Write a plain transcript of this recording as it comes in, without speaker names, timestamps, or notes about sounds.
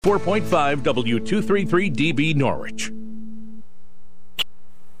4.5 W233DB Norwich.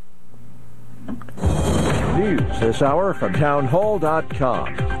 News this hour from townhall.com.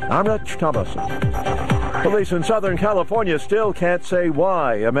 I'm Rich Thomason. Police in Southern California still can't say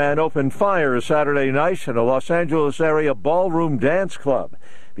why a man opened fire Saturday night in a Los Angeles area ballroom dance club.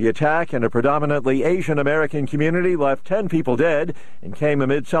 The attack in a predominantly Asian American community left 10 people dead and came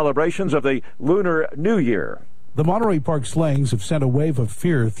amid celebrations of the Lunar New Year. The Monterey Park slayings have sent a wave of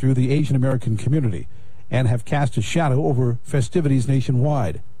fear through the Asian American community and have cast a shadow over festivities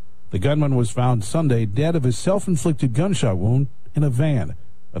nationwide. The gunman was found Sunday dead of a self-inflicted gunshot wound in a van.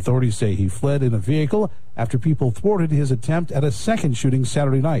 Authorities say he fled in a vehicle after people thwarted his attempt at a second shooting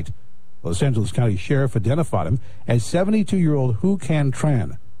Saturday night. Los Angeles County Sheriff identified him as 72-year-old Hu Can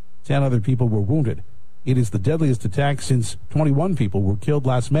Tran. 10 other people were wounded. It is the deadliest attack since 21 people were killed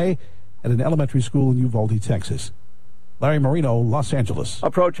last May at an elementary school in Uvalde, Texas. Larry Marino, Los Angeles. A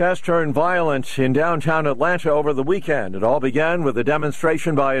protest turned violent in downtown Atlanta over the weekend. It all began with a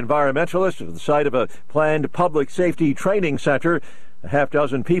demonstration by environmentalists at the site of a planned public safety training center. A half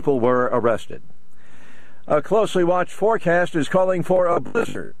dozen people were arrested. A closely watched forecast is calling for a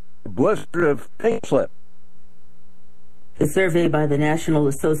blizzard of pink slip. The survey by the National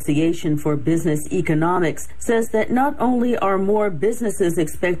Association for Business Economics says that not only are more businesses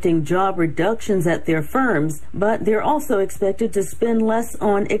expecting job reductions at their firms, but they're also expected to spend less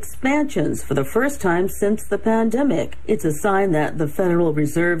on expansions for the first time since the pandemic. It's a sign that the Federal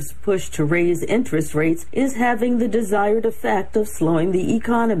Reserve's push to raise interest rates is having the desired effect of slowing the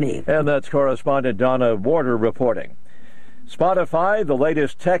economy. And that's correspondent Donna Warder reporting. Spotify, the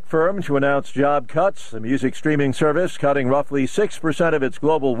latest tech firm to announce job cuts, the music streaming service cutting roughly 6% of its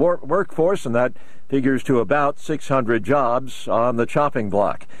global workforce, and that figures to about 600 jobs on the chopping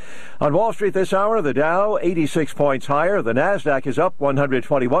block. On Wall Street this hour, the Dow 86 points higher, the Nasdaq is up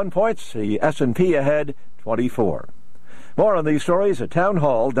 121 points, the S&P ahead 24. More on these stories at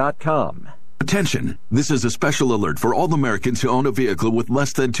townhall.com. Attention! This is a special alert for all Americans who own a vehicle with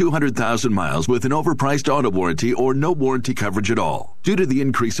less than 200,000 miles with an overpriced auto warranty or no warranty coverage at all. Due to the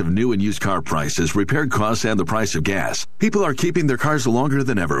increase of new and used car prices, repair costs, and the price of gas, people are keeping their cars longer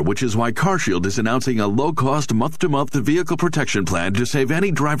than ever, which is why CarShield is announcing a low-cost month-to-month vehicle protection plan to save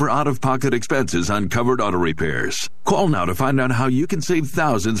any driver out-of-pocket expenses on covered auto repairs. Call now to find out how you can save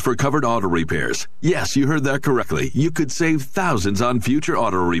thousands for covered auto repairs. Yes, you heard that correctly. You could save thousands on future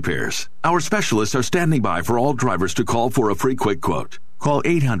auto repairs. Our specialists are standing by for all drivers to call for a free quick quote. Call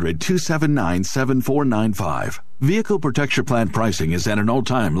 800-279-7495. Vehicle Protection Plan pricing is at an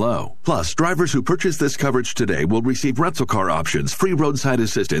all-time low. Plus, drivers who purchase this coverage today will receive rental car options, free roadside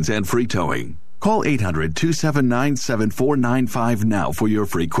assistance, and free towing. Call 800-279-7495 now for your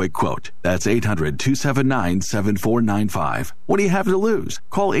free quick quote. That's 800-279-7495. What do you have to lose?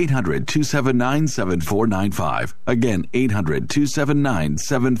 Call 800-279-7495. Again,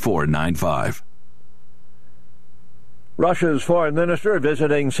 800-279-7495. Russia's foreign minister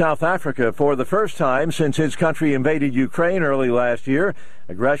visiting South Africa for the first time since his country invaded Ukraine early last year,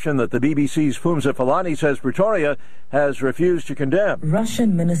 aggression that the BBC's Phumza Falani says Pretoria has refused to condemn.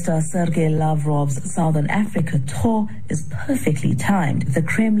 Russian Minister Sergei Lavrov's Southern Africa tour is perfectly timed. The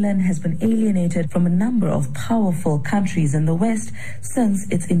Kremlin has been alienated from a number of powerful countries in the West since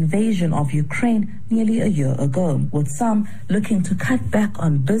its invasion of Ukraine nearly a year ago, with some looking to cut back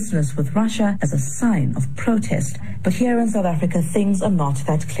on business with Russia as a sign of protest. But here in South Africa, things are not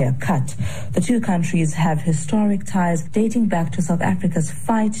that clear-cut. The two countries have historic ties dating back to South Africa's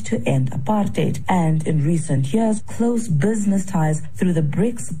fight to end apartheid, and in recent years, close business ties through the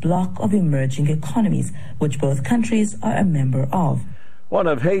BRICS bloc of emerging economies, which both countries are a member of. One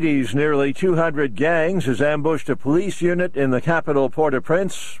of Haiti's nearly 200 gangs has ambushed a police unit in the capital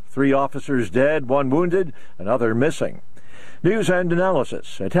Port-au-Prince. 3 officers dead, 1 wounded, another missing. News and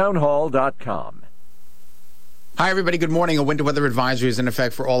analysis at townhall.com. Hi, everybody. Good morning. A winter weather advisory is in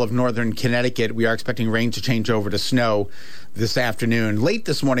effect for all of northern Connecticut. We are expecting rain to change over to snow this afternoon. Late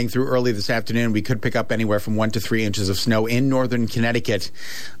this morning through early this afternoon, we could pick up anywhere from 1 to 3 inches of snow in northern Connecticut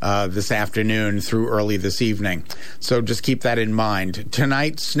this afternoon through early this evening. So just keep that in mind.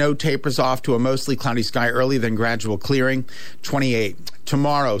 Tonight, snow tapers off to a mostly cloudy sky early, then gradual clearing, 28.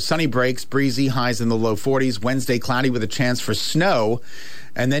 Tomorrow, sunny breaks, breezy, highs in the low 40s. Wednesday, cloudy with a chance for snow.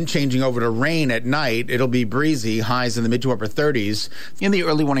 And then changing over to rain at night. It'll be breezy, highs in the mid to upper 30s. In the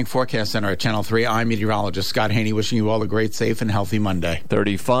Early Warning Forecast Center at Channel 3, I'm meteorologist Scott Haney, wishing you all a great, safe, and healthy Monday.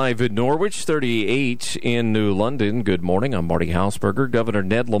 35 in Norwich, 38 in New London. Good morning. I'm Marty Hausberger. Governor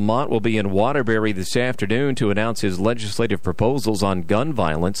Ned Lamont will be in Waterbury this afternoon to announce his legislative proposals on gun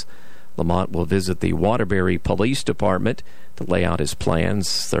violence. Lamont will visit the Waterbury Police Department to lay out his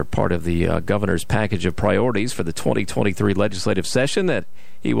plans. They're part of the governor's package of priorities for the 2023 legislative session that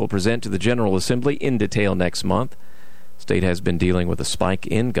he will present to the General Assembly in detail next month. The state has been dealing with a spike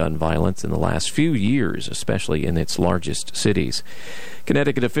in gun violence in the last few years, especially in its largest cities.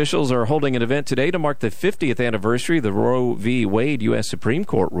 Connecticut officials are holding an event today to mark the 50th anniversary of the Roe v. Wade U.S. Supreme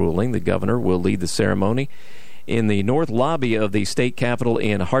Court ruling. The governor will lead the ceremony in the north lobby of the state capitol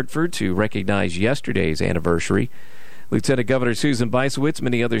in Hartford to recognize yesterday's anniversary. Lieutenant Governor Susan Bysowitz,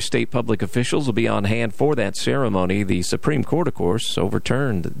 many other state public officials will be on hand for that ceremony. The Supreme Court, of course,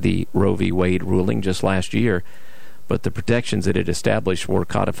 overturned the Roe v. Wade ruling just last year, but the protections that it established were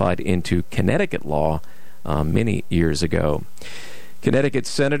codified into Connecticut law many years ago. Connecticut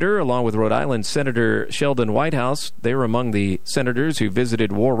Senator, along with Rhode Island Senator Sheldon Whitehouse, they were among the senators who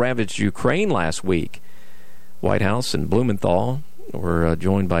visited war-ravaged Ukraine last week. Whitehouse and Blumenthal were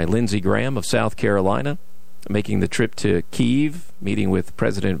joined by Lindsey Graham of South Carolina, making the trip to Kyiv, meeting with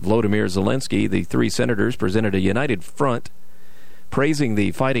President Volodymyr Zelensky. The three senators presented a united front, praising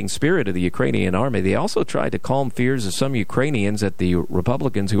the fighting spirit of the Ukrainian army. They also tried to calm fears of some Ukrainians that the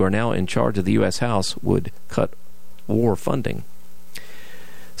Republicans who are now in charge of the U.S. House would cut war funding.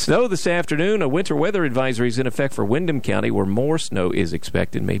 Snow this afternoon. A winter weather advisory is in effect for Windham County, where more snow is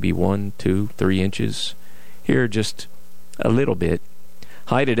expected, maybe 1, 2, 3 inches. Here, just a little bit.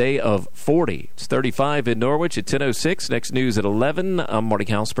 High today of 40. It's 35 in Norwich at 10:06. Next news at 11. I'm Marty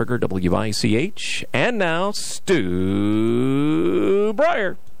Hausberger, WICH. And now, Stu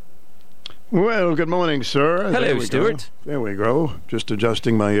Bryer. Well, good morning, sir. Hello, Stuart. There we go. Just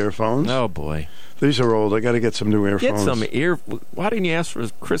adjusting my earphones. Oh, boy. These are old. I got to get some new earphones. Why didn't you ask for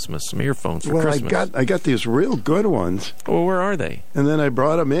Christmas, some earphones for Christmas? I got these real good ones. Well, where are they? And then I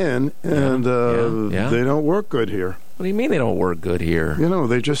brought them in, and they don't work good here. What do you mean they don't work good here? You know,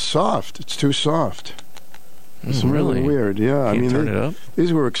 they're just soft. It's too soft. It's really weird. Yeah, Can you turn it up?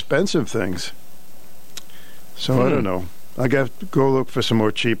 These were expensive things. So I don't know. I got to go look for some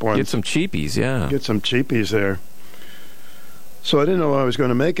more cheap ones. Get some cheapies, yeah. Get some cheapies there. So I didn't know I was going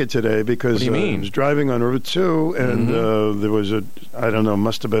to make it today because I was driving on Route 2 and there was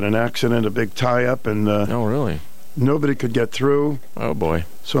must have been an accident, a big tie-up, and oh, really? Nobody could get through. Oh, boy.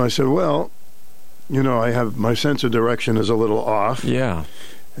 So I said, well, you know, my sense of direction is a little off. Yeah.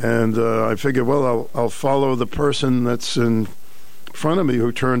 And I figured, well, I'll follow the person that's in front of me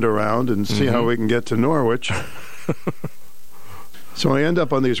who turned around and see how we can get to Norwich. So I end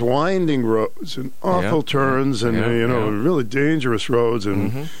up on these winding roads and awful turns and, really dangerous roads.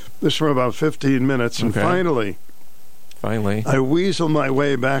 And this for about 15 minutes. And finally, I weasel my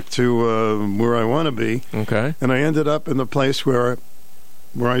way back to where I want to be. Okay. And I ended up in the place where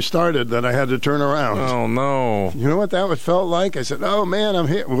I started, that I had to turn around. Oh, no. You know what that felt like? I said, oh, man, I'm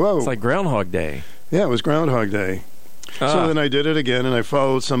here. Whoa. It's like Groundhog Day. Yeah, it was Groundhog Day. So then I did it again, and I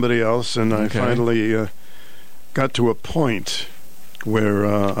followed somebody else, and I finally got to a point where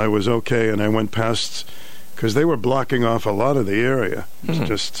I was okay, and I went past, because they were blocking off a lot of the area. It's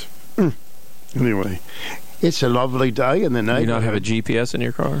just, anyway, it's a lovely day in the night. Do you not have a GPS in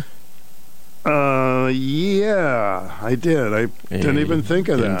your car? Yeah, I did. I didn't even think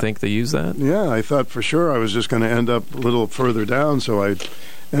of that. Didn't think to use that? Yeah, I thought for sure I was just going to end up a little further down,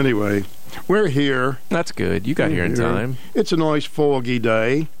 anyway, we're here. That's good. You got here in time. It's a nice foggy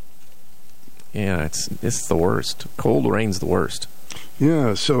day. Yeah, it's the worst. Cold rain's the worst.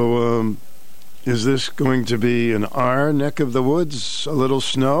 Yeah, so is this going to be in our neck of the woods, a little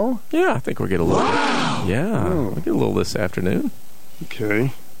snow? Yeah, I think we'll get a little bit. Yeah, we'll get a little this afternoon.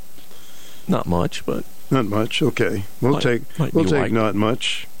 Okay. Not much, but... Not much, okay. We'll take not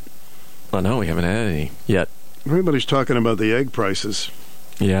much. Oh, no, we haven't had any yet. Everybody's talking about the egg prices.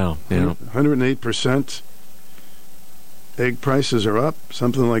 Yeah. 108%. Egg prices are up,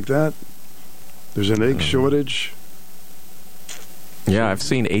 something like that. There's an egg shortage. Yeah, I've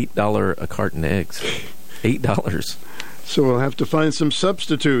seen $8 a carton eggs. $8. So we'll have to find some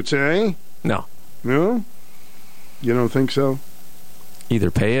substitutes, eh? No. No? You don't think so? Either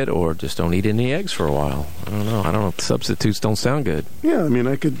pay it or just don't eat any eggs for a while. I don't know. Substitutes don't sound good. Yeah, I mean,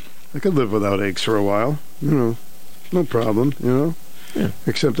 I could live without eggs for a while. You know, no problem. You know,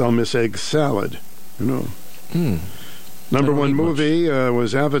 except I'll miss egg salad. You know. Number one movie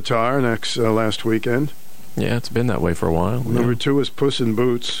was Avatar last weekend. Yeah, it's been that way for a while. Number two is Puss in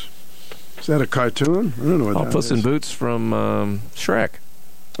Boots. Is that a cartoon? I don't know what that is. Puss in Boots from Shrek.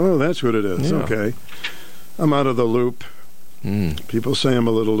 Oh, that's what it is. Yeah. Okay. I'm out of the loop. People say I'm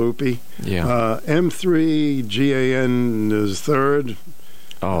a little loopy. Yeah. M3GAN is third.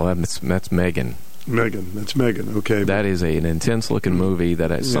 Oh, that's Megan. Megan. That's Megan. Okay. That is an intense-looking movie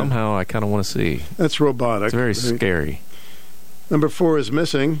that somehow I kind of want to see. That's robotic. It's very scary. Number 4 is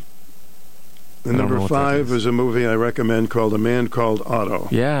Missing. And number 5 is a movie I recommend called A Man Called Otto.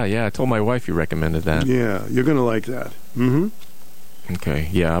 Yeah. I told my wife you recommended that. Yeah, you're going to like that. Mm-hmm. Okay.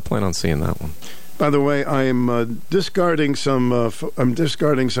 Yeah, I plan on seeing that one. By the way, I'm discarding some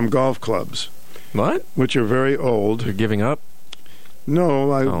golf clubs. What? Which are very old. You're giving up?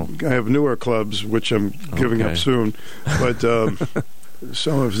 No, I have newer clubs, which I'm giving up soon. But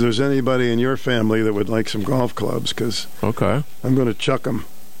so if there's anybody in your family that would like some golf clubs, because I'm going to chuck them.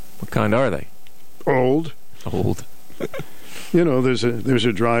 What kind are they? Old. There's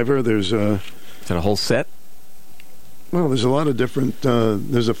a driver. Is it a whole set? Well, there's a lot of different.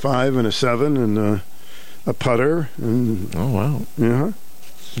 There's a 5 and a 7 and a putter. And, oh wow! Yeah.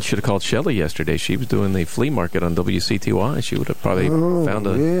 You should have called Shelley yesterday. She was doing the flea market on WCTY. She would have probably found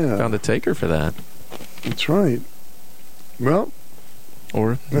a taker for that. That's right. Well,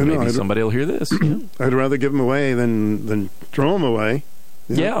 or maybe somebody will hear this. I'd rather give them away than throw them away.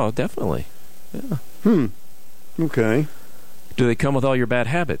 Yeah, definitely. Yeah. Okay. Do they come with all your bad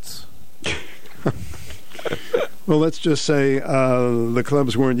habits? Well, let's just say the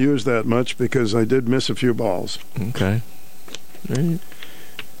clubs weren't used that much because I did miss a few balls. Okay. All right.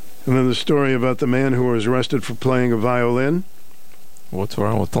 And then the story about the man who was arrested for playing a violin. What's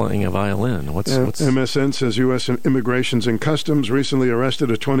wrong with playing a violin? What's MSN says U.S. Immigrations and Customs recently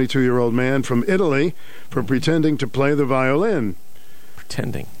arrested a 22-year-old man from Italy for pretending to play the violin.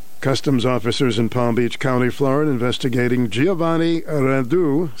 Pretending. Customs officers in Palm Beach County, Florida, investigating Giovanni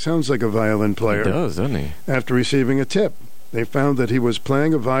Radu, sounds like a violin player. He does, doesn't he? After receiving a tip. They found that he was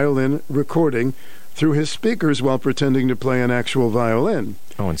playing a violin recording through his speakers while pretending to play an actual violin.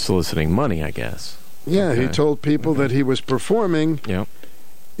 Oh, and soliciting money, I guess. Yeah, he told people that he was performing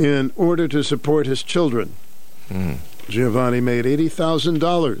in order to support his children. Giovanni made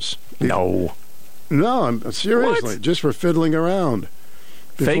 $80,000. No, I'm seriously, just for fiddling around.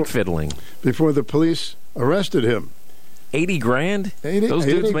 Fake fiddling. Before the police arrested him. 80 grand? Those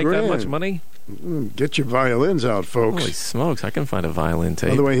dudes make that much money? Get your violins out, folks. Holy smokes, I can find a violin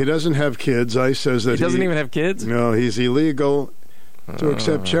tape. By the way, he doesn't have kids. ICE says that he doesn't even have kids? No, he's illegal to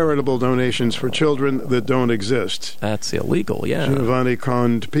accept charitable donations for children that don't exist. That's illegal, yeah. Giovanni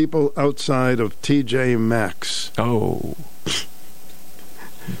conned people outside of TJ Maxx. Oh.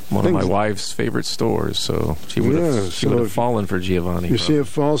 One of my wife's favorite stores, so she would have fallen for Giovanni. You see a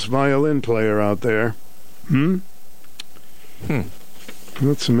false violin player out there.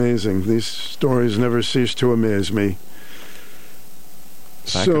 That's amazing. These stories never cease to amaze me.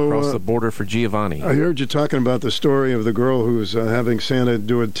 Back across the border for Giovanni. I heard you talking about the story of the girl who's having Santa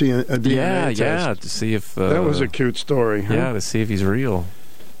do a DNA test. Yeah, to see if... that was a cute story. Huh? Yeah, to see if he's real.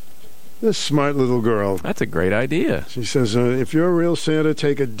 This smart little girl. That's a great idea. She says, if you're a real Santa,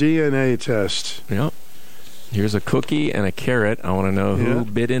 take a DNA test. Yep. Here's a cookie and a carrot. I want to know who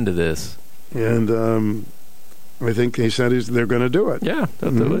bit into this. And I think he said they're going to do it. Yeah, they'll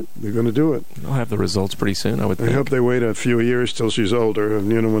do it. They're going to do it. They'll have the results pretty soon, I would think. I hope they wait a few years till she's older,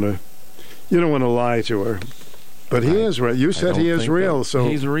 and you don't want to lie to her. But he is right. You said he is real, so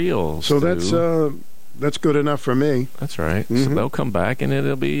he's real. So that's good enough for me. That's right. So they'll come back, and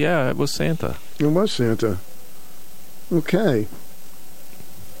it'll be it was Santa. It was Santa. Okay.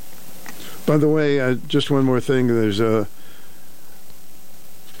 By the way, just one more thing. There's a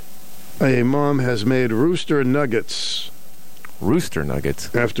mom has made rooster nuggets. Rooster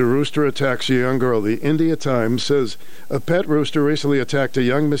nuggets? After rooster attacks a young girl. The India Times says a pet rooster recently attacked a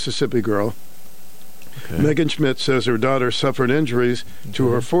young Mississippi girl. Okay. Megan Schmidt says her daughter suffered injuries to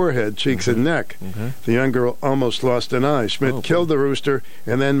her forehead, cheeks, and neck. The young girl almost lost an eye. Schmidt killed the rooster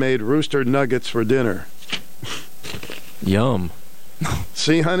and then made rooster nuggets for dinner. Yum.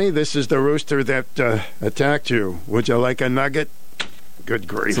 See, honey, this is the rooster that attacked you. Would you like a nugget? Good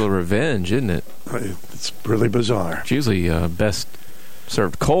grief. It's a little revenge, isn't it? It's really bizarre. It's usually best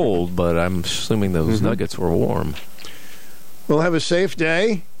served cold, but I'm assuming those nuggets were warm. Well, have a safe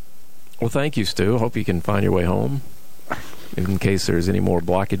day. Well, thank you, Stu. Hope you can find your way home in case there's any more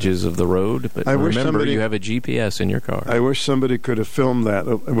blockages of the road. But remember, you have a GPS in your car. I wish somebody could have filmed that.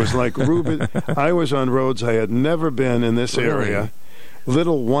 It was like Ruben. I was on roads I had never been in this area.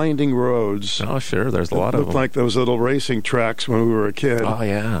 Little winding roads. Oh, sure. There's a lot of them. Looked like those little racing tracks when we were a kid. Oh,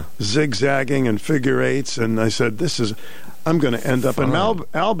 yeah. Zigzagging and figure eights. And I said, I'm going to end up in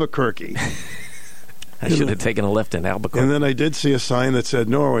Albuquerque. I should have taken a left in Albuquerque. And then I did see a sign that said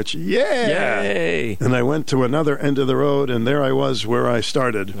Norwich. Yeah! Yay! And I went to another end of the road, and there I was where I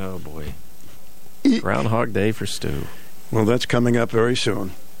started. Oh, boy. Groundhog Day for Stu. Well, that's coming up very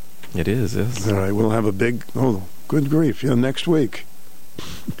soon. It is. Yes. All right, we'll have a big, good grief, next week.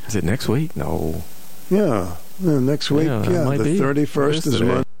 Is it next week? No. Yeah, next week. Yeah, the 31st is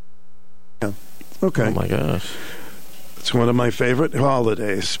Monday. Yeah. Okay. Oh, my gosh. It's one of my favorite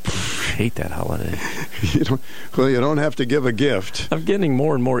holidays. I hate that holiday. You don't have to give a gift. I'm getting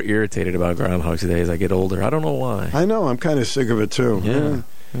more and more irritated about Groundhog's Day as I get older. I don't know why. I know. I'm kind of sick of it, too. Yeah.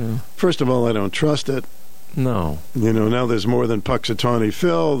 First of all, I don't trust it. No. Now there's more than Puxatawny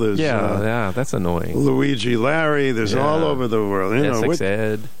Phil. There's that's annoying. Luigi Larry. There's all over the world. Essex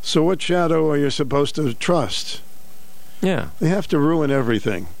Ed. So what shadow are you supposed to trust? Yeah. They have to ruin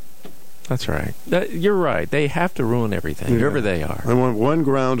everything. That's right. You're right. They have to ruin everything, whoever they are. I want one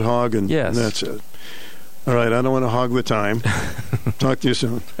groundhog, and that's it. All right, I don't want to hog the time. Talk to you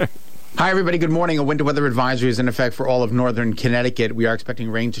soon. Hi, everybody. Good morning. A winter weather advisory is in effect for all of northern Connecticut. We are expecting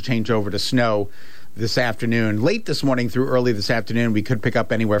rain to change over to snow this afternoon. Late this morning through early this afternoon, we could pick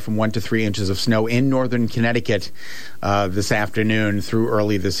up anywhere from 1 to 3 inches of snow in northern Connecticut this afternoon through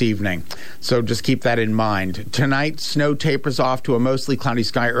early this evening. So just keep that in mind. Tonight, snow tapers off to a mostly cloudy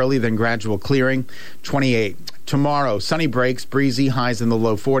sky early, then gradual clearing, 28. Tomorrow, sunny breaks, breezy, highs in the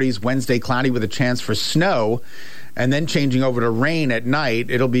low 40s. Wednesday, cloudy with a chance for snow. And then changing over to rain at night.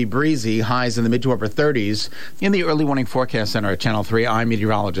 It'll be breezy, highs in the mid to upper 30s. In the Early Warning Forecast Center at Channel 3, I'm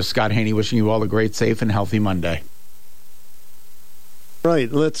meteorologist Scott Haney, wishing you all a great, safe, and healthy Monday.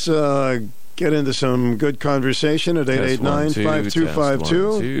 Right, let's get into some good conversation at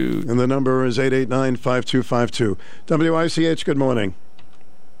 889-5252. And the number is 889-5252. WICH, good morning.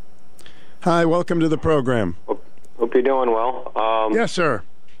 Hi, welcome to the program. Hope you're doing well. Yes, sir.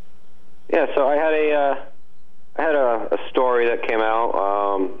 Yeah, so I had a story that came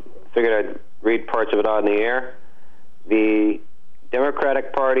out. Figured I'd read parts of it on the air. The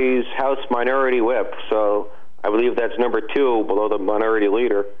Democratic Party's House Minority Whip, so I believe that's number 2 below the minority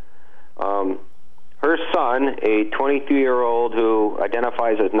leader. Her son, a 22-year-old who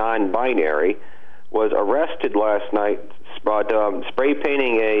identifies as non-binary, was arrested last night spray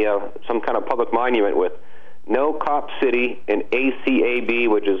painting some kind of public monument with "No Cop City" and ACAB,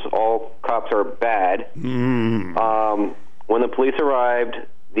 which is all cops are bad. When the police arrived,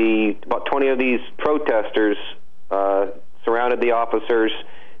 about 20 of these protesters surrounded the officers,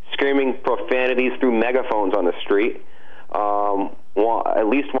 screaming profanities through megaphones on the street. At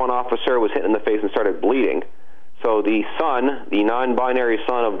least one officer was hit in the face and started bleeding. So the son, the non-binary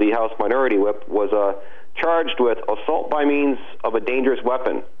son of the House Minority Whip, was charged with assault by means of a dangerous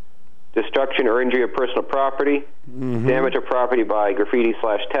weapon, destruction or injury of personal property, damage of property by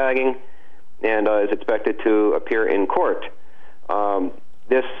graffiti/tagging, and is expected to appear in court.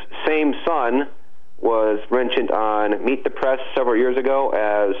 This same son was mentioned on Meet the Press several years ago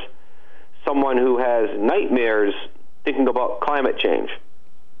as someone who has nightmares thinking about climate change.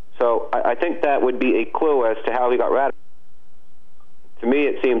 So I think that would be a clue as to how he got radicalized. To me,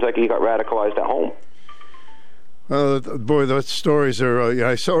 it seems like he got radicalized at home. Boy, those stories are...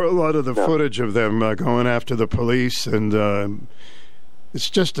 I saw a lot of the footage of them going after the police, and it's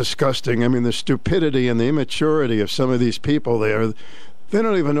just disgusting. I mean, the stupidity and the immaturity of some of these people there, they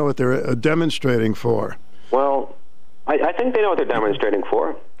don't even know what they're demonstrating for. Well, I think they know what they're demonstrating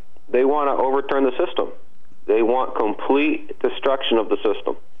for. They want to overturn the system. They want complete destruction of the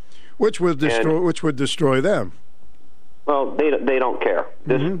system. Which would destroy them. Well, they don't care.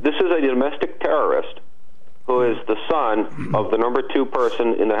 This is a domestic terrorist who is the son of the number 2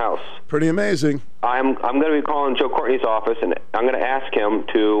 person in the House. Pretty amazing. I'm going to be calling Joe Courtney's office, and I'm going to ask him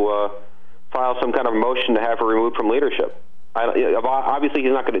to file some kind of motion to have her removed from leadership. Obviously,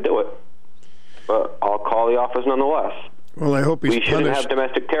 he's not going to do it, but I'll call the office nonetheless. Well, I hope he's punished. We shouldn't have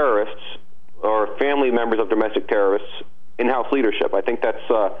domestic terrorists or family members of domestic terrorists in House leadership. I think that's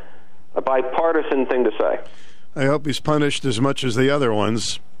a bipartisan thing to say. I hope he's punished as much as the other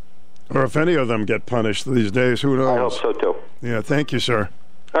ones. Or if any of them get punished these days, who knows? I hope so, too. Yeah, thank you, sir.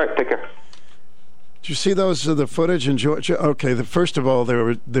 All right, take care. Did you see the footage in Georgia? Okay, first of all,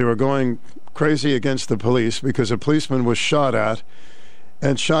 they were going crazy against the police because a policeman was shot at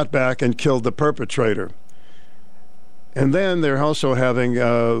and shot back and killed the perpetrator. And then they're also having,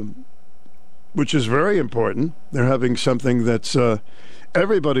 which is very important, they're having something that's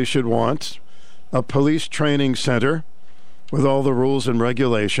everybody should want, a police training center with all the rules and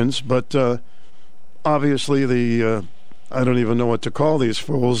regulations, but obviously I don't even know what to call these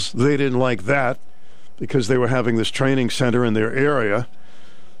fools. They didn't like that because they were having this training center in their area.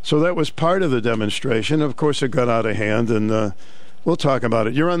 So that was part of the demonstration. Of course, it got out of hand, and we'll talk about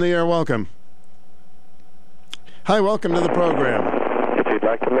it. You're on the air. Welcome. Hi, welcome to the program. If you'd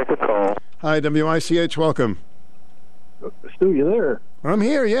like to make a call. Hi, WICH, welcome. Stu, you there? I'm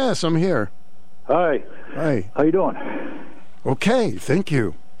here, yes, I'm here. Hi. Hi. How you doing? Okay, thank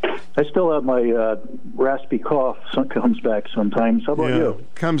you. I still have my raspy cough. Comes back sometimes. How about you?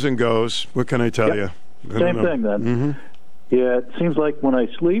 Comes and goes. What can I tell you? Same thing then. Mm-hmm. Yeah, it seems like when I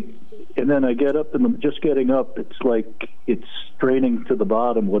sleep and then I get up, and just getting up, it's like it's draining to the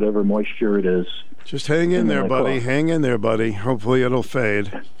bottom, whatever moisture it is. Just hang in there, buddy. Cough. Hang in there, buddy. Hopefully it'll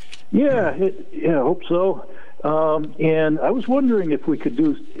fade. Yeah, I hope so. And I was wondering if we could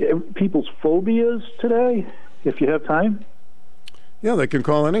do people's phobias today, if you have time. Yeah, they can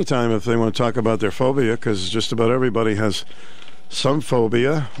call anytime if they want to talk about their phobia, because just about everybody has some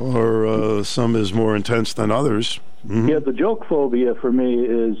phobia, or some is more intense than others. Mm-hmm. Yeah, the joke phobia for me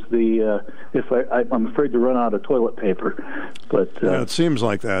is I'm afraid to run out of toilet paper. But yeah, it seems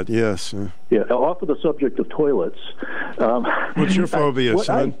like that. Yes. Yeah. Off of the subject of toilets. What's your phobia,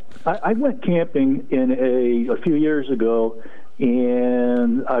 son? I went camping a few years ago,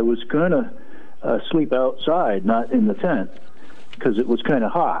 and I was going to sleep outside, not in the tent, because it was kind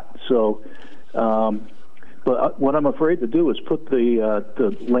of hot. So, but what I'm afraid to do is put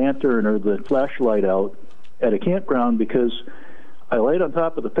the lantern or the flashlight out at a campground, because I laid on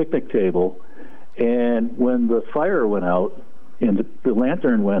top of the picnic table, and when the fire went out and the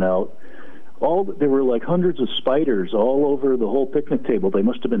lantern went out, there were like hundreds of spiders all over the whole picnic table. They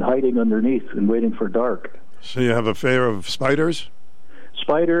must have been hiding underneath and waiting for dark. So you have a fear of spiders?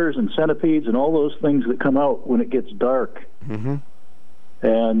 Spiders and centipedes and all those things that come out when it gets dark. Mm-hmm.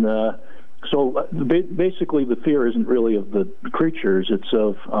 And so basically the fear isn't really of the creatures, it's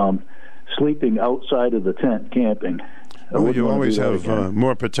of sleeping outside of the tent camping. Well, you always have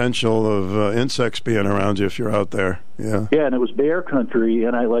more potential of insects being around you if you're out there. Yeah. Yeah, and it was bear country,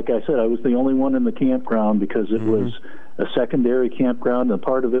 and I was the only one in the campground, because it was a secondary campground, and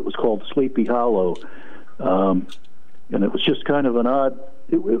part of it was called Sleepy Hollow. And it was just kind of an odd.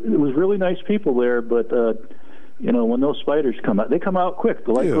 It was really nice people there, but when those spiders come out, they come out quick.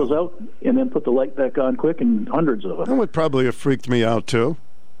 The light goes out, and then put the light back on quick, and hundreds of them. That would probably have freaked me out too.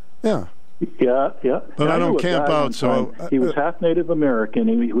 Yeah. Yeah. But I don't camp out, so he was half Native American.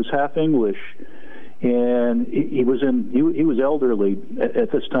 He was half English, and he was elderly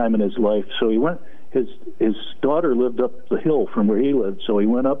at this time in his life. So he went. His daughter lived up the hill from where he lived, so he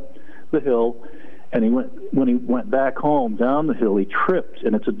went up the hill, and when he went back home down the hill, he tripped,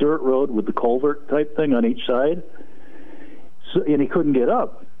 and it's a dirt road with the culvert type thing on each side. So, and he couldn't get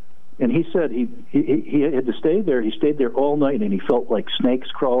up. And he said he had to stay there. He stayed there all night, and he felt like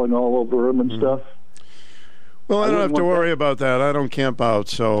snakes crawling all over him and stuff. Well, I don't have to worry about that. I don't camp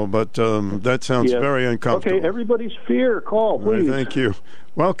out, but that sounds very uncomfortable. Okay, everybody's fear. Call, please. Right, thank you.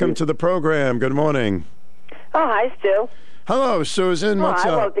 Welcome to the program. Good morning. Oh, hi, Stu. Hello, Susan. What's up?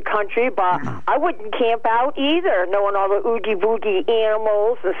 I love the country, but I wouldn't camp out either, knowing all the oogie-boogie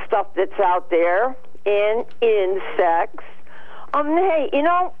animals and stuff that's out there, and insects. Hey,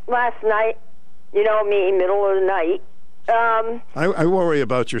 last night, me, middle of the night. I worry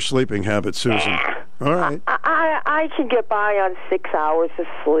about your sleeping habits, Susan. All right. I can get by on 6 hours of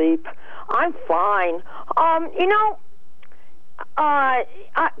sleep. I'm fine.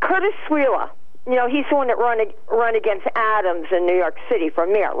 Curtis Sweela, he's the one that run against Adams in New York City for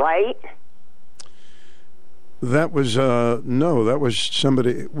mayor, right? That was that was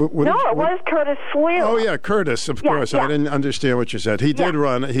somebody. It was Curtis Sweela. Oh yeah, Curtis. Of course, I didn't understand what you said. He did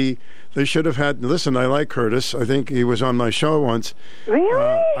run. They should have had. Listen, I like Curtis. I think he was on my show once.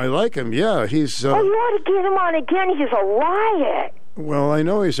 Really? I like him. Yeah, he's. You ought to get him on again. He's a riot. Well, I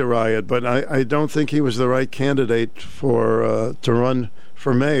know he's a riot, but I don't think he was the right candidate to run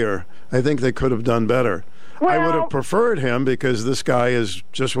for mayor. I think they could have done better. Well, I would have preferred him, because this guy is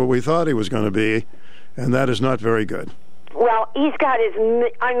just what we thought he was going to be. And that is not very good. Well, he's got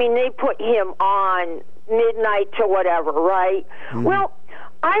they put him on midnight to whatever, right? Mm-hmm. Well,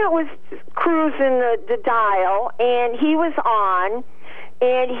 I was cruising the dial, and he was on,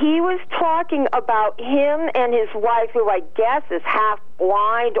 and he was talking about him and his wife, who I guess is half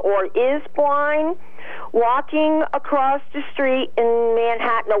blind or is blind, walking across the street in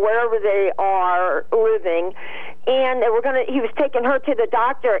Manhattan or wherever they are living, and he was taking her to the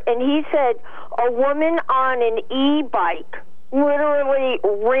doctor, and he said a woman on an e-bike literally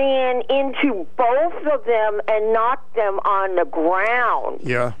ran into both of them and knocked them on the ground.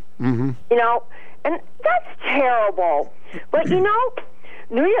 Yeah. Mm-hmm. And that's terrible. But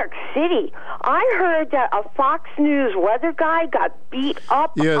New York City, I heard that a Fox News weather guy got beat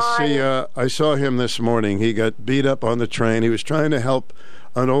up. Yes, I saw him this morning. He got beat up on the train. He was trying to help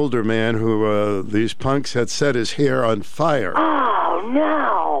an older man who these punks had set his hair on fire. Oh,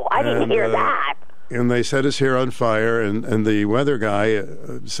 no. I didn't hear that. and they set his hair on fire, and the weather guy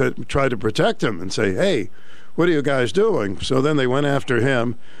tried to protect him and say, hey, what are you guys doing? So then they went after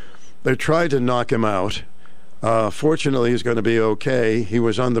him. They tried to knock him out. Fortunately, he's going to be okay. He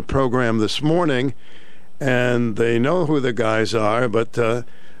was on the program this morning, and they know who the guys are, but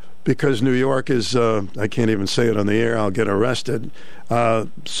because New York is, I can't even say it on the air, I'll get arrested,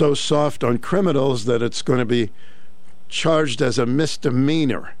 so soft on criminals that it's going to be charged as a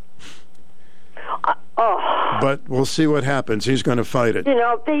misdemeanor. But we'll see what happens. He's going to fight it. You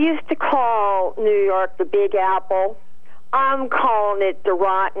know, they used to call New York the Big Apple. I'm calling it the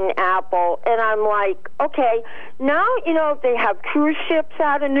Rotten Apple. And I'm like, okay, now, you know, they have cruise ships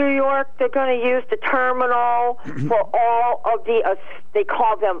out of New York. They're going to use the terminal for all of the, they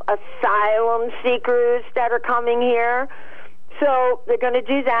call them asylum seekers that are coming here. So they're going to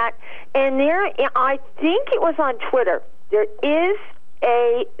do that. And there, I think it was on Twitter, there is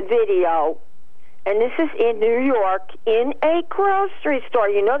a video, and this is in New York, in a grocery store.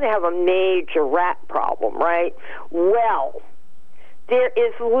 You know they have a major rat problem, right? Well, there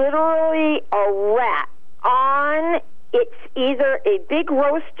is literally a rat on, it's either a big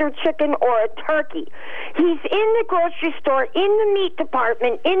roaster chicken or a turkey. He's in the grocery store, in the meat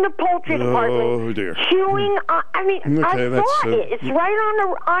department, in the poultry department, chewing. I mean, I saw it. It's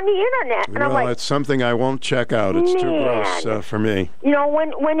right on the internet. And I'm like, it's something I won't check out. It's too gross for me. You know,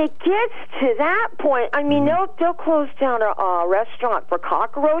 when it gets to that point, I mean, they'll close down a restaurant for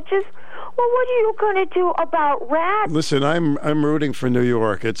cockroaches. Well, what are you going to do about rats? Listen, I'm rooting for New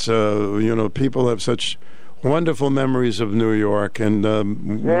York. It's you know, people have such wonderful memories of New York, and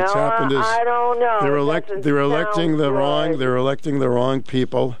what's happened is I don't know. They're electing the wrong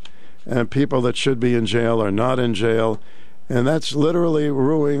people, and people that should be in jail are not in jail, and that's literally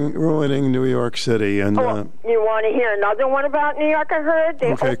ruining New York City. And you want to hear another one about New York? I heard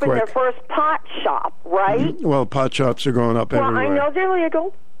they opened their first pot shop, right? Well, pot shops are going up everywhere. Well, I know they're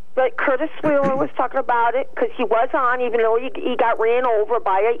legal. But Curtis Wheeler was talking about it because he was on, even though he got ran over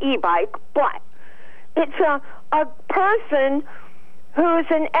by an e-bike. But it's a person who's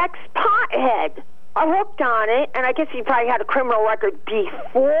an ex-pothead hooked on it, and I guess he probably had a criminal record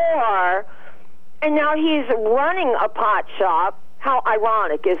before, and now he's running a pot shop. How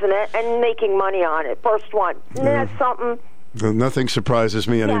ironic, isn't it? And making money on it. First one. Isn't that something? Nothing surprises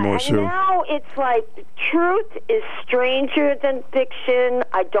me anymore, Sue. And now it's like truth is stranger than fiction.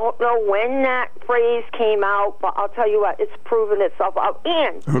 I don't know when that phrase came out, but I'll tell you what, it's proven itself out.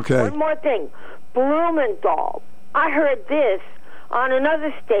 And one more thing. Blumenthal. I heard this on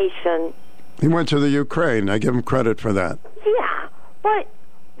another station. He went to the Ukraine. I give him credit for that. Yeah, but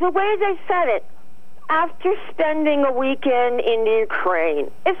the way they said it, after spending a weekend in Ukraine,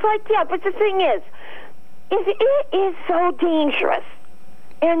 it's like, yeah, but the thing is it is so dangerous.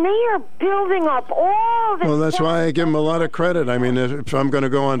 And they are building up all this. Well, that's why I give them a lot of credit. I mean, if I'm going to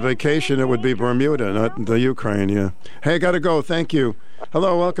go on vacation, it would be Bermuda, not the Ukraine, yeah. Hey, I got to go. Thank you.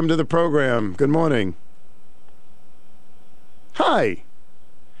 Hello, welcome to the program. Good morning. Hi.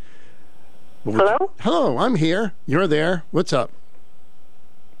 Hello? Hello, I'm here. You're there. What's up?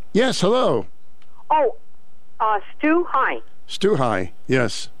 Yes, hello. Oh, Stu, hi. Stu, hi.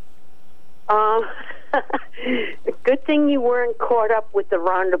 Yes. Good thing you weren't caught up with the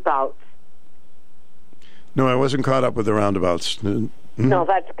roundabouts. No, I wasn't caught up with the roundabouts. Mm-hmm. No,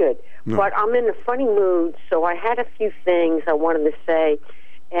 that's good. No. But I'm in a funny mood, so I had a few things I wanted to say.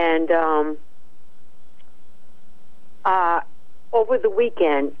 And over the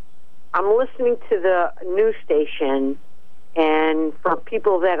weekend, I'm listening to the news station, and for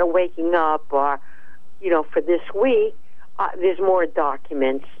people that are waking up, you know, for this week, there's more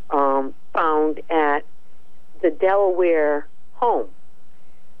documents found at the Delaware home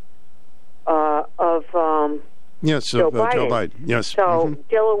of Joe Biden. Yes. So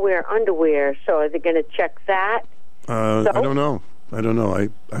Delaware underwear. So are they going to check that? I don't know.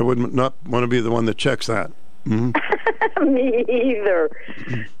 I would not want to be the one that checks that. Mm-hmm. Me either.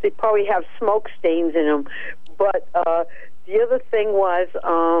 They probably have smoke stains in them. But the other thing was,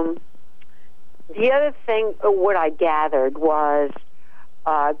 what I gathered was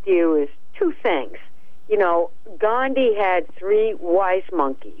there was two things. You know, Gandhi had 3 wise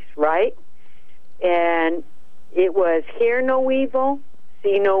monkeys, right? And it was hear no evil,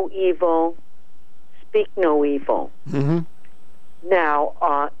 see no evil, speak no evil. Mm-hmm.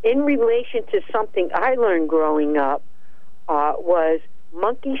 Now, in relation to something I learned growing up, was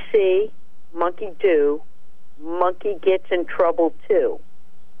monkey see, monkey do, monkey gets in trouble too.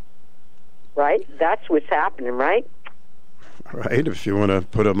 Right? That's what's happening, right? Right. If you want to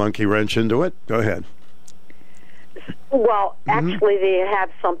put a monkey wrench into it, go ahead. Well, actually, they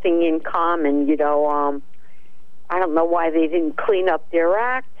have something in common. You know, I don't know why they didn't clean up their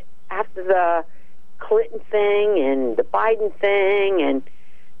act after the Clinton thing and the Biden thing, and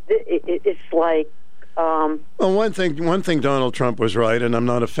it's like. Well, one thing Donald Trump was right, and I'm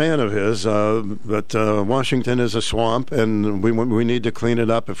not a fan of his, but Washington is a swamp, and we need to clean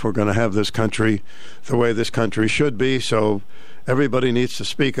it up if we're going to have this country the way this country should be. So everybody needs to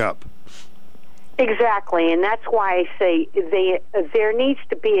speak up. Exactly, and that's why I say there needs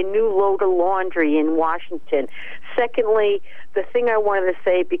to be a new load of laundry in Washington. Secondly, the thing I wanted to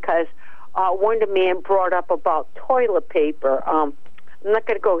say, because one man brought up about toilet paper. I'm not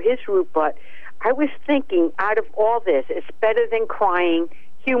going to go his route, but I was thinking, out of all this, it's better than crying.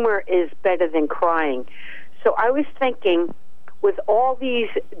 Humor is better than crying. So I was thinking, with all these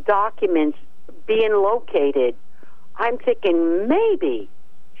documents being located, I'm thinking maybe,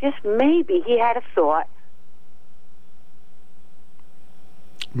 just maybe, he had a thought.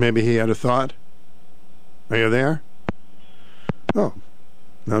 Maybe he had a thought? Are you there? Oh,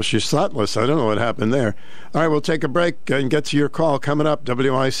 now she's thoughtless. I don't know what happened there. All right, we'll take a break and get to your call. Coming up,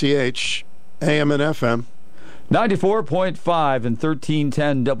 WICH, AM and FM. 94.5 and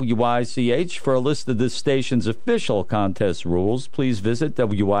 1310 WICH. For a list of this station's official contest rules, please visit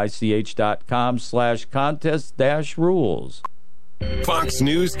WICH.com/contest-rules. Fox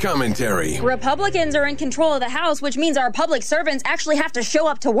News commentary. Republicans are in control of the House, which means our public servants actually have to show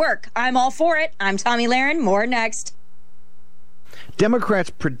up to work. I'm all for it. I'm Tommy Lahren. More next. Democrats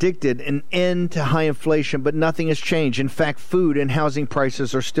predicted an end to high inflation, but nothing has changed. In fact, food and housing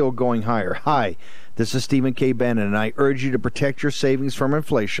prices are still going higher. Hi, this is Stephen K. Bannon, and I urge you to protect your savings from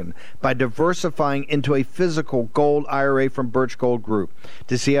inflation by diversifying into a physical gold IRA from Birch Gold Group.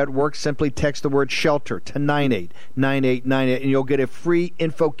 To see how it works, simply text the word SHELTER to 989898, and you'll get a free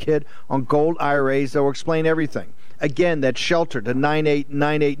info kit on gold IRAs that will explain everything. Again, that's SHELTER to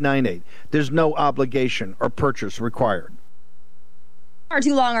 989898. There's no obligation or purchase required. For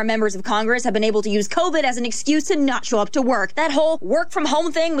too long, our members of Congress have been able to use COVID as an excuse to not show up to work. That whole work from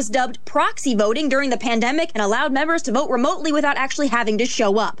home thing was dubbed proxy voting during the pandemic and allowed members to vote remotely without actually having to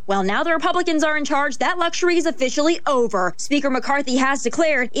show up. Well, now the Republicans are in charge, that luxury is officially over. Speaker McCarthy has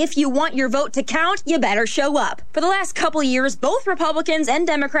declared, if you want your vote to count, you better show up. For the last couple of years, both Republicans and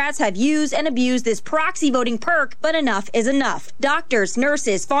Democrats have used and abused this proxy voting perk, but enough is enough. Doctors,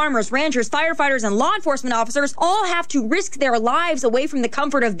 nurses, farmers, ranchers, firefighters, and law enforcement officers all have to risk their lives away from the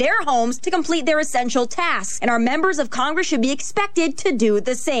comfort of their homes to complete their essential tasks, and our members of Congress should be expected to do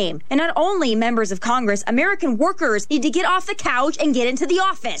the same. And not only members of Congress, American workers need to get off the couch and get into the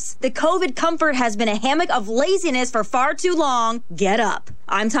office. The COVID comfort has been a hammock of laziness for far too long. Get up.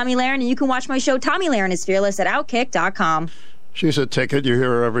 I'm Tommy Lahren, and you can watch my show Tommy Lahren is Fearless at Outkick.com. She's a ticket. You hear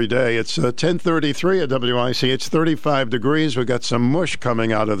her every day. It's 10:33 at WIC. It's 35 degrees. We've got some mush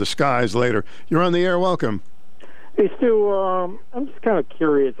coming out of the skies later. You're on the air. Welcome. Hey, Stu, I'm just kind of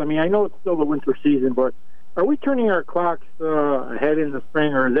curious. I mean, I know it's still the winter season, but are we turning our clocks ahead in the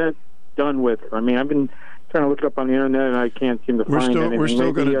spring, or is that done with? I mean, I've been trying to look it up on the internet, and I can't seem to find anything. We're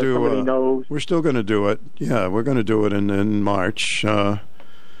still going to do knows. We're still going to do it. Yeah, we're going to do it in March.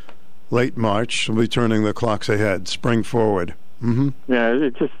 Late March, we'll be turning the clocks ahead, spring forward. Mm-hmm. Yeah,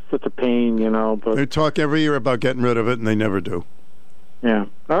 it's just such a pain, you know. But they talk every year about getting rid of it, and they never do. Yeah.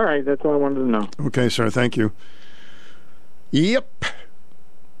 All right, that's all I wanted to know. Okay, sir, thank you. Yep.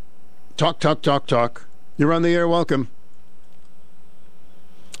 Talk. You're on the air. Welcome.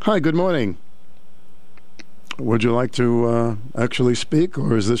 Hi, good morning. Would you like to actually speak,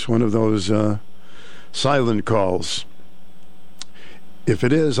 or is this one of those silent calls? If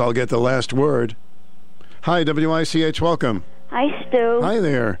it is, I'll get the last word. Hi, WICH, welcome. Hi, Stu. Hi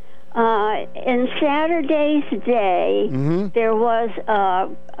there. In Saturday's Day, there was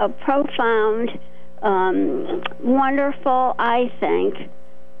a profound, wonderful, I think,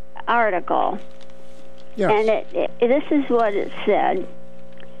 article. Yes. And this is what it said.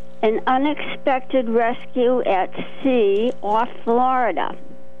 An unexpected rescue at sea off Florida.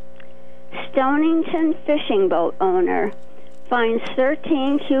 Stonington fishing boat owner finds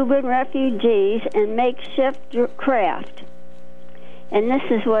 13 Cuban refugees in makeshift craft. And this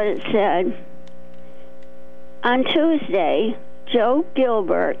is what it said. On Tuesday, Joe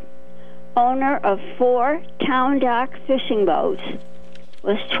Gilbert, owner of 4 town dock fishing boats,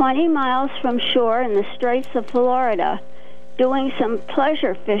 was 20 miles from shore in the Straits of Florida doing some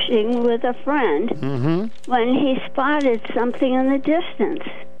pleasure fishing with a friend when he spotted something in the distance.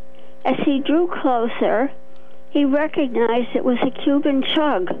 As he drew closer, he recognized it was a Cuban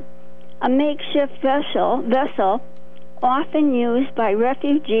chug, a makeshift vessel often used by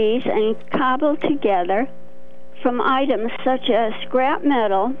refugees and cobbled together from items such as scrap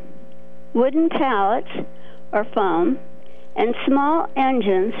metal, wooden pallets or foam, and small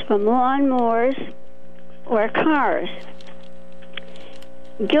engines from lawnmowers or cars.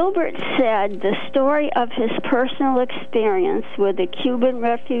 Gilbert said the story of his personal experience with the Cuban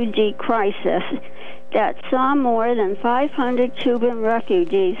refugee crisis that saw more than 500 Cuban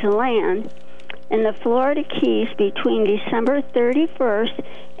refugees land in the Florida Keys between December 31st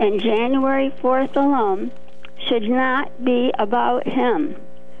and January 4th alone should not be about him,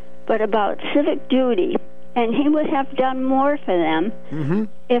 but about civic duty, and he would have done more for them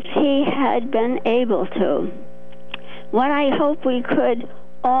if he had been able to. What I hope we could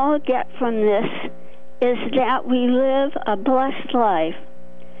all get from this is that we live a blessed life.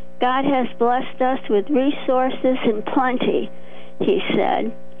 God has blessed us with resources in plenty, he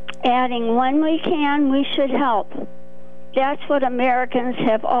said, adding, when we can, we should help. That's what Americans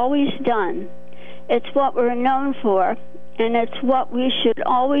have always done. It's what we're known for, and it's what we should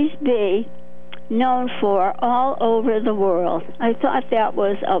always be known for all over the world. I thought that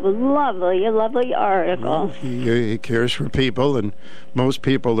was a lovely article. Well, he cares for people, and most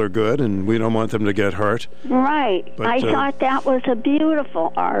people are good, and we don't want them to get hurt. Right. But, I thought that was a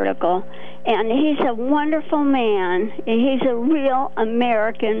beautiful article, and he's a wonderful man, and he's a real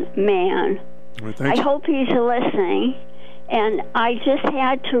American man. Well, I hope he's listening, and I just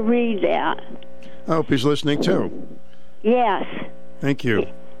had to read that. I hope he's listening, too. Yes. Thank you.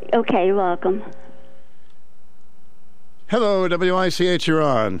 Okay, you're welcome. Hello, WICH, you're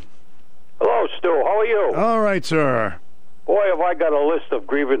on. Hello, Stu. How are you? All right, sir. Boy, have I got a list of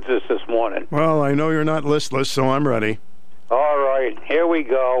grievances this morning. Well, I know you're not listless, so I'm ready. All right, here we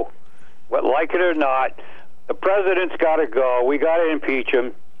go. Well, like it or not, the president's got to go. We got to impeach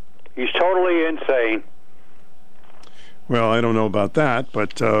him. He's totally insane. Well, I don't know about that,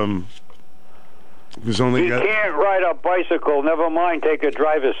 but there's only he can't ride a bicycle, never mind take a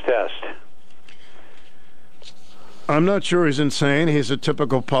driver's test. I'm not sure he's insane. He's a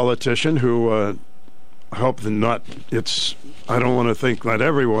typical politician who hope that not. I don't want to think that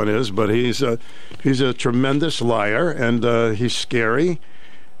everyone is, but he's a tremendous liar, and he's scary,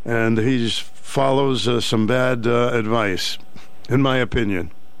 and he follows some bad advice, in my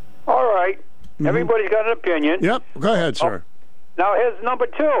opinion. All right, everybody's got an opinion. Yep, go ahead, sir. Now here's number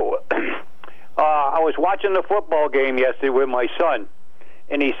two. I was watching the football game yesterday with my son,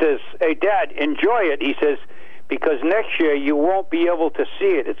 and he says, "Hey, Dad, enjoy it." He says, because next year you won't be able to see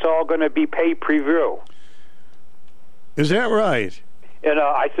it. It's all going to be pay-per-view. Is that right? And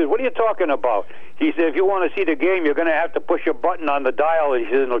I said, what are you talking about? He said, if you want to see the game, you're going to have to push a button on the dial. He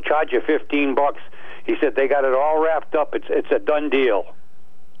said, it'll charge you $15. He said, they got it all wrapped up. It's a done deal.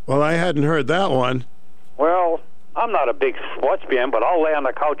 Well, I hadn't heard that one. Well, I'm not a big sports fan, but I'll lay on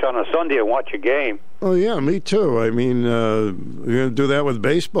the couch on a Sunday and watch a game. Oh, yeah, me too. I mean, you're going to do that with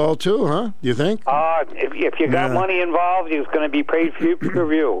baseball too, huh? You think? If you got money involved, it's going to be paid per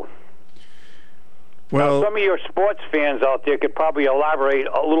view. Well, now, some of your sports fans out there could probably elaborate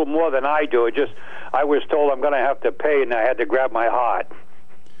a little more than I do. I was told I'm going to have to pay, and I had to grab my heart.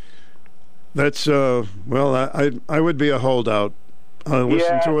 That's, well, I would be a holdout. I'll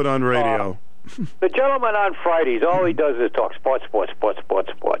listen to it on radio. The gentleman on Fridays, all he does is talk sports.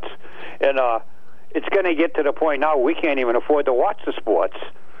 And it's going to get to the point now we can't even afford to watch the sports.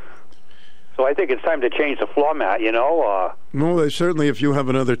 So I think it's time to change the format, you know. No, certainly if you have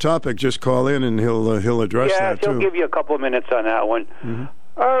another topic, just call in and he'll address that, too. Yeah, he'll give you a couple of minutes on that one. Mm-hmm.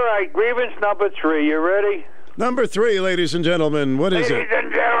 All right, grievance number 3. You ready? Number 3, ladies and gentlemen. What is it? Ladies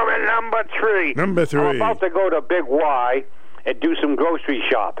and gentlemen, number 3. Number 3. I'm about to go to Big Y and do some grocery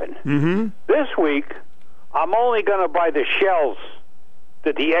shopping. Mm-hmm. This week, I'm only going to buy the shells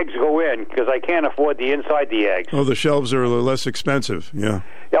that the eggs go in because I can't afford the inside the eggs. Oh, the shelves are less expensive, yeah.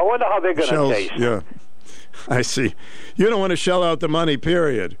 Yeah, I wonder how they're going to taste. Yeah, I see. You don't want to shell out the money,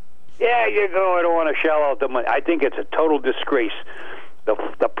 period. Yeah, you go. I don't want to shell out the money. I think it's a total disgrace, the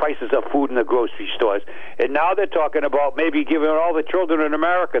prices of food in the grocery stores. And now they're talking about maybe giving all the children in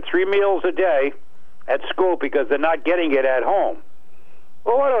America 3 meals a day at school because they're not getting it at home.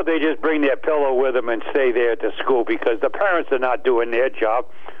 Well, why don't they just bring their pillow with them and stay there at the school? Because the parents are not doing their job,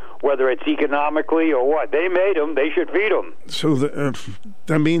 whether it's economically or what. They made them. They should feed them. So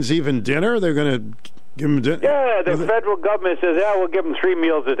that means even dinner? They're going to give them dinner? Yeah, the federal government says, we'll give them 3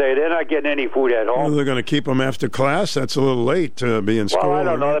 meals a day. They're not getting any food at home. Well, they're going to keep them after class? That's a little late to be in school. Well, I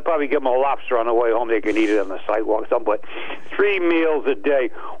don't know. They'll probably give them a lobster on the way home. They can eat it on the sidewalk. But 3 meals a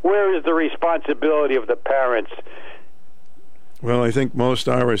day. Where is the responsibility of the parents? Well, I think most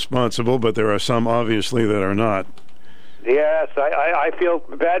are responsible, but there are some, obviously, that are not. Yes, I feel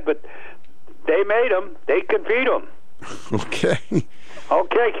bad, but They made them. They can feed them. Okay.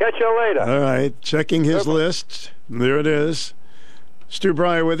 Okay, catch you later. All right, checking his list. There it is. Stu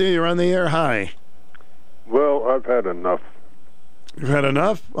Bryer with you. You're on the air. Hi. Well, I've had enough. You've had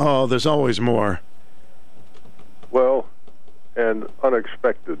enough? Oh, there's always more. Well, and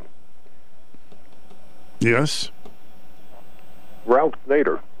unexpected. Yes? Ralph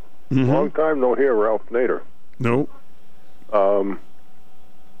Nader. Long time no hear Ralph Nader. No.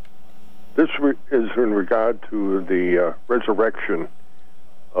 This is in regard to the resurrection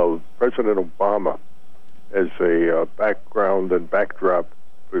of President Obama as a background and backdrop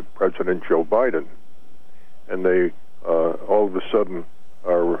for President Joe Biden. And they all of a sudden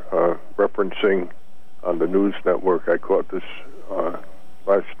are referencing on the news network, I caught this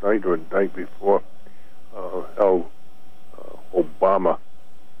last night or the night before, how Obama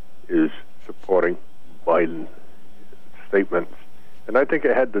is supporting Biden's statements. And I think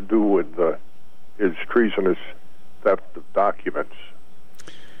it had to do with his treasonous theft of documents.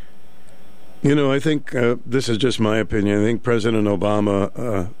 You know, I think this is just my opinion. I think President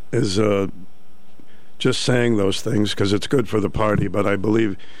Obama is just saying those things because it's good for the party, but I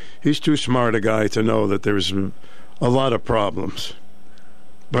believe he's too smart a guy to know that there's a lot of problems.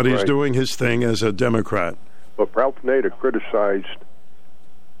 But he's doing his thing as a Democrat. But Ralph Nader criticized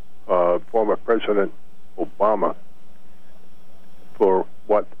former President Obama for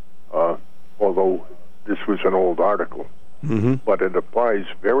what, although this was an old article, but it applies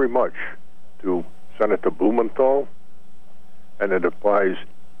very much to Senator Blumenthal, and it applies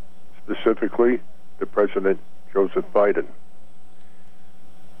specifically to President Joseph Biden.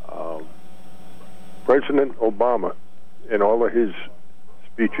 President Obama, in all of his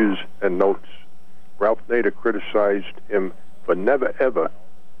speeches and notes, Ralph Nader criticized him for never ever,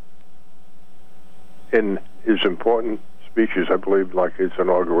 in his important speeches, I believe like his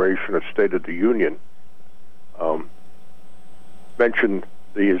inauguration of State of the Union, mentioned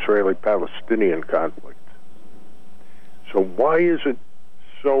the Israeli-Palestinian conflict. So why is it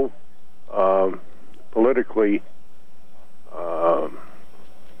so politically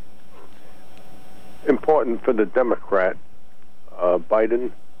important for the Democrat,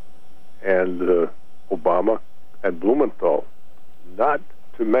 Biden and Obama and Blumenthal, not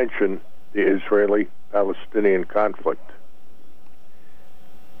to mention the Israeli-Palestinian conflict?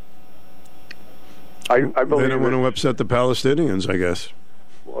 I believe they don't want to upset the Palestinians, I guess.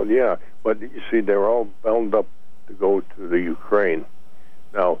 Well, yeah, but you see, they're all bound up to go to the Ukraine.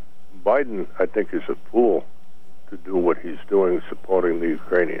 Now, Biden, I think, is a fool to do what he's doing, supporting the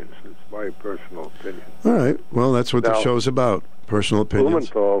Ukrainians. It's my personal opinion. All right. Well, that's what the show's about, personal opinions.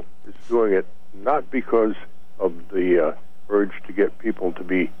 Blumenthal is doing it not because of the urge to get people to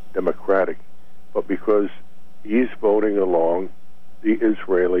be democratic, but because he's voting along the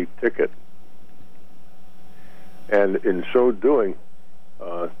Israeli ticket. And in so doing,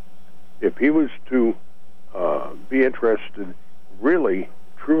 if he was to be interested really,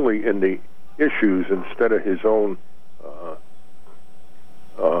 truly in the issues instead of his own,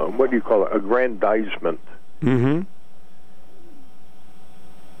 what do you call it, aggrandizement,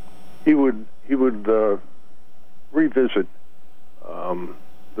 he would revisit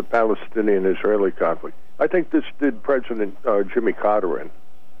the Palestinian-Israeli conflict. I think this did President Jimmy Carter in.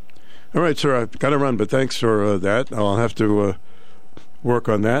 All right, sir, I've got to run, but thanks for that. I'll have to work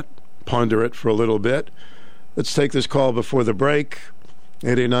on that, ponder it for a little bit. Let's take this call before the break.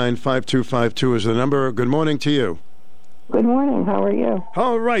 889-5252 is the number. Good morning to you. Good morning. How are you?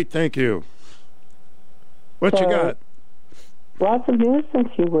 All right, thank you. What you got? Lots of news since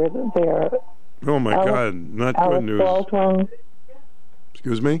you were there. Oh, my God, not good news. Baldwin,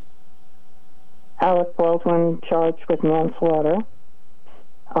 excuse me? Alec Baldwin charged with manslaughter.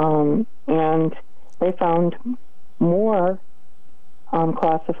 And they found more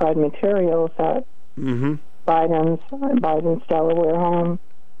classified materials at Biden's Delaware home.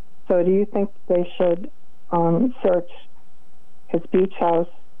 So do you think they should search his beach house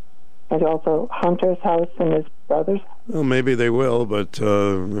and also Hunter's house and his brother's? Well, maybe they will, but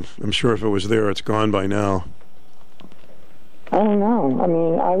I'm sure if it was there, it's gone by now. I don't know. I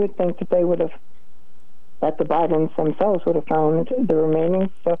mean, I would think that they would have, that the Bidens themselves would have found the remaining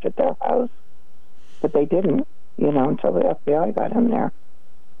stuff at their house, but they didn't, until the FBI got in there.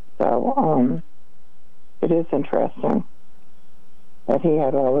 So it is interesting that he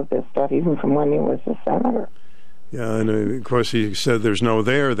had all of this stuff, even from when he was a senator. Yeah, and of course he said there's no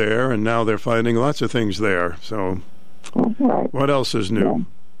there, and now they're finding lots of things there. So what else is new?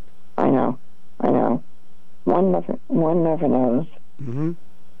 Yeah. I know. One never knows.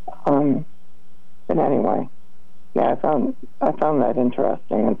 But anyway, yeah, I found that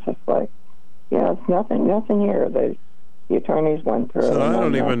interesting. It's just like, Yeah, it's nothing here. The attorneys went through. So I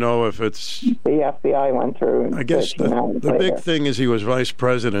don't even know if it's... The FBI went through. I guess the big thing is he was vice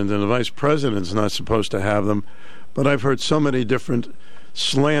president, and the vice president's not supposed to have them. But I've heard so many different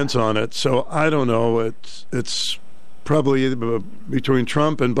slants on it, so I don't know. It's probably between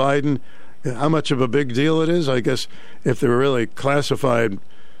Trump and Biden. How much of a big deal it is? I guess if they're really classified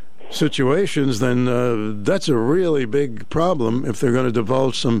situations, then that's a really big problem if they're going to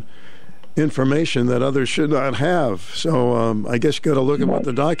divulge some information that others should not have. So I guess you got to look at what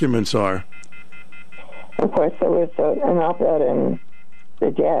the documents are. Of course, there was an op-ed in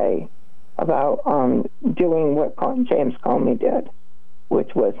The Day about doing what James Comey did,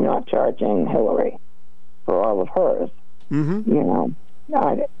 which was not charging Hillary for all of hers. Mm-hmm.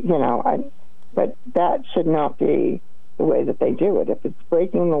 But that should not be the way that they do it. If it's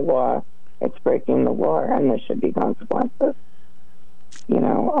breaking the law, it's breaking the law, and there should be consequences.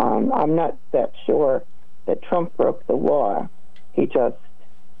 I'm not that sure that Trump broke the law. He just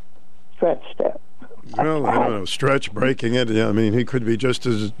stretched it. Well, I don't know, breaking it. Yeah, I mean, he could be just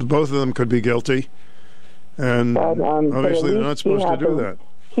as... Both of them could be guilty. And obviously they're not supposed to do that.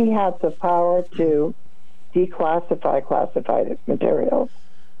 He has the power to declassify classified materials.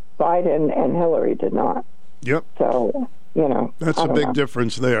 Biden and Hillary did not. Yep. So, that's a big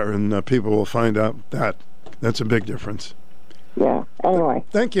difference there, and people will find out that. That's a big difference. Yeah. Anyway.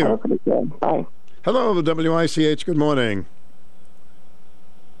 Thank you. Bye. Hello, WICH. Good morning.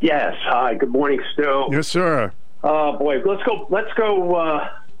 Yes. Hi. Good morning, Stu. Yes, sir. Oh boy, let's go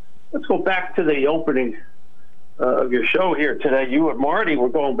back to the opening of your show here today. You and Marty were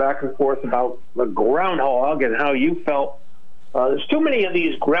going back and forth about the groundhog and how you felt. There's too many of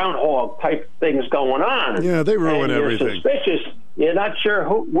these groundhog type things going on. Yeah, they ruin and everything. You're suspicious. You're not sure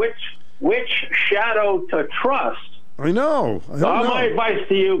which shadow to trust. I know. My advice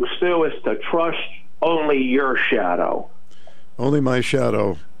to you, Stu, is to trust only your shadow. Only my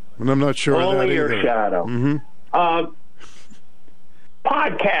shadow. And I'm not sure of that either. Only your shadow. Mm-hmm.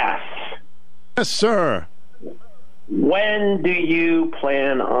 Podcasts. Yes, sir. When do you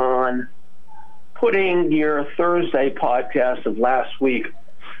plan on putting your Thursday podcast of last week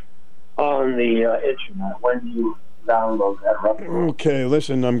on the internet? When do you download that? Okay,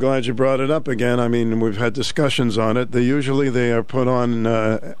 listen, I'm glad you brought it up again. I mean, we've had discussions on it. They are put on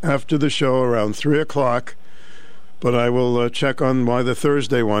after the show around 3 o'clock. But I will check on why the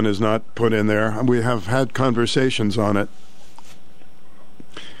Thursday one is not put in there. We have had conversations on it.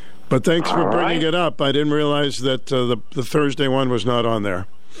 But thanks for bringing it up. I didn't realize that the Thursday one was not on there.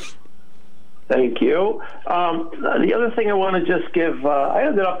 Thank you. The other thing I want to just give, I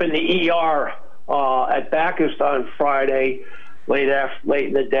ended up in the ER at Bacchus on Friday, late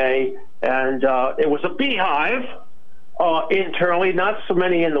in the day, and it was a beehive internally, not so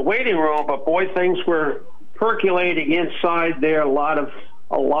many in the waiting room, but boy, things were percolating inside there, a lot of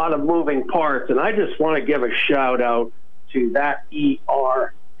moving parts, and I just want to give a shout out to that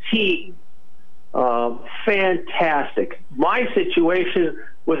ER team. Fantastic. My situation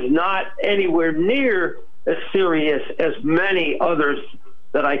was not anywhere near as serious as many others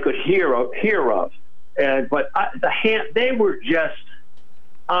that I could hear of, but they were just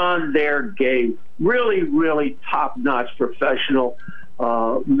on their game. Really, really top-notch professional.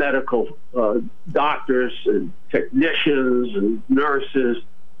 Medical doctors and technicians and nurses.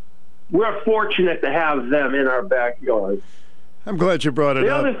 We're fortunate to have them in our backyard. I'm glad you brought it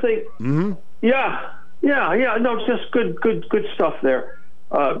up. The other thing, no, it's just good stuff there.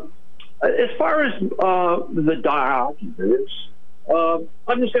 As far as the documents,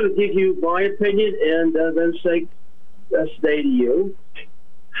 I'm just going to give you my opinion and then say to you.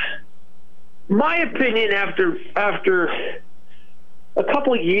 My opinion after a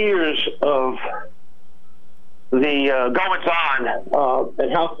couple of years of the goings-on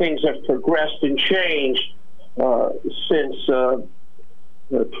and how things have progressed and changed since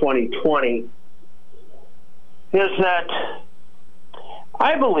 2020 is that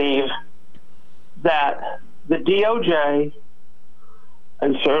I believe that the DOJ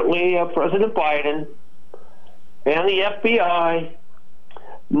and certainly President Biden and the FBI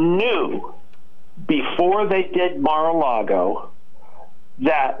knew before they did Mar-a-Lago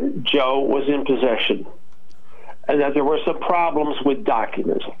that Joe was in possession and that there were some problems with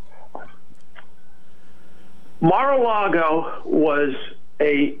documents. Mar-a-Lago was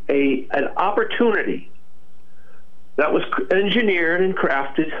an opportunity that was engineered and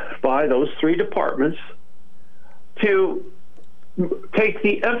crafted by those three departments to take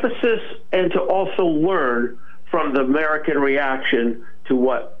the emphasis and to also learn from the American reaction to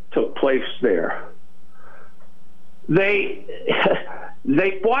what took place there. They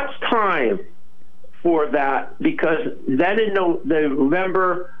bought time for that, because then in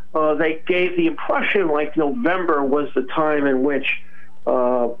November they gave the impression like November was the time in which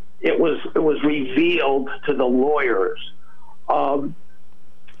it was revealed to the lawyers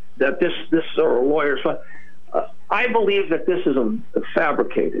that this or lawyers. I believe that this is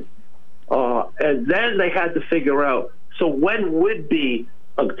fabricated, and then they had to figure out. So when would be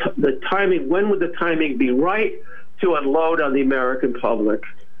the timing? When would the timing be right to unload on the American public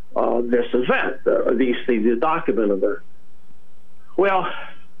this event, the document of it? Well,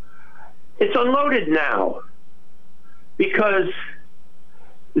 it's unloaded now because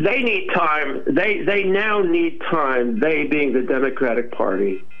they need time. They now need time. They being the Democratic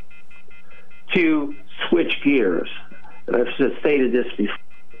Party, to switch gears. And I've stated this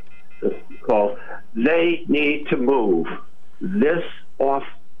before. They need to move this off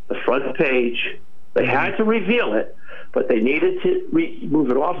the front page. They had to reveal it, but they needed to move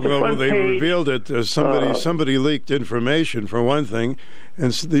it off the front page. Well, they revealed it. Somebody leaked information, for one thing,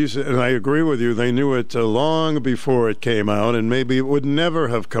 and I agree with you. They knew it long before it came out, and maybe it would never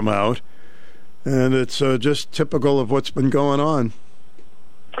have come out. And it's just typical of what's been going on.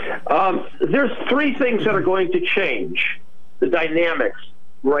 There's three things that are going to change the dynamics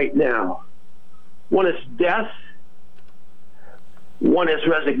right now. One is death. One is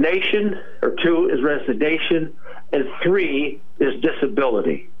resignation, or two is resignation, and three is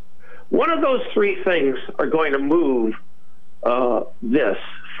disability. One of those three things are going to move this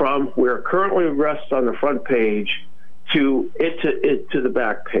from where it currently rests on the front page to the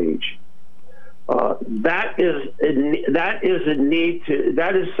back page. That is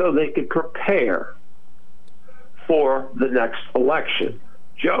so they can prepare for the next election.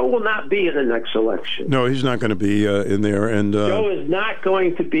 Joe will not be in the next election. No, he's not going to be in there. And Joe is not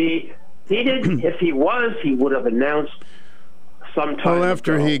going to be. He didn't. If he was, he would have announced sometime. Well,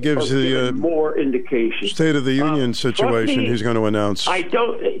 after he gives the more indication. State of the Union situation, he's going to announce. I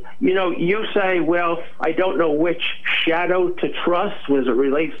don't. You say, well, I don't know which shadow to trust as it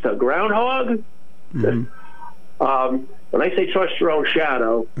relates to groundhog. Mm-hmm. When I say trust your own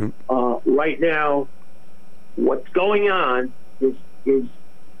shadow, right now, what's going on is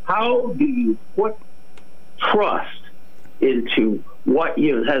how do you put trust into what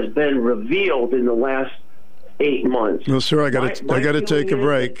has been revealed in the last 8 months? Well, sir, I got to take a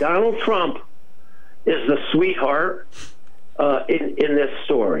break. Donald Trump is the sweetheart in this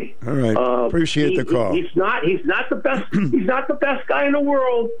story. All right, appreciate the call. He's not the best. He's not the best guy in the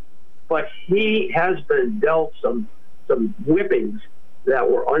world, but he has been dealt some whippings that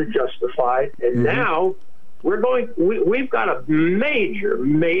were unjustified, and now we've got a major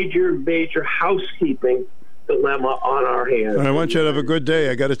housekeeping dilemma on our hands. I want you to have a good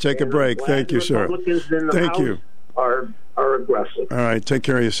day. I got to take a break. Thank you, sir. Thank you. Are aggressive. All right, take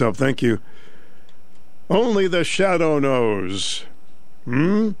care of yourself. Thank you. Only the shadow knows.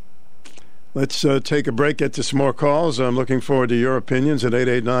 Let's take a break, get to some more calls. I'm looking forward to your opinions at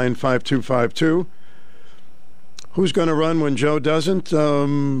 889-5252. Who's going to run when Joe doesn't?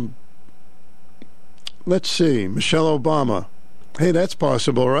 Let's see. Michelle Obama. Hey, that's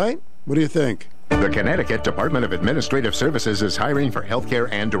possible, right? What do you think? The Connecticut Department of Administrative Services is hiring for healthcare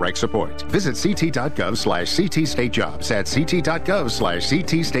and direct support. Visit ct.gov/ctstatejobs at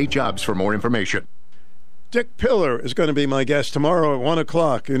ct.gov/ctstatejobs for more information. Dick Pillar is going to be my guest tomorrow at 1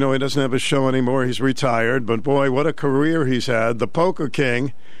 o'clock. You know, he doesn't have a show anymore. He's retired. But, boy, what a career he's had. The Poker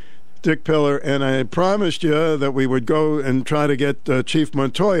King, Dick Pillar. And I promised you that we would go and try to get Chief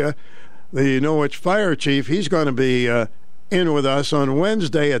Montoya, the Norwich Fire Chief. He's going to be in with us on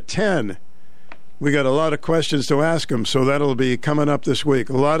Wednesday at 10. We got a lot of questions to ask him, so that'll be coming up this week.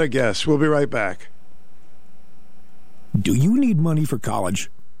 A lot of guests. We'll be right back. Do you need money for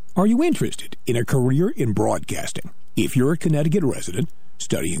college? Are you interested in a career in broadcasting? If you're a Connecticut resident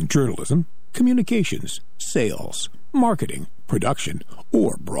studying journalism, communications, sales, marketing, production,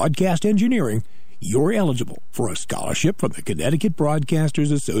 or broadcast engineering, you're eligible for a scholarship from the Connecticut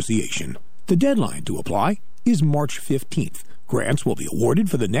Broadcasters Association. The deadline to apply is March 15th. Grants will be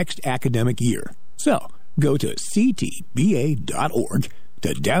awarded for the next academic year. So, go to ctba.org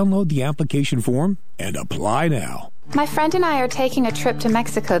to download the application form and apply now. My friend and I are taking a trip to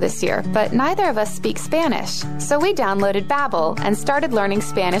Mexico this year, but neither of us speak Spanish. So we downloaded Babbel and started learning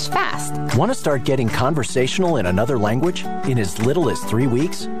Spanish fast. Want to start getting conversational in another language? In as little as 3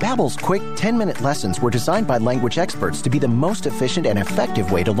 weeks, Babbel's quick 10-minute lessons were designed by language experts to be the most efficient and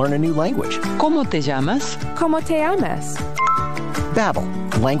effective way to learn a new language. ¿Cómo te llamas? ¿Cómo te llamas? Babbel,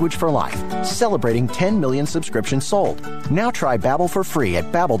 language for life. Celebrating 10 million subscriptions sold. Now try Babbel for free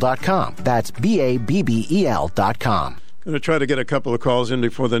at Babbel.com. That's BABBEL.com. Going to try to get a couple of calls in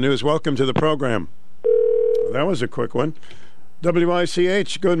before the news. Welcome to the program. That was a quick one.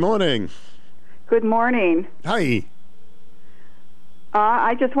 WICH, good morning. Good morning. Hi.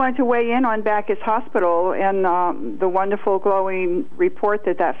 I just wanted to weigh in on Bacchus Hospital and the wonderful glowing report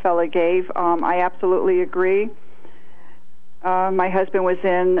that fella gave. I absolutely agree. My husband was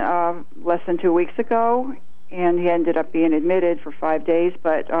in less than 2 weeks ago, and he ended up being admitted for 5 days,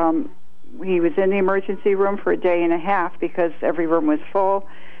 but he was in the emergency room for a day and a half because every room was full.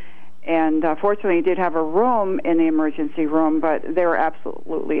 And fortunately, he did have a room in the emergency room, but they were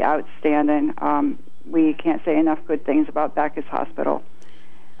absolutely outstanding. We can't say enough good things about Bacchus Hospital.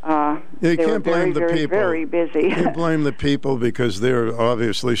 You can't blame the people. Very busy. You can't blame the people because they're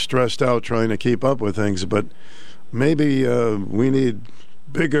obviously stressed out trying to keep up with things. But maybe we need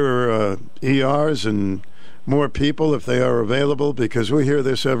bigger ERs and more people if they are available, because we hear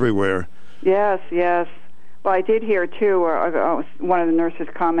this everywhere. Yes. Well, I did hear, too, one of the nurses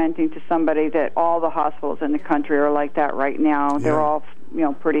commenting to somebody that all the hospitals in the country are like that right now. They're all,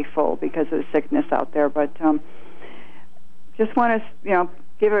 pretty full because of the sickness out there. But just want to,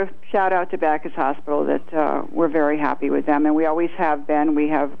 give a shout-out to Bacchus Hospital that we're very happy with them, and we always have been. We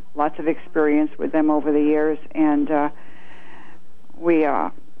have lots of experience with them over the years, and we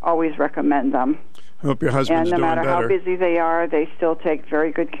always recommend them. I hope your husband's doing better. And no matter how busy they are, they still take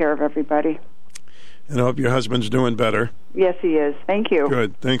very good care of everybody. And I hope your husband's doing better. Yes, he is. Thank you.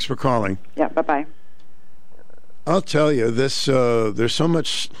 Good. Thanks for calling. Yeah, bye-bye. I'll tell you, there's so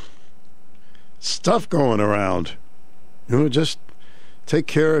much stuff going around. Just take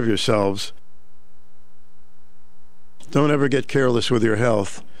care of yourselves. Don't ever get careless with your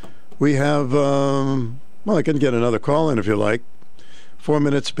health. We have, I can get another call in if you like. 4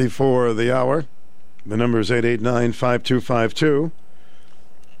 minutes before the hour. The number is 889-5252.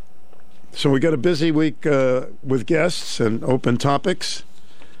 So we got a busy week with guests and open topics,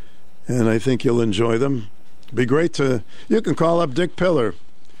 and I think you'll enjoy them. Be great to... You can call up Dick Pillar.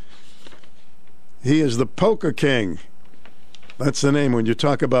 He is the Polka King. That's the name. When you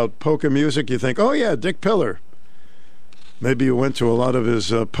talk about polka music, you think, oh, yeah, Dick Pillar. Maybe you went to a lot of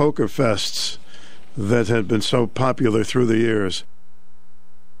his polka fests that had been so popular through the years.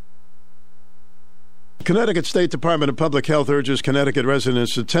 Connecticut State Department of Public Health urges Connecticut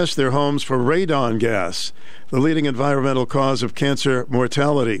residents to test their homes for radon gas, the leading environmental cause of cancer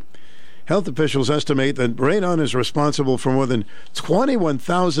mortality. Health officials estimate that radon is responsible for more than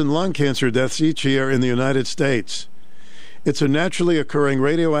 21,000 lung cancer deaths each year in the United States. It's a naturally occurring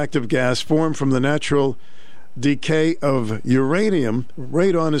radioactive gas formed from the natural decay of uranium.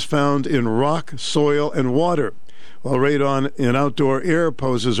 Radon is found in rock, soil, and water. While radon in outdoor air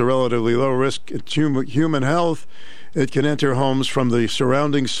poses a relatively low risk to human health, it can enter homes from the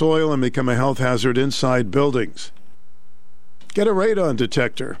surrounding soil and become a health hazard inside buildings. Get a radon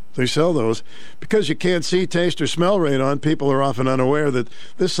detector. They sell those. Because you can't see, taste, or smell radon, people are often unaware that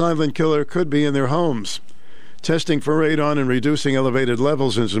this silent killer could be in their homes. Testing for radon and reducing elevated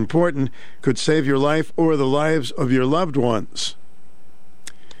levels is important. Could save your life or the lives of your loved ones.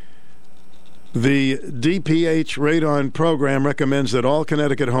 The DPH radon program recommends that all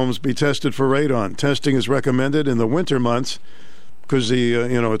Connecticut homes be tested for radon. Testing is recommended in the winter months because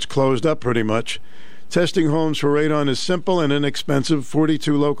it's closed up pretty much. Testing homes for radon is simple and inexpensive.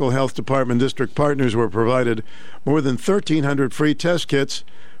 42 local health department district partners were provided more than 1,300 free test kits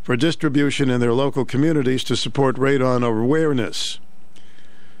for distribution in their local communities to support radon awareness.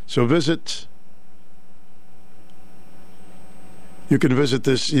 So you can visit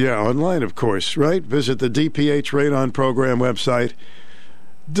this, online, of course, right? Visit the DPH Radon Program website,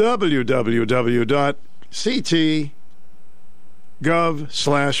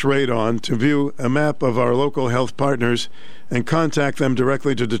 www.ct.gov/radon, to view a map of our local health partners and contact them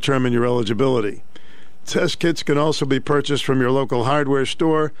directly to determine your eligibility. Test kits can also be purchased from your local hardware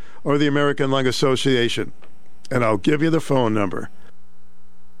store or the American Lung Association. And I'll give you the phone number.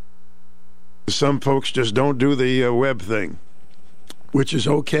 Some folks just don't do the web thing, which is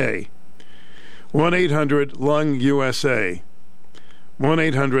okay. 1-800-LUNG-USA.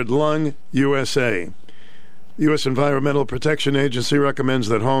 1-800-LUNG-USA. The U.S. Environmental Protection Agency recommends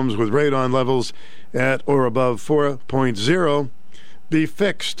that homes with radon levels at or above 4.0 be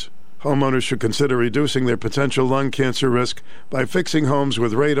fixed. Homeowners should consider reducing their potential lung cancer risk by fixing homes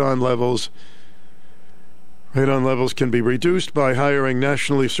with radon levels. Radon levels can be reduced by hiring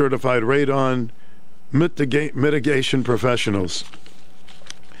nationally certified radon mitigation professionals.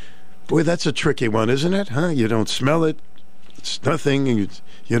 Boy, that's a tricky one, isn't it? Huh? You don't smell it. It's nothing. You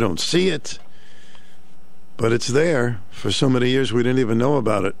don't see it. But it's there. For so many years, we didn't even know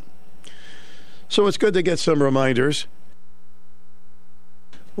about it. So it's good to get some reminders.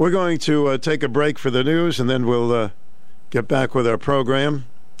 We're going to take a break for the news, and then we'll get back with our program,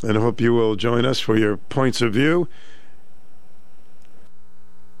 and I hope you will join us for your points of view.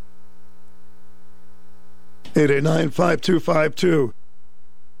 889-5252.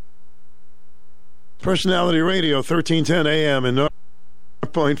 Personality Radio, 1310 AM in Norwich,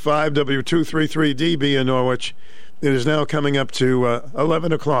 0.5 W233DB in Norwich. It is now coming up to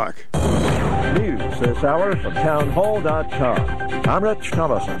 11 o'clock. News this hour from townhall.com. I'm Rich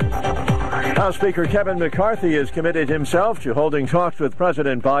Thomason. House Speaker Kevin McCarthy has committed himself to holding talks with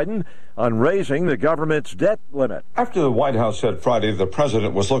President Biden on raising the government's debt limit. After the White House said Friday the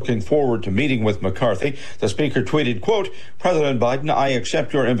president was looking forward to meeting with McCarthy, the speaker tweeted, quote, President Biden, I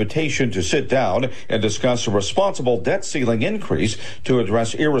accept your invitation to sit down and discuss a responsible debt ceiling increase to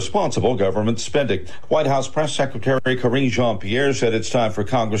address irresponsible government spending. White House Press Secretary Karine Jean-Pierre said it's time for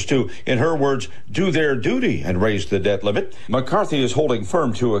Congress to, in her words, do their duty and raise the debt limit. McCarthy is holding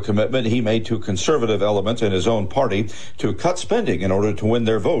firm to a commitment he made to conservative elements in his own party to cut spending in order to win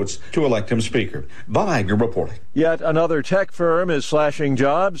their votes to elect him speaker. Bob Agnew reporting. Yet another tech firm is slashing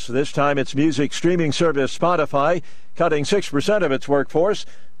jobs. This time it's music streaming service Spotify, cutting 6% of its workforce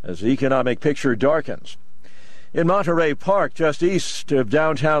as the economic picture darkens. In Monterey Park, just east of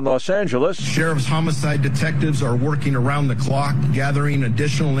downtown Los Angeles, Sheriff's homicide detectives are working around the clock, gathering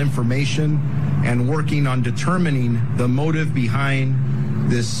additional information and working on determining the motive behind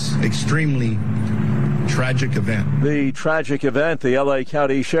this extremely tragic event. The tragic event the L.A.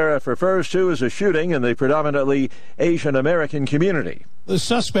 County Sheriff refers to as a shooting in the predominantly Asian American community. The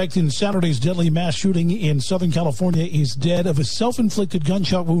suspect in Saturday's deadly mass shooting in Southern California is dead of a self-inflicted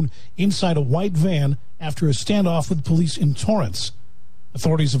gunshot wound inside a white van after a standoff with police in Torrance.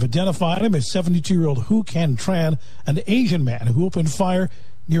 Authorities have identified him as 72-year-old Hu Can Tran, an Asian man who opened fire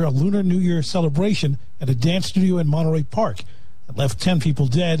near a Lunar New Year celebration at a dance studio in Monterey Park and left 10 people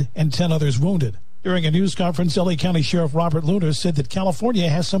dead and 10 others wounded. During a news conference, L.A. County Sheriff Robert Lunar said that California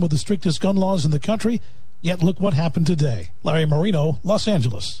has some of the strictest gun laws in the country, yet look what happened today. Larry Marino, Los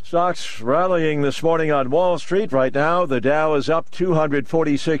Angeles. Stocks rallying this morning on Wall Street. Right now, the Dow is up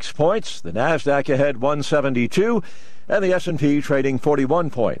 246 points, the Nasdaq ahead 172, and the S&P trading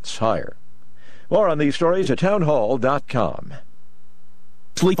 41 points higher. More on these stories at townhall.com.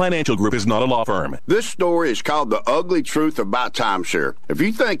 Sleep Financial Group is not a law firm. This story is called The Ugly Truth About Timeshare. If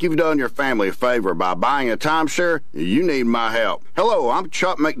you think you've done your family a favor by buying a timeshare, you need my help. Hello, I'm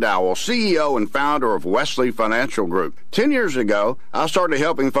Chuck McDowell, CEO and founder of Wesley Financial Group. 10 years ago, I started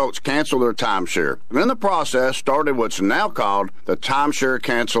helping folks cancel their timeshare. And in the process, started what's now called the timeshare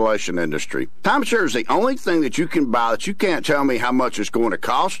cancellation industry. Timeshare is the only thing that you can buy that you can't tell me how much it's going to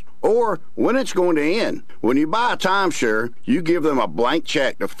cost or when it's going to end. When you buy a timeshare, you give them a blank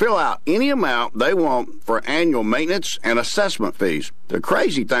check to fill out any amount they want for annual maintenance and assessment fees. The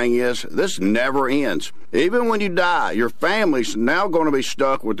crazy thing is, this never ends. Even when you die, your family's now going to be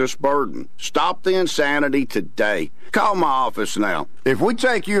stuck with this burden. Stop the insanity today. Call my office now. If we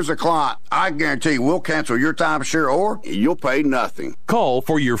take you as a client, I guarantee we'll cancel your timeshare or you'll pay nothing. Call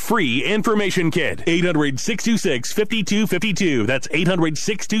for your free information kit. 800-626-5252. That's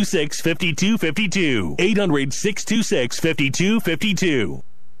 800-626-5252. 800-626-5252.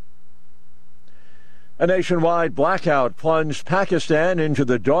 A nationwide blackout plunged Pakistan into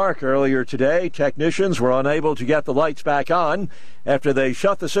the dark earlier today. Technicians were unable to get the lights back on after they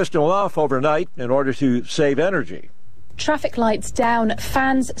shut the system off overnight in order to save energy. Traffic lights down,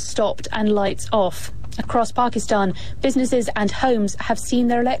 fans stopped and lights off. Across Pakistan, businesses and homes have seen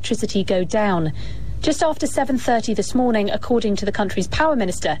their electricity go down. Just after 7:30 this morning, according to the country's power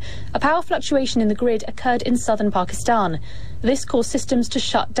minister, a power fluctuation in the grid occurred in southern Pakistan. This caused systems to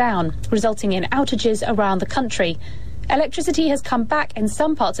shut down, resulting in outages around the country. Electricity has come back in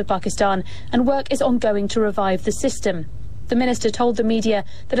some parts of Pakistan, and work is ongoing to revive the system. The minister told the media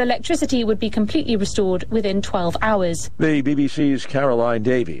that electricity would be completely restored within 12 hours. The BBC's Caroline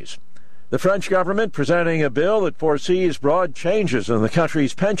Davies. The French government presenting a bill that foresees broad changes in the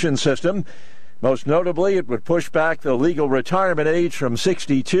country's pension system. Most notably, it would push back the legal retirement age from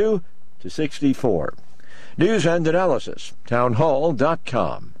 62 to 64. News and analysis,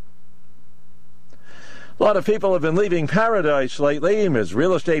 townhall.com. A lot of people have been leaving Paradise lately as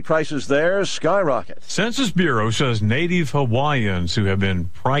real estate prices there skyrocket. Census Bureau says native Hawaiians who have been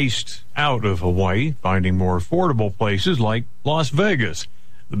priced out of Hawaii finding more affordable places like Las Vegas.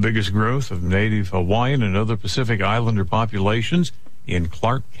 The biggest growth of native Hawaiian and other Pacific Islander populations in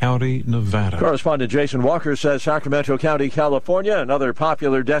Clark County, Nevada. Correspondent Jason Walker says Sacramento County, California, another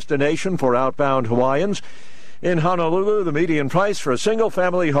popular destination for outbound Hawaiians. In Honolulu, the median price for a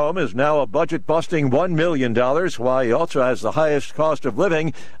single-family home is now a budget-busting $1 million. Hawaii also has the highest cost of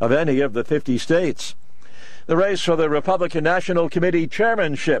living of any of the 50 states. The race for the Republican National Committee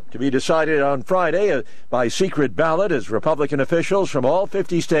chairmanship to be decided on Friday by secret ballot as Republican officials from all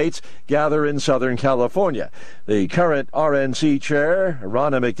 50 states gather in Southern California. The current RNC chair,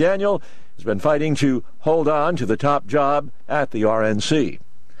 Ronna McDaniel, has been fighting to hold on to the top job at the RNC.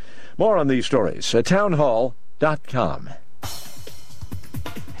 More on these stories at townhall.com.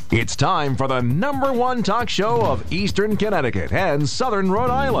 It's time for the #1 talk show of Eastern Connecticut and Southern Rhode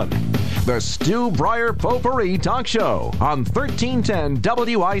Island. The Stu Bryer Potpourri Talk Show on 1310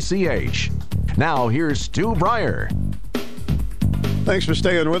 WICH. Now here's Stu Bryer. Thanks for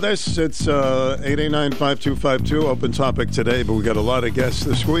staying with us. It's 889-5252, open topic today, but we got a lot of guests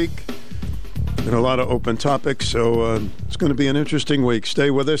this week and a lot of open topics, so it's going to be an interesting week.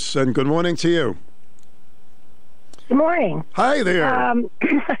 Stay with us, and good morning to you. Good morning. Hi there.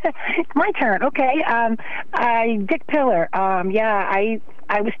 It's my turn. Okay. Dick Pillar.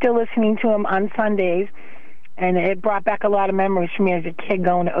 I was still listening to him on Sundays, and it brought back a lot of memories for me as a kid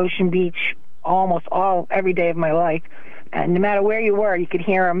going to Ocean Beach almost every day of my life. And no matter where you were, you could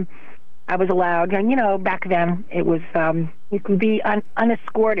hear him. I was allowed. And, back then it was, you could be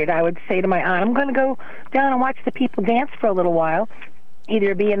unescorted. I would say to my aunt, I'm going to go down and watch the people dance for a little while,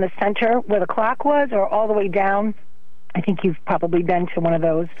 either be in the center where the clock was or all the way down. I think you've probably been to one of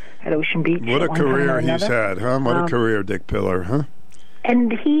those at Ocean Beach. What a career he's had, huh? What a career, Dick Pillar, huh?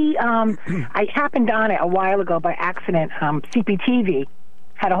 And he, I happened on it a while ago by accident. CPTV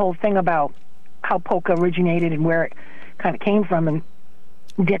had a whole thing about how polka originated and where it kind of came from, and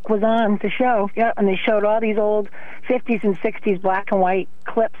Dick was on the show. Yeah, and they showed all these old 50s and 60s black and white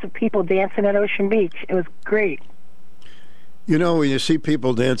clips of people dancing at Ocean Beach. It was great. When you see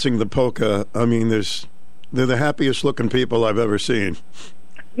people dancing the polka, I mean, they're the happiest looking people I've ever seen.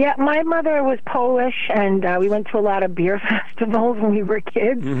 Yeah, my mother was Polish, and we went to a lot of beer festivals when we were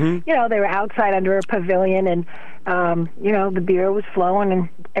kids. Mm-hmm. They were outside under a pavilion, and, the beer was flowing, and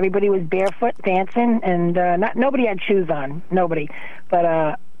everybody was barefoot dancing, and nobody had shoes on, nobody.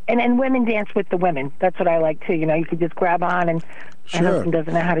 But, and women danced with the women. That's what I like, too. You could just grab on, and sure. My husband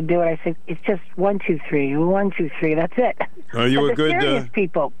doesn't know how to do it. I said, it's just 1, 2, 3, 1, 2, 3, that's it. Are you but a good... serious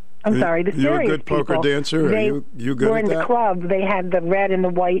people... I'm sorry, the serious You're a good poker people, dancer? Are you good were at in that? the club. They had the red and the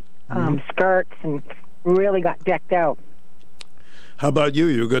white skirts and really got decked out. How about you?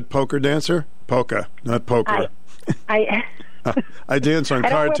 You a good poker dancer? Polka, not poker. I dance on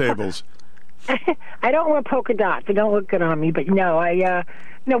card tables. I don't wear polka dots. They don't look good on me. But no,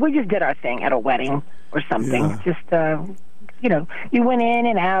 we just did our thing at a wedding or something. Yeah. Just, you went in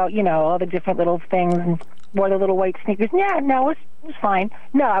and out, all the different little things and wore the little white sneakers. Yeah, no, it was fine.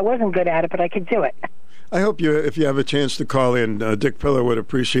 No, I wasn't good at it, but I could do it. I hope if you have a chance to call in, Dick Pillar would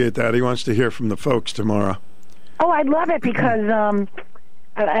appreciate that. He wants to hear from the folks tomorrow. Oh, I'd love it because I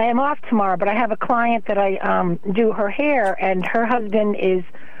am off tomorrow, but I have a client that I do her hair, and her husband is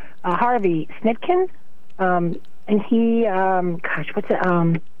Harvey Snitkin, and he, what's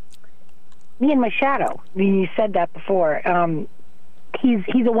it? Me and My Shadow. You said that before.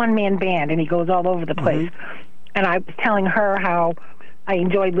 He's a one-man band, and he goes all over the place. Mm-hmm. And I was telling her how I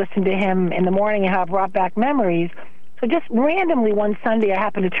enjoyed listening to him in the morning and how it brought back memories. So just randomly one Sunday, I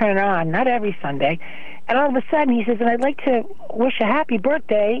happened to turn it on, not every Sunday, and all of a sudden he says, and I'd like to wish a happy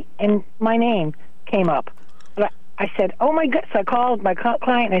birthday, and my name came up. And I said, oh, my God. So I called my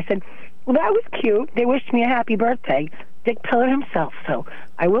client, and I said, well, that was cute. They wished me a happy birthday. Dick Pillar himself, so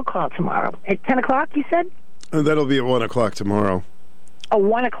I will call tomorrow. At 10 o'clock, you said? That'll be at 1 o'clock tomorrow. Oh,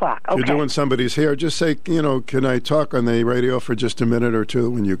 1 o'clock. Okay. You're doing somebody's hair. Just say, can I talk on the radio for just a minute or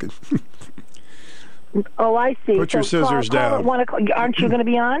two? And you can. Oh, I see. Put your scissors down. At 1 o'clock. Aren't you going to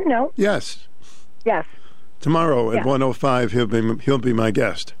be on? No. Yes. Yes. Tomorrow at 1:05, he'll be my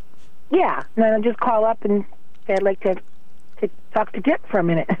guest. Yeah, and then I'll just call up and say I'd like to talk to Dick for a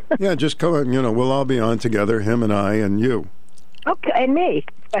minute. Yeah, just come on. We'll all be on together, him and I and you. Okay, and me.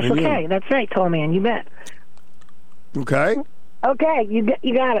 Special K. That's right, Tall Man. You bet. Okay. Okay, you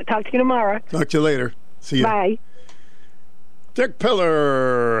got it. Talk to you tomorrow. Talk to you later. See you. Bye. Dick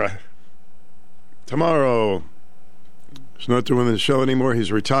Pillar. Tomorrow. He's not doing the show anymore.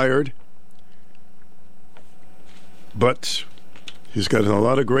 He's retired. But he's got a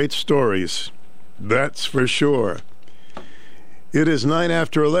lot of great stories. That's for sure. It is 9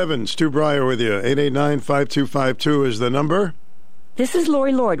 after 11. Stu Bryer with you. 889-5252 is the number. This is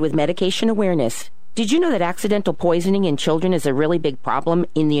Lori Lord with Medication Awareness. Did you know that accidental poisoning in children is a really big problem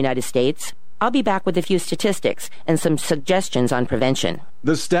in the United States? I'll be back with a few statistics and some suggestions on prevention.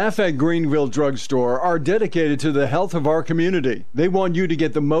 The staff at Greenville Drug Store are dedicated to the health of our community. They want you to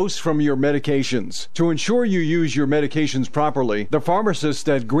get the most from your medications. To ensure you use your medications properly, the pharmacists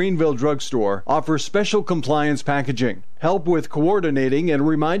at Greenville Drug Store offer special compliance packaging, help with coordinating and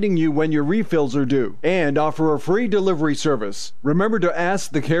reminding you when your refills are due, and offer a free delivery service. Remember to ask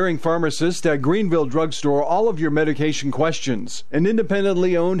the caring pharmacist at Greenville Drug Store all of your medication questions. An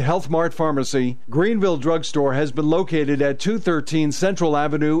independently owned Health Mart pharmacy, Greenville Drug Store has been located at 213 Central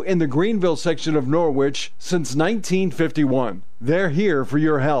Avenue in the Greenville section of Norwich since 1951. They're here for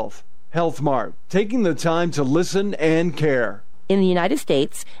your health. Health Mart, taking the time to listen and care. In the United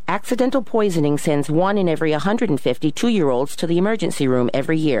States, accidental poisoning sends 1 in every 150 2-year-olds to the emergency room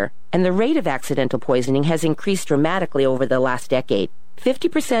every year, and the rate of accidental poisoning has increased dramatically over the last decade.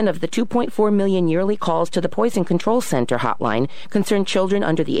 50% of the 2.4 million yearly calls to the Poison Control Center hotline concern children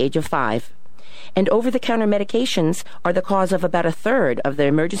under the age of 5. And over-the-counter medications are the cause of about a third of the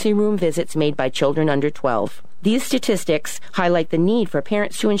emergency room visits made by children under 12. These statistics highlight the need for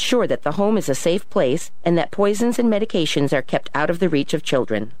parents to ensure that the home is a safe place and that poisons and medications are kept out of the reach of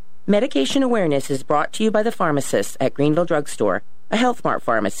children. Medication awareness is brought to you by the pharmacists at Greenville Drug Store, a Health Mart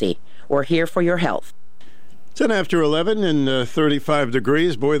pharmacy. We're here for your health. 10 after 11 and 35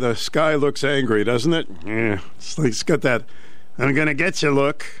 degrees. Boy, the sky looks angry, doesn't it? Yeah, it's got that I'm going to get you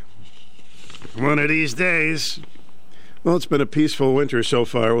look. One of these days. Well, it's been a peaceful winter so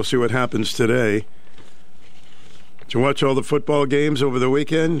far. We'll see what happens today. Did you watch all the football games over the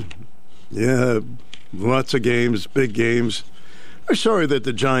weekend? Yeah, lots of games, big games. I'm sorry that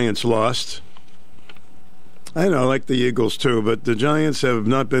the Giants lost. I know, I like the Eagles too, but the Giants have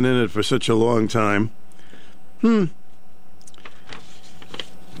not been in it for such a long time.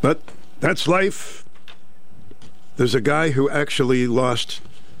 But that's life. There's a guy who actually lost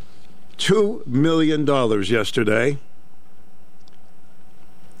 $2 million yesterday.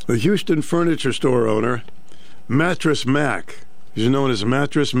 The Houston furniture store owner, Mattress Mac, he's known as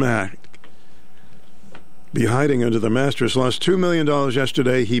Mattress Mac, be hiding under the mattress, lost $2 million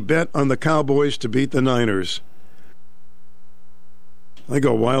yesterday. He bet on the Cowboys to beat the Niners. I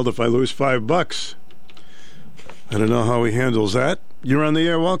go wild if I lose $5. I don't know how he handles that. You're on the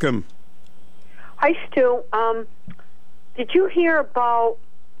air. Welcome. Hi, Stu. Did you hear about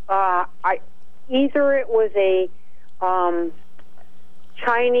either it was a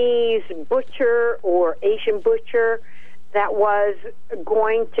Chinese butcher or Asian butcher that was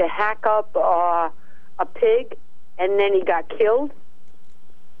going to hack up a pig, and then he got killed?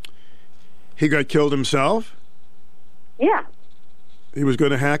 He got killed himself? Yeah. He was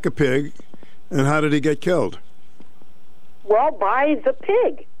going to hack a pig, and how did he get killed? Well, by the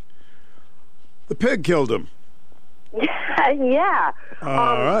pig. The pig killed him? Yeah.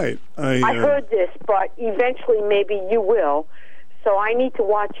 All right. I heard this, but eventually maybe you will. So I need to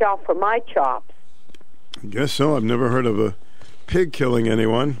watch out for my chops. I guess so. I've never heard of a pig killing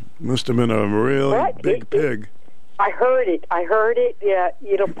anyone. Must have been a really big pig. I heard it. Yeah,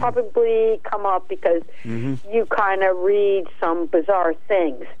 it'll probably come up because you kind of read some bizarre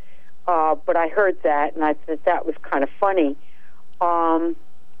things. But I heard that, and I thought that was kind of funny.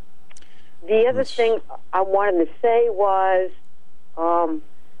 The other thing I wanted to say was,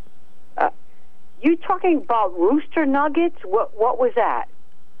 you talking about rooster nuggets? What was that?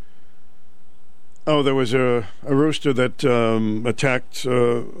 Oh, there was a rooster that attacked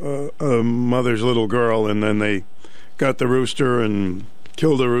a mother's little girl, and then they got the rooster and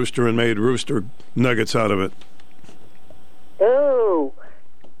killed the rooster and made rooster nuggets out of it. Oh,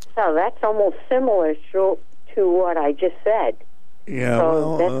 so that's almost similar to what I just said. Yeah,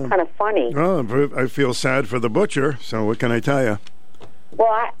 so that's kind of funny. Well, I feel sad for the butcher, so what can I tell you?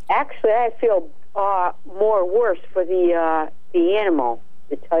 Well, I feel more worse for the animal,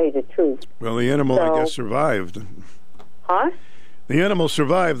 to tell you the truth. Well, the animal, I guess, survived. Huh? The animal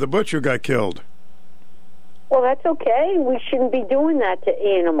survived. The butcher got killed. Well, that's okay. We shouldn't be doing that to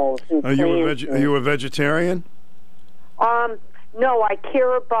animals. Are you a vegetarian? No, I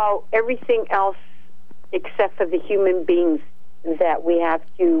care about everything else except for the human beings that we have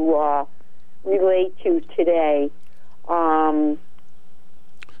to relate to today.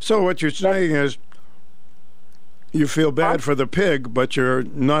 So what you're saying is you feel bad for the pig, but you're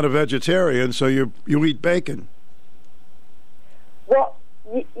not a vegetarian, so you eat bacon. Well,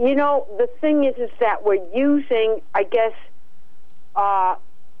 you know, the thing is that we're using, I guess,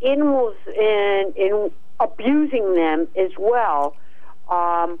 animals in abusing them as well,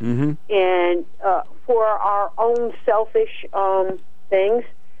 and for our own selfish things.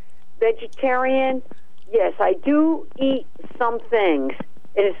 Vegetarian, yes, I do eat some things.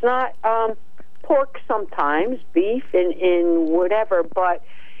 It is not pork sometimes, beef and whatever, but,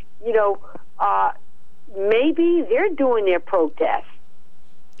 you know, maybe they're doing their protest.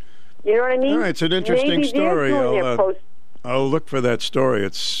 You know what I mean? All right, it's an interesting story. I'll look for that story.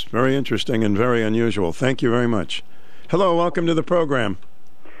 It's very interesting and very unusual. Thank you very much. Hello, welcome to the program.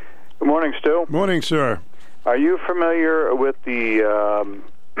 Good morning, Stu. Morning, sir. Are you familiar with the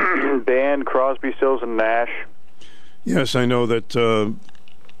band Crosby, Stills, and Nash? Yes, I know that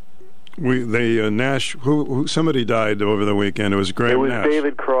Nash. Somebody died over the weekend. It was Graham. It was Nash.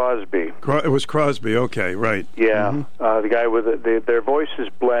 David Crosby. It was Crosby. Okay, right. Yeah, the guy with their voices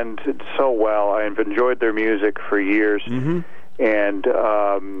blend so well. I've enjoyed their music for years, and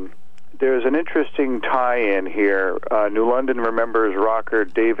there's an interesting tie-in here. New London remembers rocker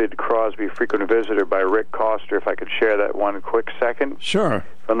David Crosby, frequent visitor, by Rick Coster. If I could share that one quick second. Sure.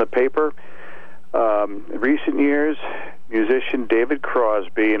 From the paper. In recent years, musician David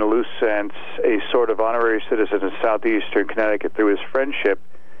Crosby, in a loose sense, a sort of honorary citizen of southeastern Connecticut through his friendship,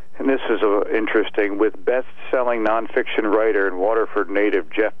 and this is interesting, with best-selling nonfiction writer and Waterford native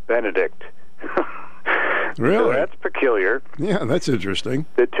Jeff Benedict. Really? So that's peculiar. Yeah, that's interesting.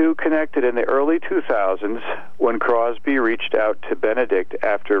 The two connected in the early 2000s when Crosby reached out to Benedict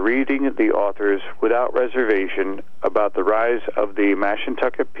after reading the authors without reservation about the rise of the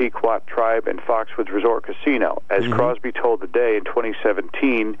Mashantucket Pequot tribe in Foxwoods Resort Casino. As Crosby told the Day in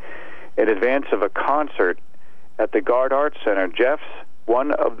 2017, in advance of a concert at the Gard Arts Center, Jeff's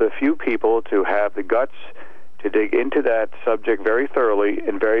one of the few people to have the guts to dig into that subject very thoroughly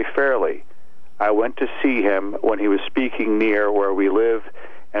and very fairly. I went to see him when he was speaking near where we live,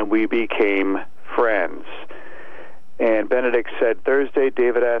 and we became friends. And Benedict said, Thursday,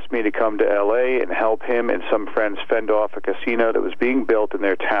 David asked me to come to L.A. and help him and some friends fend off a casino that was being built in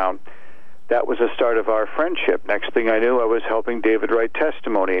their town. That was the start of our friendship. Next thing I knew, I was helping David write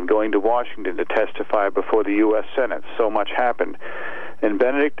testimony and going to Washington to testify before the U.S. Senate. So much happened. And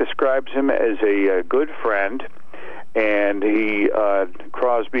Benedict describes him as a good friend, and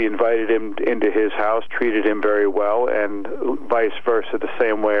Crosby invited him into his house, treated him very well, and vice versa, the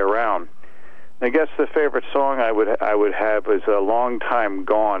same way around. I guess the favorite song I would have is A Long Time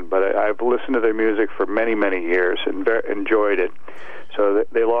Gone, but I've listened to their music for many, many years and enjoyed it. So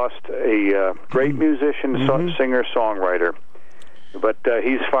they lost a great musician, singer, songwriter, but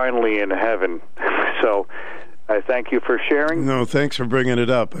he's finally in heaven. So I thank you for sharing. No, thanks for bringing it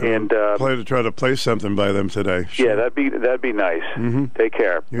up. And plan to try to play something by them today. Sure. Yeah, that'd be nice. Take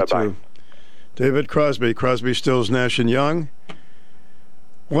care. You Bye-bye. too. David Crosby, Crosby, Stills, Nash and Young.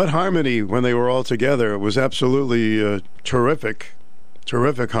 What harmony when they were all together. It was absolutely terrific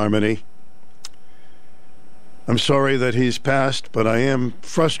harmony. I'm sorry that he's passed, but I am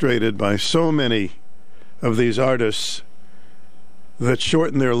frustrated by so many of these artists that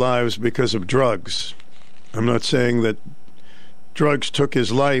shorten their lives because of drugs. I'm not saying that drugs took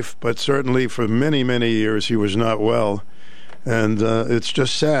his life, but certainly for many, many years he was not well. And it's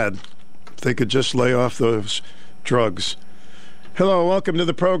just sad. If they could just lay off those drugs. Hello, welcome to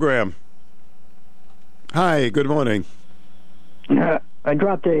the program. Hi, good morning. I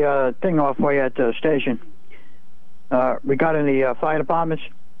dropped a thing off for you at the station regarding the fire departments.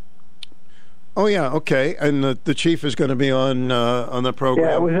 Oh yeah, okay. And the chief is going to be on the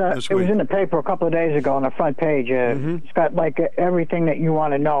program. Yeah, this it was week. in the paper a couple of days ago on the front page. It's got like everything that you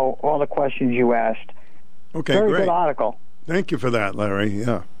want to know, all the questions you asked. Okay, Very great. good article. Thank you for that, Larry.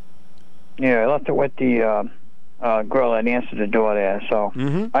 Yeah. Yeah, I left it with the girl that answered the door there. So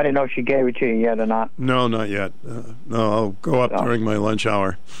I didn't know if she gave it to you yet or not. No, not yet. No, I'll go up during my lunch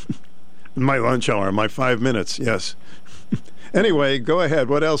hour. My 5 minutes. Yes. Anyway, go ahead.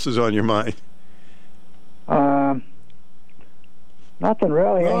 What else is on your mind? Nothing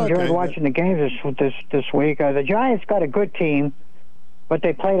really. I enjoyed watching the games this week. The Giants got a good team, but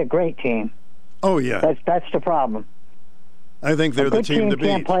they played a great team. Oh yeah, that's the problem. I think they're the team to beat.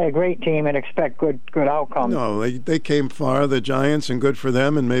 Can't play a great team and expect good outcomes. No, they came far, the Giants, and good for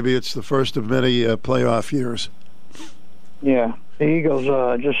them. And maybe it's the first of many playoff years. Yeah, the Eagles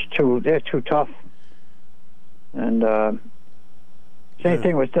they're too tough. And same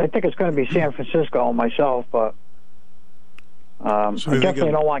thing with I think it's going to be San Francisco myself, but I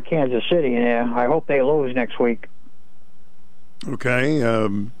definitely don't want Kansas City in there. I hope they lose next week. Okay.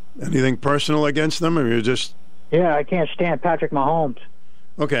 Anything personal against them, or you just? Yeah, I can't stand Patrick Mahomes.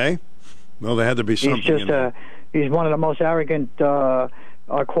 Okay. Well, there had to be something. He's one of the most arrogant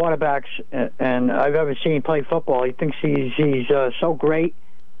quarterbacks and I've ever seen play football. He thinks he's so great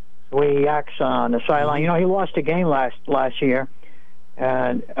the way he acts on the sideline. You know, he lost a game last year,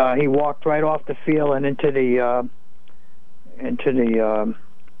 and he walked right off the field and into the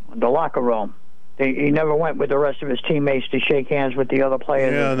locker room. He never went with the rest of his teammates to shake hands with the other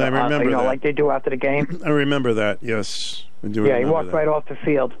players. Yeah, and I remember that. Like they do after the game. I remember that, yes. I do he walked that. right off the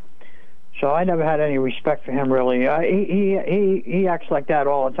field. So I never had any respect for him, really. He acts like that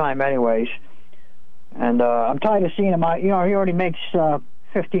all the time anyways. And I'm tired of seeing him. He already makes $50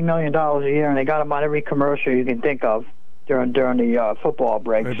 million a year, and they got him on every commercial you can think of during the football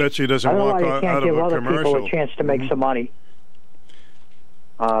breaks. I bet you doesn't walk out of a commercial. I don't know why you can't give other people a chance to make some money.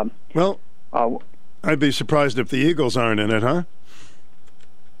 Well, I'd be surprised if the Eagles aren't in it, huh?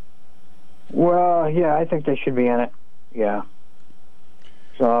 Well, yeah, I think they should be in it. Yeah.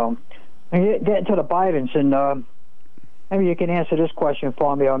 So, getting to the Bidens, and maybe you can answer this question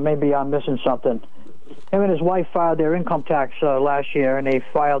for me, or maybe I'm missing something. Him and his wife filed their income tax last year, and they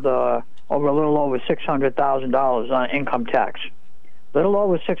filed a little over $600,000 on income tax. Little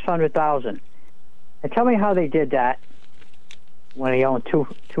over $600,000. And tell me how they did that when he owned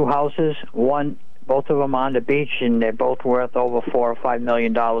two houses, both of them on the beach, and they're both worth over $4 or $5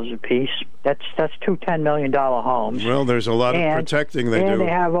 million apiece. That's two $10 million homes. Well, there's a lot of protecting they do. And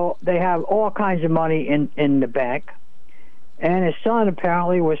they have all kinds of money in the bank. And his son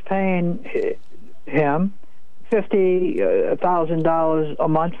apparently was paying him $50,000 a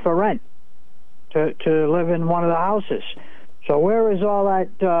month for rent to live in one of the houses. So where is all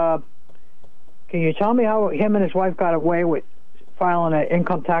that? Can you tell me how him and his wife got away with filing an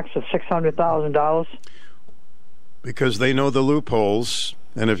income tax of $600,000? Because they know the loopholes,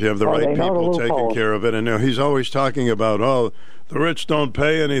 and if you have the right people taking care of it, and he's always talking about, the rich don't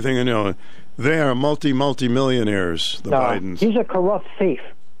pay anything, and they are multi-millionaires, the Bidens. He's a corrupt thief.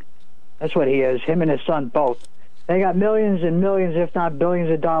 That's what he is, him and his son both. They got millions and millions, if not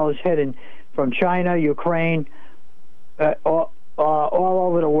billions of dollars hidden from China, Ukraine, all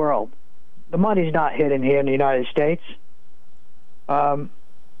over the world. The money's not hidden here in the United States. The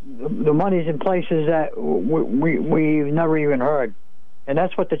money's in places that we've never even heard. And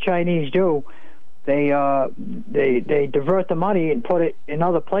that's what the Chinese do. They divert the money and put it in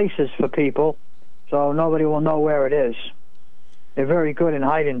other places for people, so nobody will know where it is. They're very good in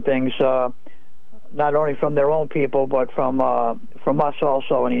hiding things, not only from their own people, but from us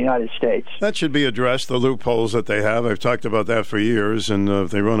also in the United States. That should be addressed, the loopholes that they have. I've talked about that for years, and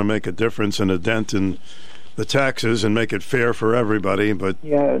if they want to make a difference and a dent in the taxes and make it fair for everybody, but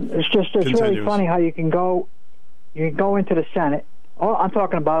yeah, it's really funny how you can go into the Senate. I'm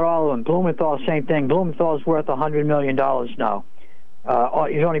talking about all of them. Blumenthal, same thing. Blumenthal's worth $100 million now.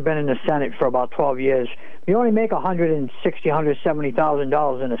 He's only been in the Senate for about 12 years. You only make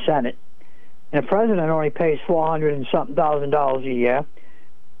 $170,000 in the Senate, and the president only pays $400 and something thousand a year.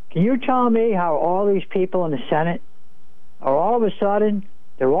 Can you tell me how all these people in the Senate are all of a sudden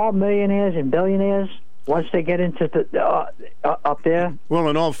they're all millionaires and billionaires once they get into up there? Well,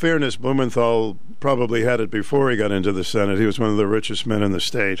 in all fairness, Blumenthal probably had it before he got into the Senate. He was one of the richest men in the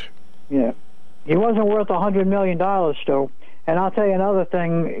state. Yeah, he wasn't worth $100 million, Stu. And I'll tell you another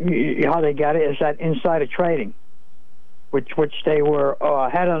thing, how they got it is that insider trading, which they were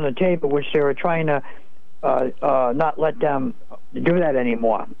had on the table, which they were trying to not let them do that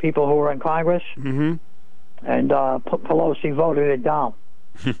anymore. People who were in Congress, and Pelosi voted it down.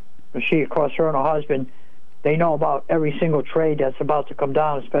 She, of course, her and her husband, they know about every single trade that's about to come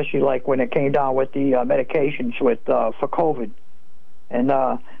down, especially like when it came down with the medications for COVID,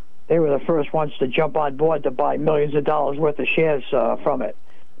 and they were the first ones to jump on board to buy millions of dollars worth of shares from it.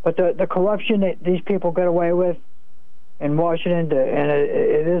 But the corruption that these people get away with in Washington, and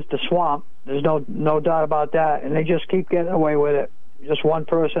it is the swamp. There's no doubt about that, and they just keep getting away with it. Just one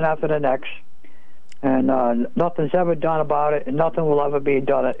person after the next. And nothing's ever done about it, and nothing will ever be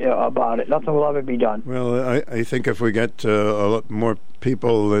done about it. Nothing will ever be done. Well, I think if we get a lot more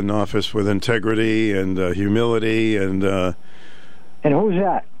people in office with integrity and humility and who's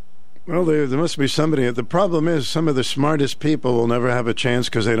that? Well, there must be somebody. The problem is some of the smartest people will never have a chance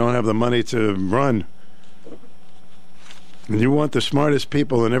because they don't have the money to run. And you want the smartest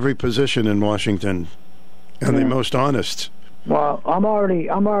people in every position in Washington, and the most honest. Well, I'm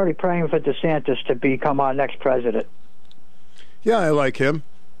already praying for DeSantis to become our next president. Yeah, I like him.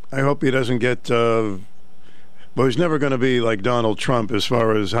 I hope he doesn't get. Well, he's never going to be like Donald Trump as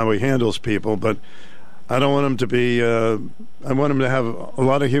far as how he handles people, but I don't want him to be. I want him to have a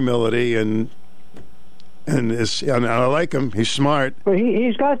lot of humility and I like him. He's smart. But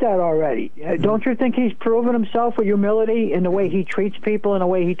he's got that already. Don't you think he's proven himself with humility in the way he treats people and the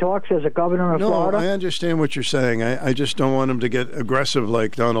way he talks as a governor of Florida? No, I understand what you're saying. I just don't want him to get aggressive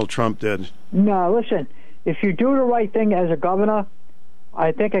like Donald Trump did. No, listen. If you do the right thing as a governor,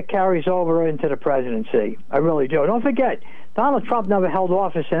 I think it carries over into the presidency. I really do. Don't forget, Donald Trump never held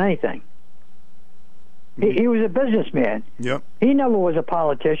office in anything. He was a businessman. Yep. He never was a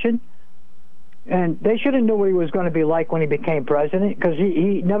politician. And they should have knew what he was going to be like when he became president, because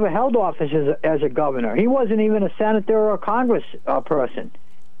he never held office as a governor. He wasn't even a senator or a Congress person.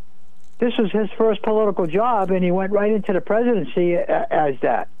 This was his first political job, and he went right into the presidency as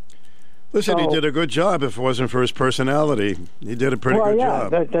that. Listen, he did a good job. If it wasn't for his personality, he did a pretty good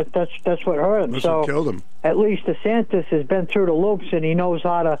job. That's what hurt him. That's what killed him. At least DeSantis has been through the loops, and he knows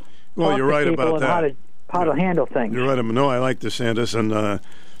how to talk you're right to people about and that. how to handle things. You're right. No, I like DeSantis, and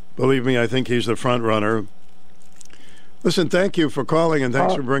believe me, I think he's the front runner. Listen, thank you for calling, and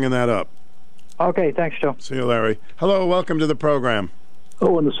thanks for bringing that up. Okay, thanks, Joe. See you, Larry. Hello, welcome to the program.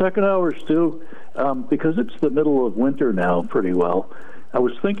 Oh, in the second hour, Stu, because it's the middle of winter now pretty well, I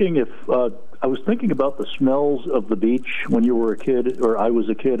was thinking about the smells of the beach when you were a kid, or I was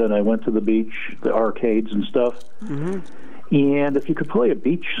a kid and I went to the beach, the arcades and stuff. Mm-hmm. And if you could play a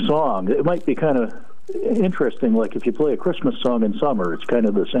beach song, it might be kind of interesting, like if you play a Christmas song in summer, it's kind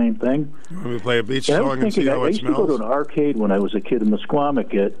of the same thing. We play a beach song and see how it smells? I used to go to an arcade when I was a kid in the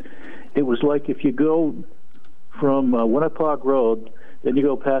Squamish. It was like if you go from Winnapogue Road, then you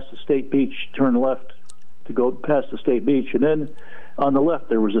go past the State Beach, turn left to go past the State Beach, and then on the left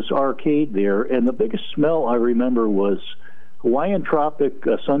there was this arcade there, and the biggest smell I remember was Hawaiian Tropic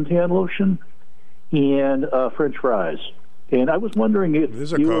suntan lotion and French fries. And I was wondering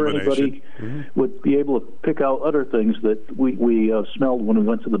if you or anybody would be able to pick out other things that we smelled when we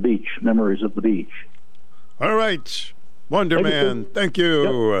went to the beach, memories of the beach. All right. Wonder Man, thank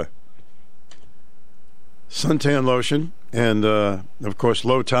you. Yep. Suntan lotion and, of course,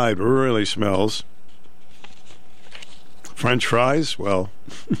 low tide really smells. French fries, well,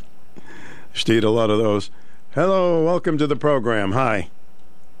 used to eat a lot of those. Hello, welcome to the program. Hi.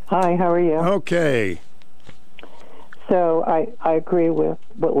 Hi, how are you? Okay. So I agree with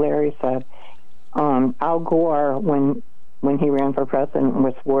what Larry said. Al Gore, when he ran for president,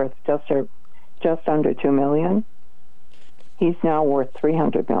 was worth just under $2 million. He's now worth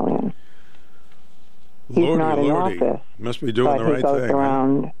 $300 million. He's not in office. Must be doing the right thing. But he goes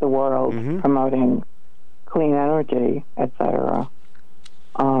around the world promoting clean energy, etc.,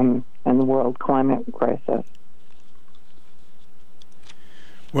 and the world climate crisis.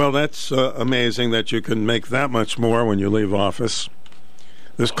 Well, that's amazing that you can make that much more when you leave office.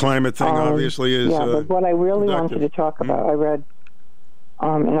 This climate thing obviously is but what I really wanted to talk about, I read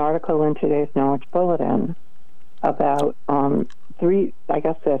an article in today's Norwich Bulletin about there are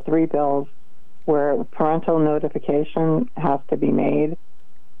 3 bills where parental notification has to be made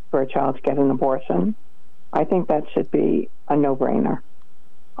for a child to get an abortion. I think that should be a no-brainer.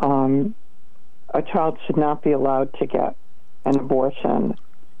 A child should not be allowed to get an abortion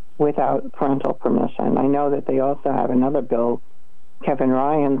without parental permission. I know that they also have another bill. Kevin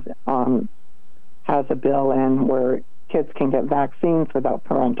Ryan has a bill in where kids can get vaccines without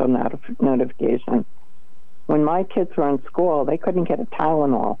parental notification. When my kids were in school, they couldn't get a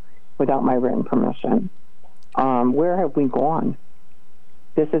Tylenol without my written permission. Where have we gone?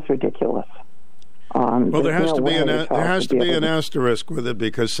 This is ridiculous. Well, there has to be an asterisk with it,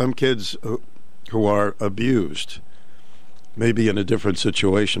 because some kids who are abused may be in a different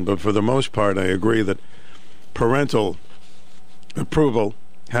situation. But for the most part, I agree that parental approval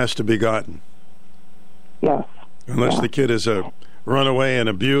has to be gotten. Yes. Unless the kid is a runaway and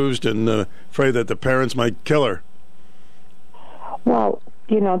abused and afraid that the parents might kill her. Well,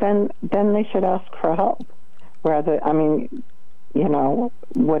 then they should ask for help.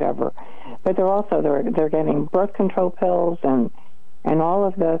 Whatever. But they're getting birth control pills and all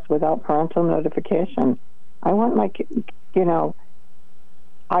of this without parental notification. I want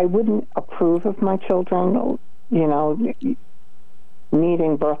I wouldn't approve of my children,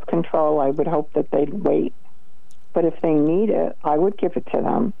 needing birth control. I would hope that they'd wait. But if they need it, I would give it to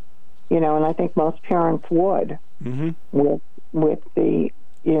them. And I think most parents would, with the,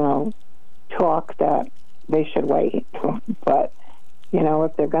 talk that they should wait. But,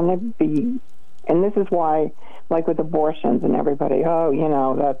 if they're going to be, and this is why, like with abortions and everybody,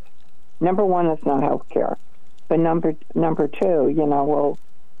 that's, number one, it's not health care. But number two, well,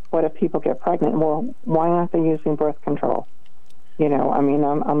 what if people get pregnant? Well, why aren't they using birth control?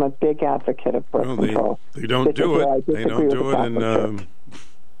 I'm a big advocate of birth control. They don't do it. They don't do it.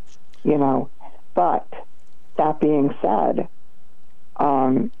 And but that being said,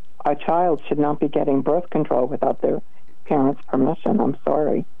 a child should not be getting birth control without their parents' permission. I'm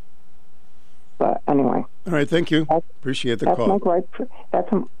sorry. But anyway. All right, thank you. Appreciate the call. My gripe.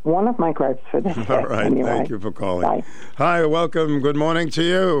 That's one of my gripes for this day. All right, anyway. Thank you for calling. Bye. Hi, welcome. Good morning to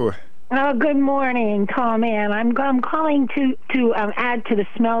you. Oh, good morning, Tom Ann. I'm calling to add to the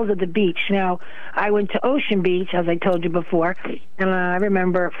smells of the beach. Now, I went to Ocean Beach, as I told you before, and I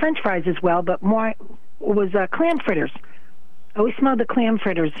remember French fries as well, but more was clam fritters. I always smelled the clam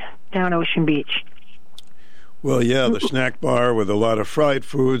fritters down Ocean Beach. Well, yeah, the snack bar with a lot of fried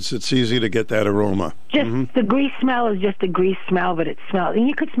foods, it's easy to get that aroma. Just the grease smell is just a grease smell, but it smells. And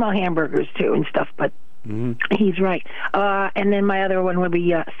you could smell hamburgers, too, and stuff, but he's right. And then my other one would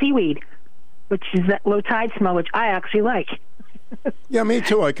be seaweed, which is that low tide smell, which I actually like. Yeah, me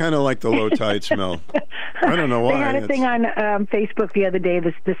too. I kind of like the low tide smell. I don't know why. They had a thing on Facebook the other day,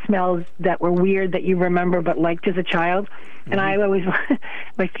 the smells that were weird that you remember but liked as a child. And I always,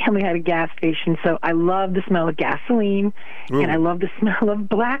 my family had a gas station, so I love the smell of gasoline, and I love the smell of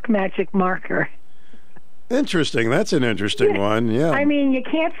black magic marker. Interesting. That's an interesting one, yeah. I mean, you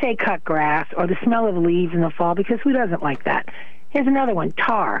can't say cut grass or the smell of leaves in the fall, because who doesn't like that? Here's another one,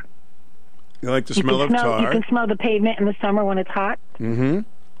 tar. You like the smell of tar? You can smell the pavement in the summer when it's hot. Mm-hmm.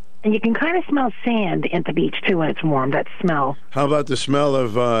 And you can kind of smell sand at the beach, too, when it's warm, that smell. How about the smell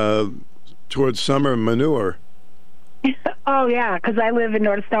of, towards summer, manure? Oh, yeah, because I live in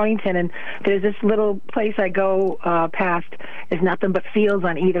North Stonington, and there's this little place I go past. There's nothing but fields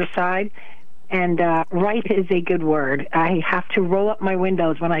on either side, and ripe is a good word. I have to roll up my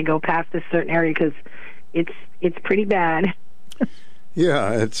windows when I go past this certain area because it's pretty bad.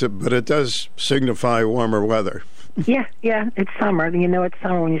 Yeah, but it does signify warmer weather. Yeah, it's summer. You know it's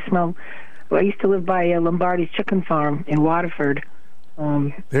summer when you smell. Well, I used to live by Lombardi's Chicken Farm in Waterford.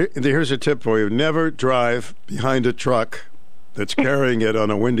 Here's a tip for you. Never drive behind a truck that's carrying it on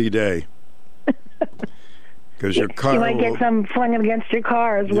a windy day. Because your car you might get some flinging against your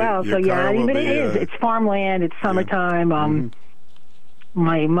car as well. So, yeah, but it is. It's farmland. It's summertime.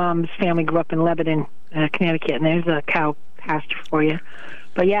 My mom's family grew up in Lebanon, Connecticut, and there's a cow pasture for you.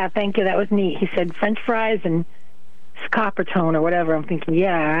 But, yeah, thank you. That was neat. He said French fries and Coppertone or whatever. I'm thinking,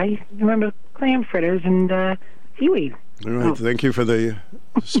 yeah, I remember clam fritters and seaweed. All right. Thank you for the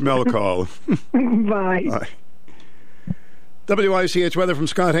smell call. Bye. Bye. WICH weather from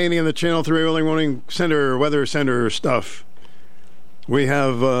Scott Haney in the Channel 3 Early Morning Center Weather Center stuff. We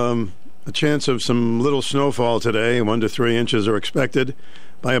have a chance of some little snowfall today. 1 to 3 inches are expected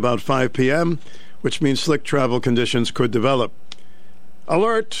by about 5 p.m., which means slick travel conditions could develop.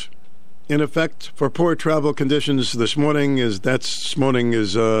 Alert in effect for poor travel conditions this morning is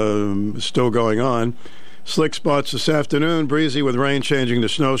still going on. Slick spots this afternoon, breezy with rain changing to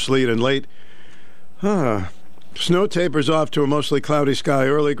snow, sleet, and late. Snow tapers off to a mostly cloudy sky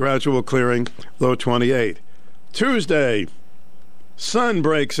early, gradual clearing, low 28. Tuesday, sun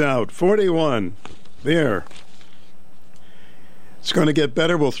breaks out, 41. There. It's going to get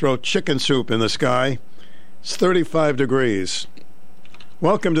better. We'll throw chicken soup in the sky. It's 35 degrees.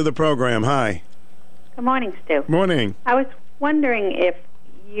 Welcome to the program. Hi. Good morning, Stu. Morning. I was wondering if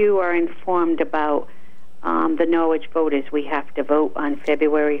you are informed about the Norwich voters. We have to vote on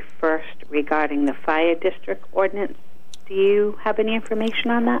February 1st regarding the fire district ordinance. Do you have any information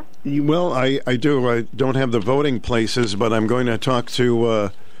on that? Well, I do. I don't have the voting places, but I'm going to talk to,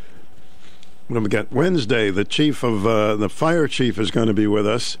 what have we got? Wednesday, the chief of, the fire chief is going to be with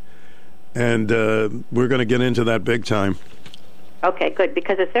us, and we're going to get into that big time. Okay, good,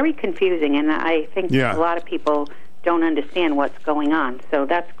 because it's very confusing, and I think a lot of people don't understand what's going on. So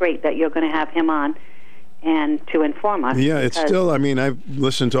that's great that you're going to have him on and to inform us. Yeah, it's still, I mean, I've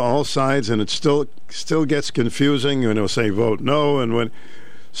listened to all sides, and it still gets confusing. You know, say vote no,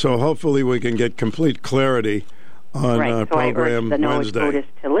 so hopefully we can get complete clarity on so program I urge the Wednesday. Voters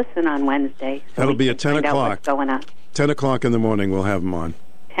to listen on Wednesday. So that'll be at 10 o'clock. What's going on. 10 o'clock in the morning, we'll have them on.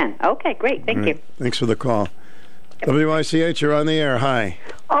 10. Okay, great. Thank you. Thanks for the call. WICH, you're on the air. Hi.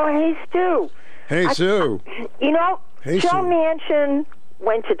 Oh, hey, Stu. Hey, Sue. You know, Hey, Joe Sue. Manchin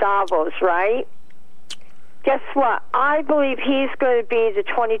went to Davos, right? Guess what? I believe he's going to be the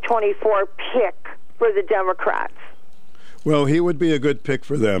 2024 pick for the Democrats. Well, he would be a good pick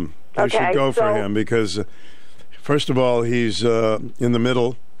for them. They should go for him because, first of all, he's in the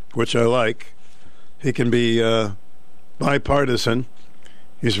middle, which I like. He can be bipartisan.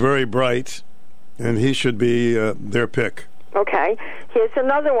 He's very bright, and he should be their pick. Okay. Here's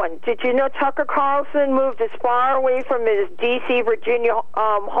another one. Did you know Tucker Carlson moved as far away from his D.C., Virginia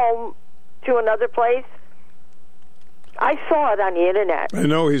home to another place? I saw it on the internet. I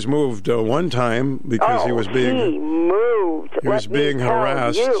know he's moved one time because he was being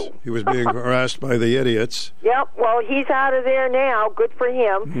harassed. He was being harassed by the idiots. Yep. Well, he's out of there now. Good for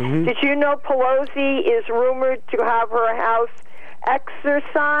him. Mm-hmm. Did you know Pelosi is rumored to have her house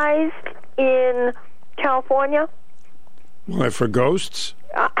exercised in California? Why, for ghosts?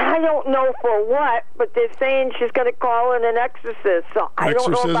 I don't know for what, but they're saying she's going to call in an exorcist. So I don't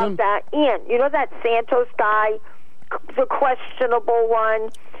know about that. Ian, you know that Santos guy, the questionable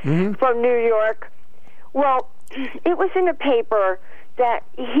one from New York? Well, it was in the paper that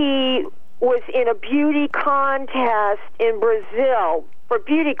he was in a beauty contest in Brazil for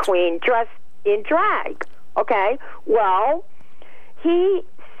beauty queen dressed in drag. Okay? Well, he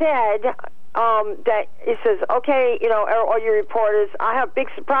said that he says, okay, all you reporters, I have a big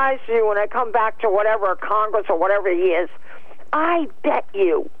surprise for you when I come back to whatever Congress or whatever he is. I bet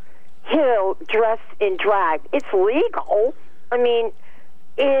you he'll dress in drag. It's legal. I mean,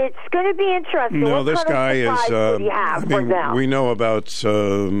 it's going to be interesting. No, what this guy is. We know about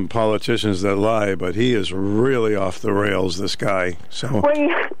politicians that lie, but he is really off the rails. This guy. So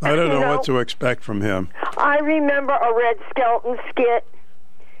I don't know what to expect from him. I remember a Red Skelton skit,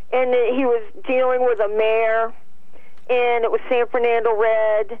 and he was dealing with a mayor, and it was San Fernando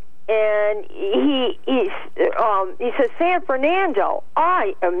Red, and he says, San Fernando,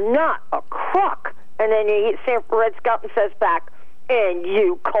 I am not a crook, and then Red Skelton says back, and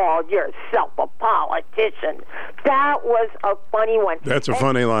you called yourself a politician. That was a funny one. That's a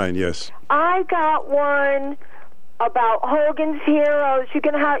funny line, yes. I got one about Hogan's Heroes.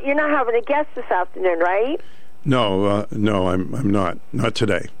 You're not having a guest this afternoon, right? No, I'm not. Not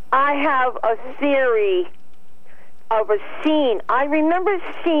today. I have a theory of a scene. I remember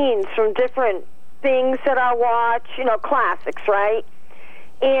scenes from different things that I watch, classics, right?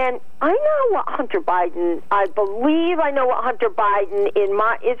 And I know what Hunter Biden, I believe I know what Hunter Biden,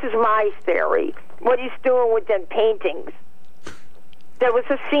 this is my theory, what he's doing with them paintings. There was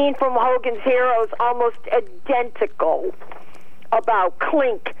a scene from Hogan's Heroes almost identical about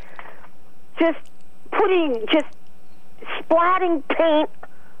Clink just splatting paint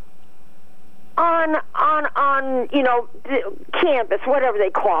on the canvas, whatever they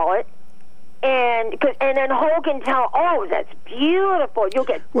call it. And then Hogan that's beautiful. You'll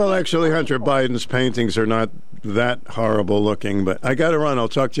get. Well, actually, Hunter Biden's paintings are not that horrible looking, but I got to run. I'll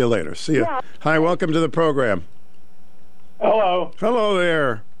talk to you later. See you. Yeah. Hi, welcome to the program. Hello. Hello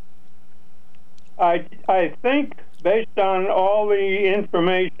there. I think, based on all the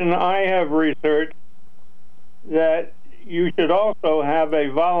information I have researched, that you should also have a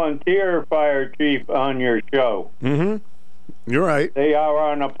volunteer fire chief on your show. Mm-hmm. You're right. They are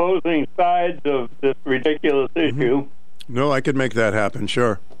on opposing sides of this ridiculous issue. No, I could make that happen,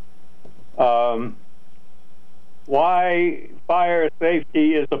 sure. Why fire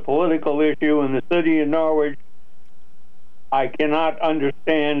safety is a political issue in the city of Norwich, I cannot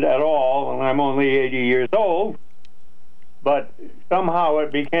understand at all, and I'm only 80 years old, but somehow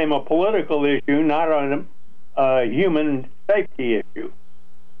it became a political issue, not a human safety issue.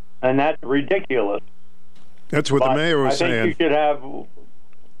 And that's ridiculous. That's what the mayor was saying. I think you should have,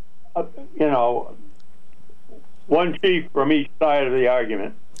 one chief from each side of the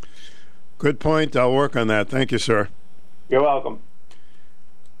argument. Good point. I'll work on that. Thank you, sir. You're welcome.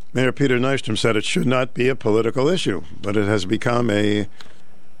 Mayor Peter Nystrom said it should not be a political issue, but it has become a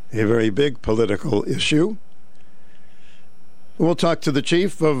very big political issue. We'll talk to the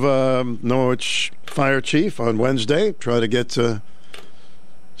chief of Norwich Fire Chief on Wednesday, try to get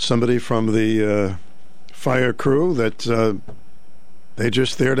somebody from the fire crew that they're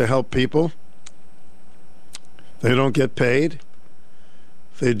just there to help people. They don't get paid.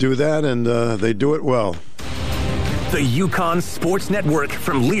 They do that, and they do it well. The Yukon Sports Network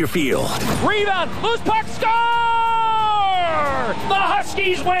from Learfield. Rebound, loose puck, score! The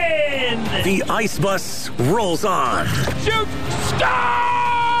Huskies win! The Ice Bus rolls on. Shoot, score!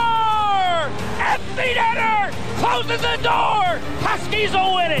 Empty netter! Closes the door! Huskies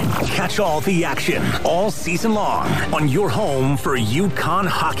will win it! Catch all the action all season long on your home for Yukon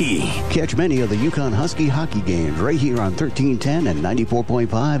hockey. Catch many of the Yukon Husky hockey games right here on 1310 and 94.5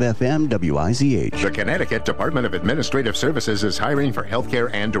 FM WICH. The Connecticut Department of Administrative Services is hiring for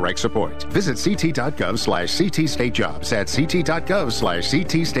healthcare and direct support. Visit ct.gov/CT State Jobs. That's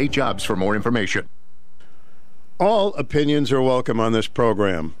ct.gov/CT State Jobs for more information. All opinions are welcome on this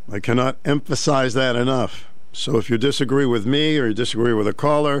program. I cannot emphasize that enough. So if you disagree with me or you disagree with a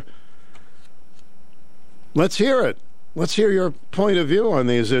caller, let's hear it. Let's hear your point of view on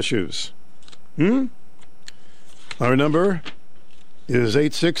these issues. Our number is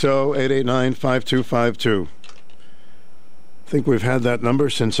 860-889-5252. I think we've had that number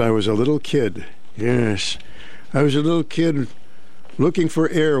since I was a little kid. Yes, I was a little kid looking for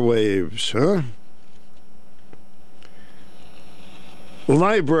airwaves, huh? The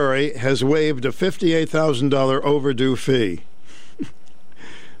library has waived a $58,000 overdue fee.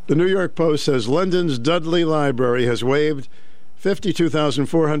 The New York Post says London's Dudley Library has waived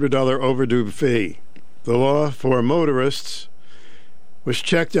 $52,400 overdue fee. The law for motorists was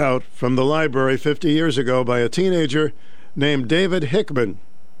checked out from the library 50 years ago by a teenager named David Hickman.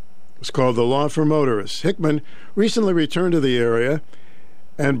 It's called The Law for Motorists. Hickman recently returned to the area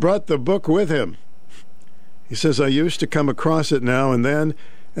and brought the book with him. He says, I used to come across it now and then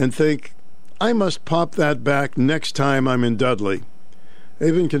and think, I must pop that back next time I'm in Dudley. I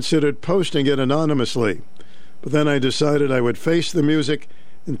even considered posting it anonymously, but then I decided I would face the music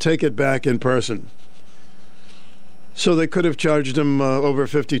and take it back in person. So they could have charged him over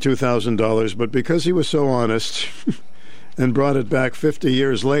 $52,000, but because he was so honest and brought it back 50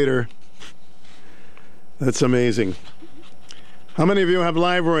 years later, that's amazing. How many of you have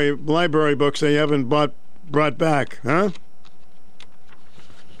library books that you haven't brought back, huh?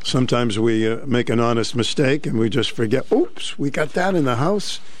 Sometimes we make an honest mistake and we just forget, oops, we got that in the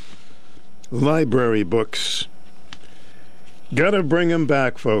house. Library books. Gotta bring them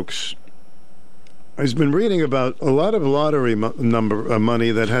back, folks. I've been reading about a lot of lottery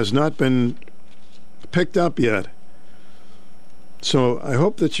money that has not been picked up yet. So I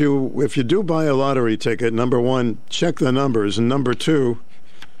hope that if you do buy a lottery ticket, number one, check the numbers, and number two,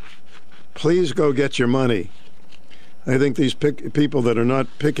 please go get your money. I think these people that are not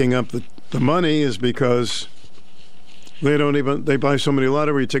picking up the money is because they buy so many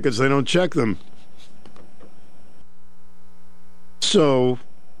lottery tickets they don't check them. So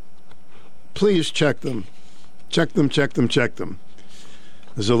please check them. Check them.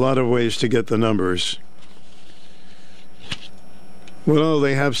 There's a lot of ways to get the numbers. Well,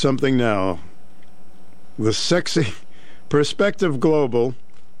 they have something now. The sexy Perspective Global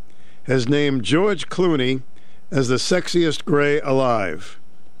has named George Clooney as the sexiest gray alive.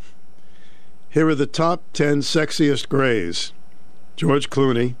 Here are the top 10 sexiest grays. George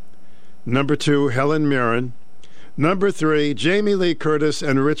Clooney. Number 2, Helen Mirren. Number 3, Jamie Lee Curtis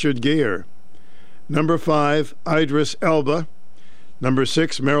and Richard Gere. Number 5, Idris Elba. Number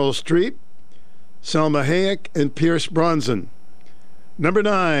 6, Meryl Streep, Salma Hayek, and Pierce Brosnan. Number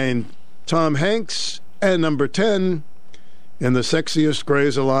 9, Tom Hanks. And number 10, in the sexiest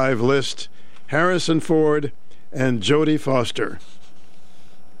grays alive list, Harrison Ford and Jodie Foster.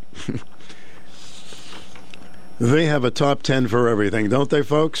 They have a top 10 for everything, don't they,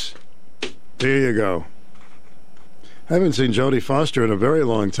 folks? There you go. I haven't seen Jodie Foster in a very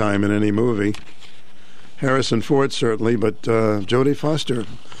long time in any movie. Harrison Ford, certainly, but Jodie Foster,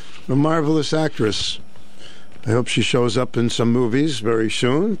 a marvelous actress. I hope she shows up in some movies very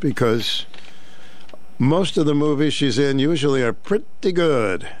soon, because most of the movies she's in usually are pretty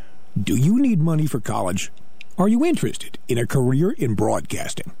good. Do you need money for college? Are you interested in a career in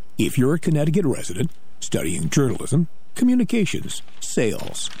broadcasting? If you're a Connecticut resident studying journalism, communications,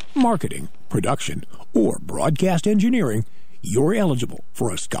 sales, marketing, production, or broadcast engineering, you're eligible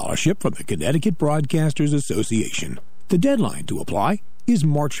for a scholarship from the Connecticut Broadcasters Association. The deadline to apply is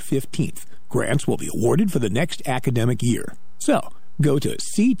March 15th. Grants will be awarded for the next academic year. So, go to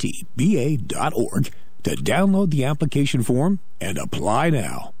ctba.org to download the application form and apply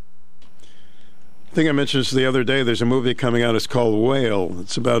now. I think I mentioned this the other day. There's a movie coming out. It's called Whale.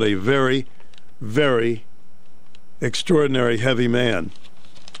 It's about a very, very extraordinary heavy man.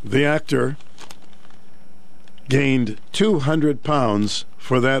 The actor gained 200 pounds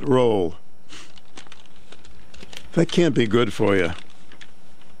for that role. That can't be good for you.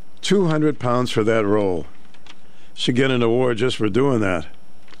 200 pounds for that role. Should get an award just for doing that.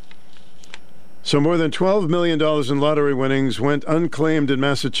 So more than $12 million in lottery winnings went unclaimed in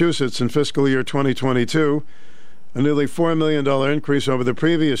Massachusetts in fiscal year 2022, a nearly $4 million increase over the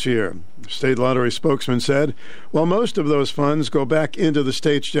previous year. State lottery spokesman said, while most of those funds go back into the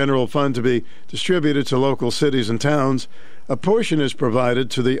state's general fund to be distributed to local cities and towns, a portion is provided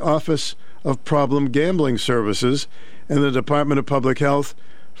to the Office of Problem Gambling Services and the Department of Public Health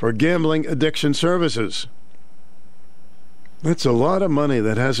for gambling addiction services. That's a lot of money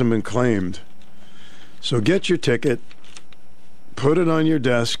that hasn't been claimed. So get your ticket, put it on your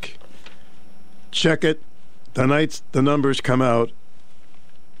desk, check it the night the numbers come out.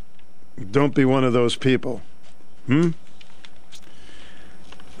 Don't be one of those people. That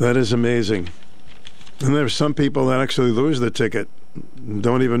is amazing. And there's some people that actually lose the ticket,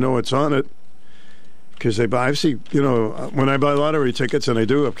 don't even know it's on it, because they buy. I see, when I buy lottery tickets, and I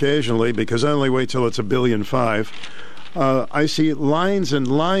do occasionally, because I only wait till it's $1.5 billion. I see lines and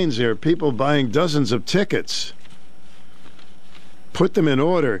lines here, people buying dozens of tickets. Put them in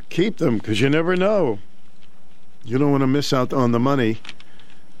order. Keep them, because you never know. You don't want to miss out on the money.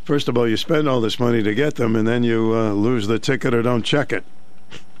 First of all, you spend all this money to get them, and then you lose the ticket or don't check it.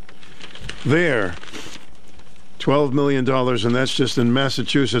 there. $12 million, and that's just in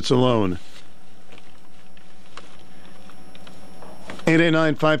Massachusetts alone.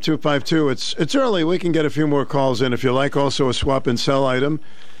 889-5252. It's early. We can get a few more calls in if you like. Also a swap and sell item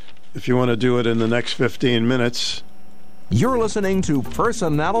if you want to do it in the next 15 minutes. You're listening to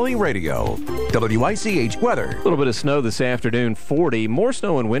Personality Radio. WICH weather. A little bit of snow this afternoon, 40. More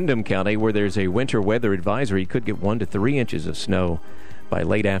snow in Windham County where there's a winter weather advisory. You could get 1 to 3 inches of snow by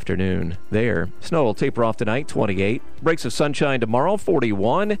late afternoon there. Snow will taper off tonight, 28. Breaks of sunshine tomorrow,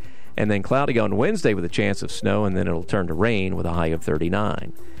 41. And then cloudy on Wednesday with a chance of snow, and then it'll turn to rain with a high of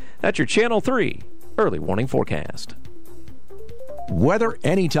 39. That's your Channel 3 early warning forecast. Weather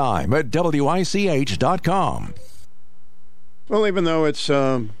anytime at WICH.com. Well, even though it's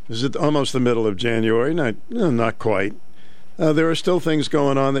is it almost the middle of January, not quite. There are still things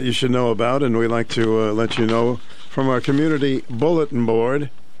going on that you should know about, and we like to let you know from our community bulletin board.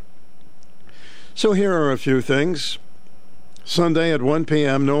 So here are a few things. Sunday at 1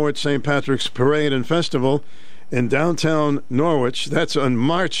 p.m., Norwich St. Patrick's Parade and Festival in downtown Norwich. That's on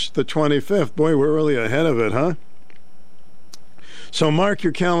March the 25th. Boy, we're really ahead of it, huh? So mark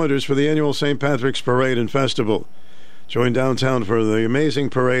your calendars for the annual St. Patrick's Parade and Festival. Join downtown for the amazing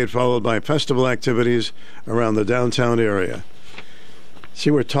parade, followed by festival activities around the downtown area.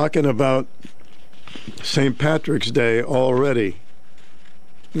 See, we're talking about St. Patrick's Day already.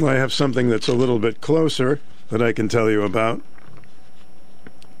 Well, I have something that's a little bit closer that I can tell you about.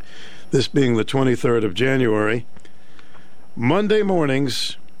 This being the 23rd of January. Monday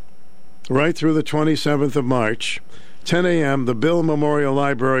mornings, right through the 27th of March, 10 a.m., the Bill Memorial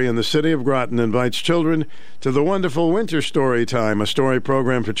Library in the city of Groton invites children to the wonderful Winter Story Time, a story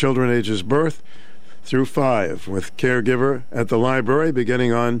program for children ages birth through 5, with caregiver at the library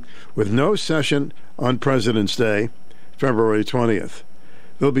beginning on with no session on President's Day, February 20th.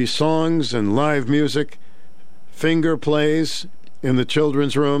 There'll be songs and live music, finger plays in the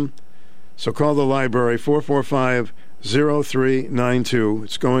children's room. So call the library, 445-0392.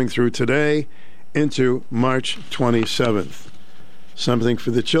 It's going through today into March 27th. Something for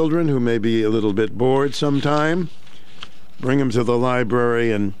the children who may be a little bit bored sometime. Bring them to the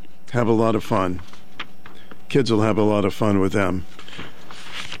library and have a lot of fun. Kids will have a lot of fun with them.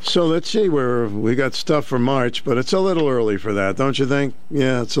 So let's see, we got stuff for March, but it's a little early for that, don't you think?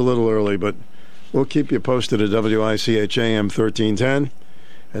 Yeah, it's a little early, but we'll keep you posted at WICH AM 1310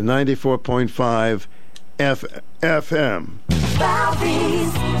 and 94.5 FM.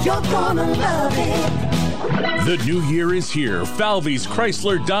 Falvey's, you're gonna love it. The new year is here. Falvey's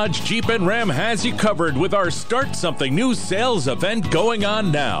Chrysler, Dodge, Jeep, and Ram has you covered with our Start Something New sales event going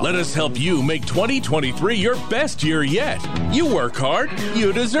on now. Let us help you make 2023 your best year yet. You work hard,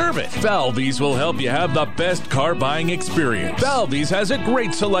 you deserve it. Falvey's will help you have the best car buying experience. Falvey's has a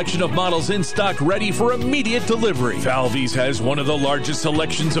great selection of models in stock ready for immediate delivery. Falvey's has one of the largest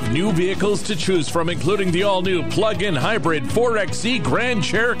selections of new vehicles to choose from, including the all-new plug-in hybrid 4XE, Grand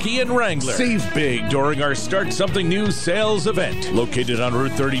Cherokee, and Wrangler. Save big during our Start Something New sales event. Located on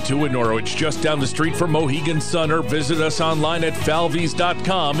Route 32 in Norwich, just down the street from Mohegan Sun, or visit us online at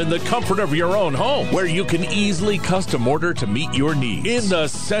falveys.com in the comfort of your own home, where you can easily custom order to meet your needs. In the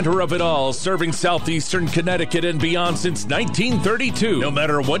center of it all, serving southeastern Connecticut and beyond since 1932. No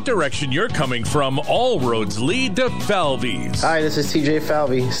matter what direction you're coming from, all roads lead to Falvey's. Hi, this is TJ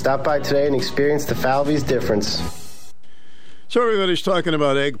Falvey. Stop by today and experience the Falvey's difference. So everybody's talking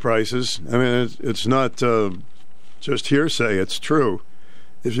about egg prices. I mean, it's not just hearsay. It's true.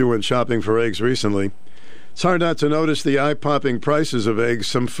 If you went shopping for eggs recently, it's hard not to notice the eye-popping prices of eggs.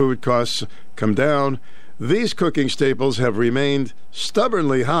 Some food costs come down. These cooking staples have remained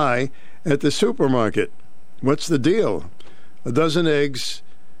stubbornly high at the supermarket. What's the deal? A dozen eggs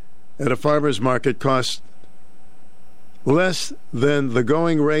at a farmer's market costs less than the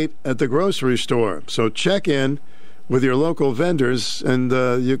going rate at the grocery store. So check in with your local vendors, and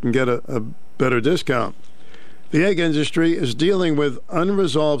you can get a better discount. The egg industry is dealing with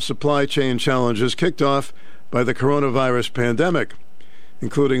unresolved supply chain challenges kicked off by the coronavirus pandemic,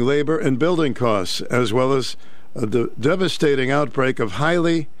 including labor and building costs, as well as a devastating outbreak of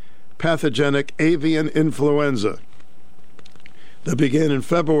highly pathogenic avian influenza that began in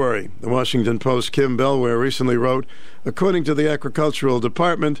February. The Washington Post's Kim Belware recently wrote, according to the Agricultural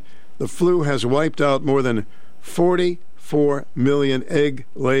Department, the flu has wiped out more than 44 million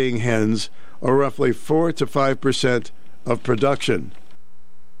egg-laying hens, or roughly 4 to 5% of production.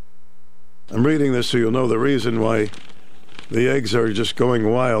 I'm reading this so you'll know the reason why the eggs are just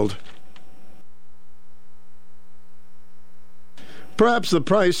going wild. Perhaps the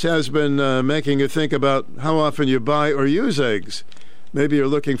price has been making you think about how often you buy or use eggs. maybe you're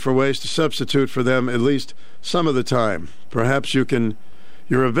looking for ways to substitute for them at least some of the time. Perhaps you're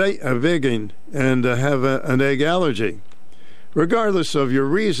a vegan and have an egg allergy. Regardless of your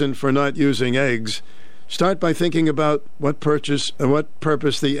reason for not using eggs, start by thinking about what purpose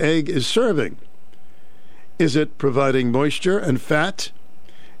the egg is serving. Is it providing moisture and fat?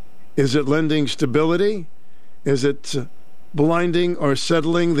 Is it lending stability? Is it blinding or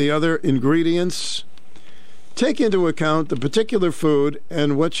settling the other ingredients? Take into account the particular food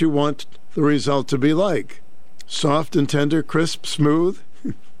and what you want the result to be like. Soft and tender, crisp, smooth.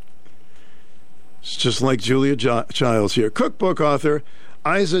 It's just like Julia Childs here. Cookbook author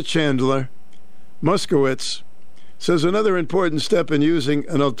Isa Chandler Moskowitz says another important step in using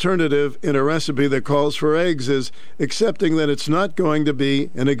an alternative in a recipe that calls for eggs is accepting that it's not going to be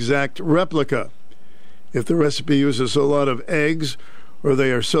an exact replica. If the recipe uses a lot of eggs, or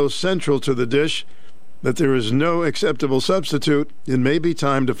they are so central to the dish that there is no acceptable substitute, it may be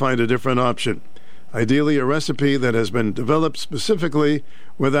time to find a different option. Ideally, a recipe that has been developed specifically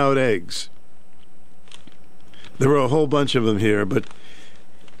without eggs. There are a whole bunch of them here, but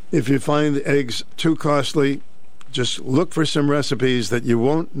if you find eggs too costly, just look for some recipes that you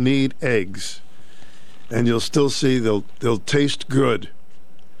won't need eggs, and you'll still see they'll taste good.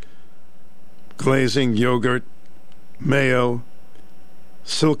 Glazing, yogurt, mayo,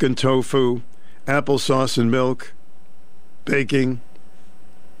 silken tofu, applesauce and milk, baking,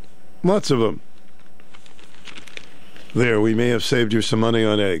 lots of them. There, we may have saved you some money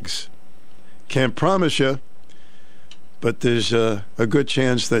on eggs. Can't promise you, but there's a good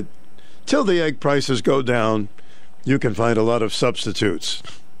chance that till the egg prices go down, you can find a lot of substitutes.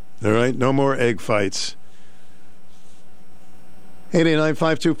 All right? No more egg fights.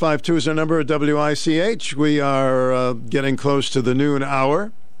 889-5252 is our number at WICH. We are getting close to the noon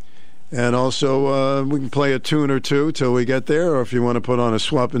hour. And also, we can play a tune or two till we get there, or if you want to put on a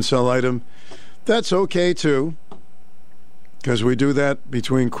swap and sell item, that's okay too, because we do that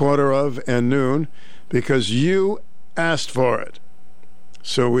between quarter of and noon, because you asked for it.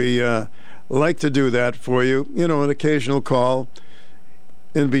 So we like to do that for you. You know, an occasional call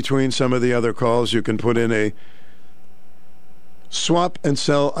in between some of the other calls. You can put in a swap and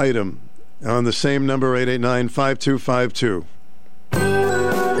sell item on the same number, 889-5252.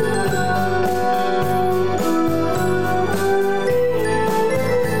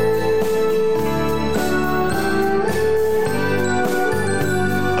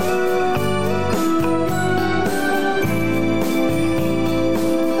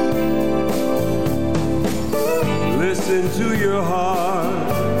 To your heart,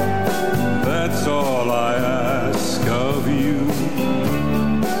 that's all I ask of you.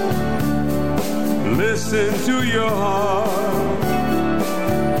 Listen to your heart,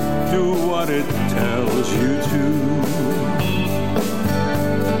 do what it tells you to.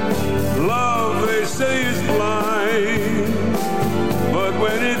 Love, they say, is blind, but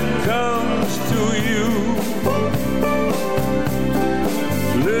when it comes to you,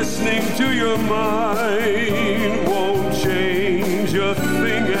 listening to your mind won't change a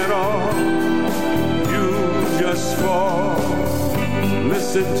thing at all. You just fall.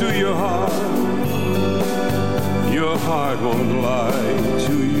 Listen to your heart. Your heart won't lie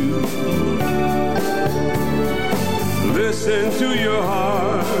to you. Listen to your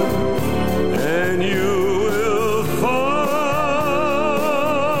heart, and you will find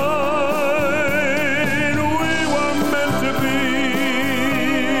we were meant to be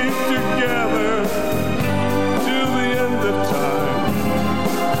together till the end of time.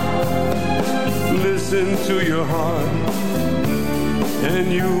 Listen to your heart, and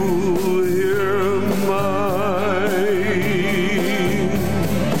you'll hear mine.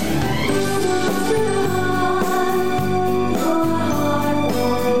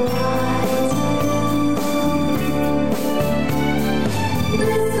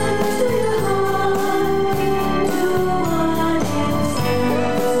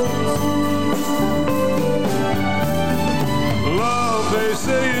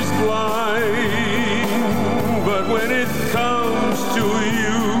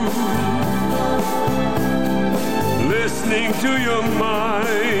 To your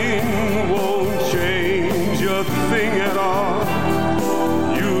mind won't change a thing at all.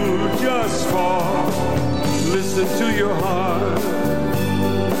 You just fall. Listen to your heart.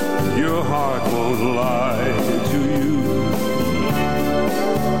 Your heart won't lie to you.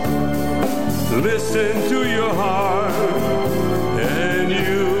 Listen to your heart, and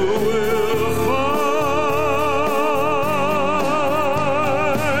you will find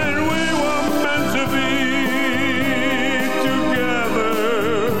we were meant to be.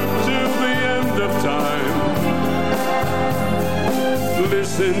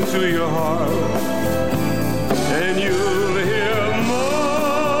 Listen to your heart, and you'll hear mine.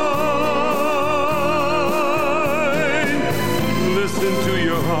 Listen to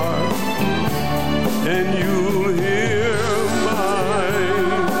your heart, and you'll hear mine.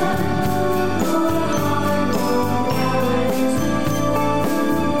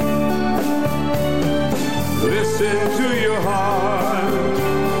 Listen to your heart,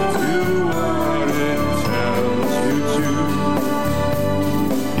 to what it tells you to.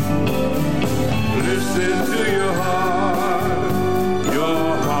 Listen to your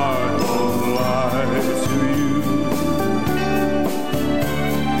heart won't lie to you.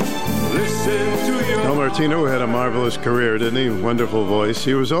 Listen to your Al Martino had a marvelous career, didn't he? Wonderful voice.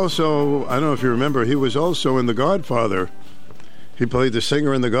 He was also, I don't know if you remember, he was also in The Godfather. He played the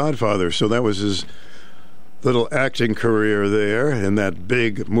singer in The Godfather, so that was his little acting career there in that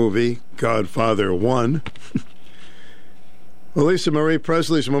big movie, Godfather 1. Well, Lisa Marie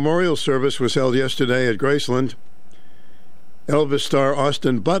Presley's memorial service was held yesterday at Graceland. Elvis star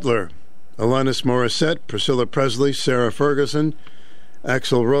Austin Butler, Alanis Morissette, Priscilla Presley, Sarah Ferguson,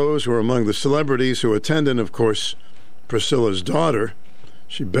 Axl Rose were among the celebrities who attended. Of course, Priscilla's daughter.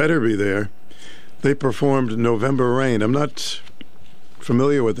 She better be there. They performed November Rain. I'm not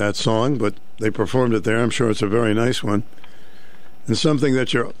familiar with that song, but they performed it there. I'm sure it's a very nice one. And something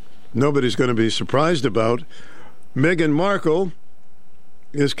that nobody's going to be surprised about, Meghan Markle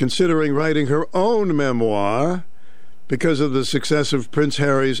is considering writing her own memoir because of the success of Prince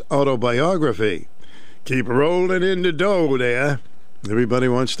Harry's autobiography. Keep rolling in the dough there. Everybody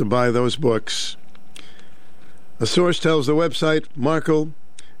wants to buy those books. A source tells the website Markle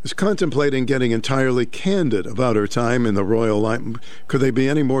is contemplating getting entirely candid about her time in the royal line. Could they be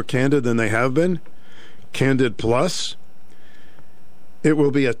any more candid than they have been? Candid Plus? It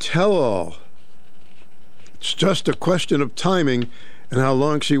will be a tell-all. It's just a question of timing and how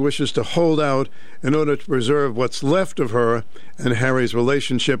long she wishes to hold out in order to preserve what's left of her and Harry's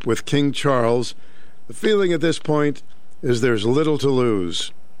relationship with King Charles. The feeling at this point is there's little to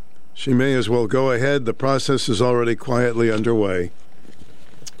lose. She may as well go ahead. The process is already quietly underway.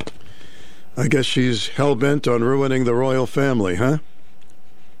 I guess she's hell-bent on ruining the royal family, huh?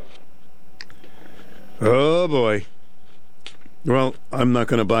 Oh, boy. Well, I'm not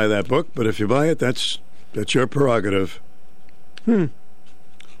going to buy that book, but if you buy it, that's your prerogative.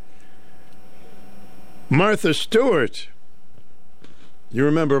 Martha Stewart. You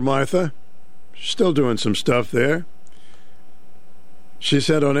remember Martha? She's still doing some stuff there. She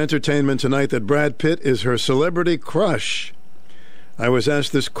said on Entertainment Tonight that Brad Pitt is her celebrity crush. I was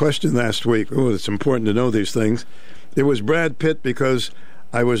asked this question last week. Oh, it's important to know these things. It was Brad Pitt because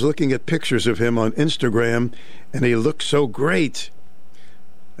I was looking at pictures of him on Instagram, and he looked so great.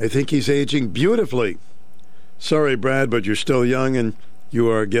 I think he's aging beautifully. Sorry, Brad, but you're still young, and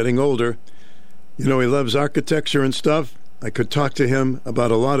you are getting older. You know, he loves architecture and stuff. I could talk to him about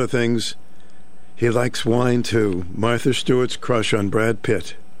a lot of things. He likes wine, too. Martha Stewart's crush on Brad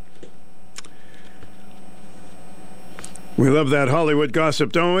Pitt. We love that Hollywood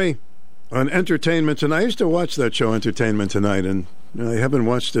gossip, don't we? On Entertainment Tonight. I used to watch that show, Entertainment Tonight, and I haven't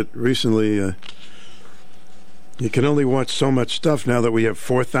watched it recently. You can only watch so much stuff now that we have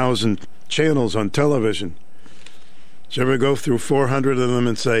 4,000 channels on television. Did you ever go through 400 of them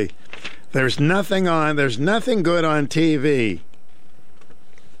and say, there's nothing good on TV?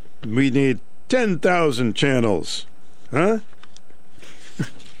 We need 10,000 channels. Huh?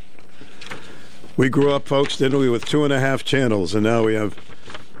 We grew up, folks, didn't we, with 2.5 channels, and now we have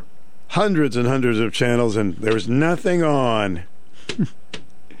hundreds and hundreds of channels, and there's nothing on.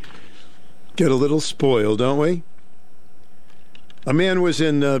 Get a little spoiled, don't we? A man was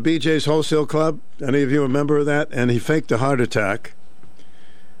in BJ's Wholesale Club. Any of you a member of that? And he faked a heart attack.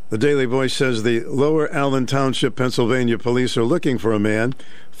 The Daily Voice says the Lower Allen Township, Pennsylvania police are looking for a man,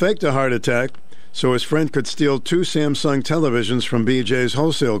 faked a heart attack so his friend could steal 2 Samsung televisions from BJ's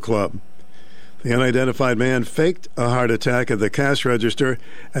Wholesale Club. The unidentified man faked a heart attack at the cash register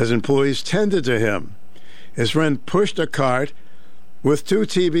as employees tended to him. His friend pushed a cart with 2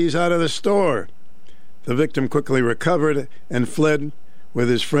 TVs out of the store. The victim quickly recovered and fled with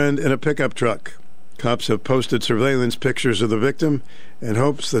his friend in a pickup truck. Cops have posted surveillance pictures of the victim in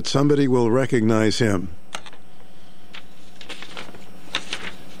hopes that somebody will recognize him.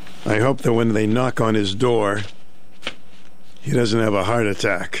 I hope that when they knock on his door, he doesn't have a heart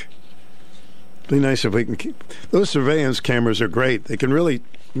attack. It'd be nice if we can keep... Those surveillance cameras are great. They can really,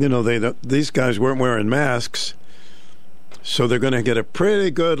 these guys weren't wearing masks, so they're going to get a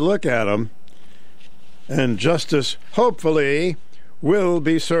pretty good look at them, and justice, hopefully, will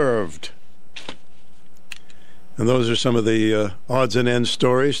be served. And those are some of the odds and ends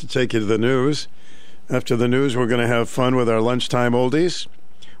stories to take you to the news. After the news, we're going to have fun with our lunchtime oldies.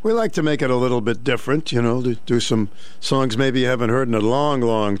 We like to make it a little bit different, to do some songs maybe you haven't heard in a long,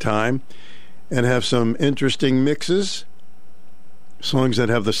 long time, and have some interesting mixes. Songs that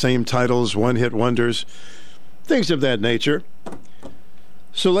have the same titles, one-hit wonders, things of that nature.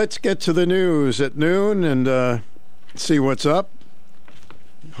 So let's get to the news at noon and see what's up.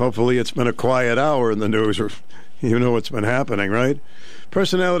 Hopefully it's been a quiet hour in the news, or you know what's been happening, right?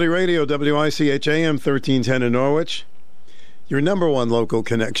 Personality Radio, WICH AM 1310 in Norwich. Your number one local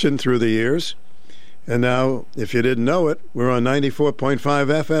connection through the years. And now, if you didn't know it, we're on 94.5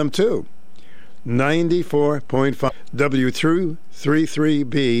 FM too. 94.5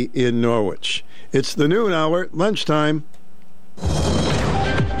 W333B in Norwich. It's the noon hour, lunchtime.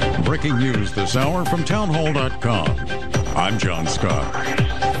 Breaking news this hour from townhall.com. I'm John Scott.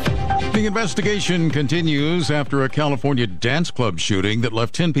 The investigation continues after a California dance club shooting that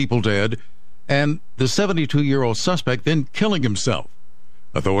left 10 people dead and the 72-year-old suspect then killing himself.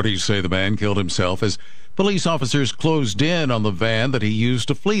 Authorities say the man killed himself as police officers closed in on the van that he used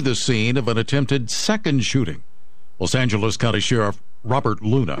to flee the scene of an attempted second shooting. Los Angeles County Sheriff Robert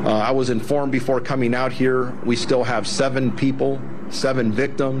Luna. I was informed before coming out here we still have 7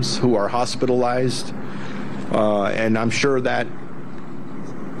 victims who are hospitalized. And I'm sure that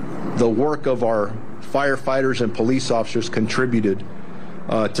the work of our firefighters and police officers contributed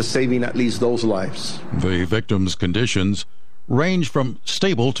to saving at least those lives. The victims' conditions range from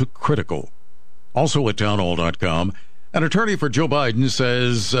stable to critical. Also at townhall.com, an attorney for Joe Biden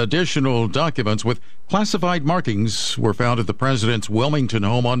says additional documents with classified markings were found at the president's Wilmington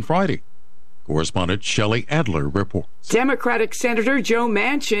home on Friday. Correspondent Shelley Adler reports. Democratic Senator Joe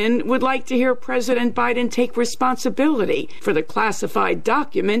Manchin would like to hear President Biden take responsibility for the classified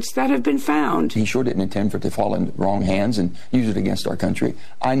documents that have been found. He sure didn't intend for it to fall into the wrong hands and use it against our country.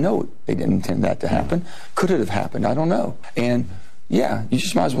 I know they didn't intend that to happen. Could it have happened? I don't know. And yeah, you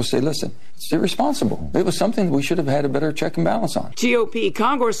just might as well say, listen, it's irresponsible. It was something we should have had a better check and balance on. GOP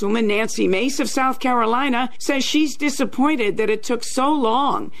Congresswoman Nancy Mace of South Carolina says she's disappointed that it took so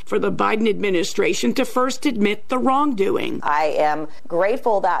long for the Biden administration to first admit the wrongdoing. I am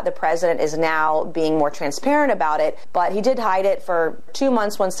grateful that the president is now being more transparent about it, but he did hide it for 2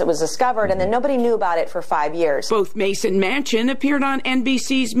 months once it was discovered, and then nobody knew about it for 5 years. Both Mace and Manchin appeared on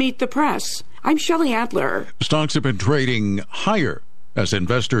NBC's Meet the Press. I'm Shelley Adler. Stocks have been trading higher as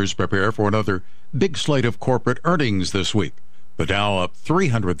investors prepare for another big slate of corporate earnings this week. The Dow up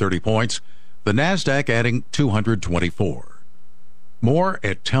 330 points, the NASDAQ adding 224. More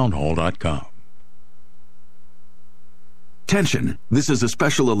at townhall.com. Attention! This is a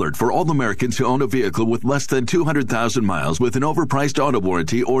special alert for all Americans who own a vehicle with less than 200,000 miles with an overpriced auto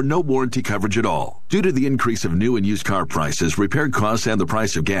warranty or no warranty coverage at all. Due to the increase of new and used car prices, repair costs, and the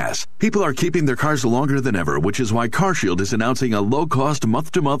price of gas, people are keeping their cars longer than ever, which is why CarShield is announcing a low-cost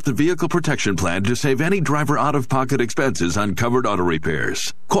month-to-month vehicle protection plan to save any driver out-of-pocket expenses on covered auto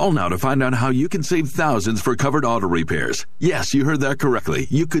repairs. Call now to find out how you can save thousands for covered auto repairs. Yes, you heard that correctly.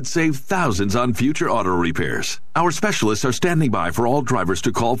 You could save thousands on future auto repairs. Our specialists are standing by for all drivers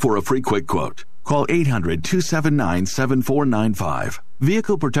to call for a free quick quote. Call 800-279-7495.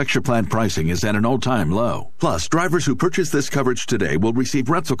 Vehicle Protection Plan pricing is at an all-time low. Plus, drivers who purchase this coverage today will receive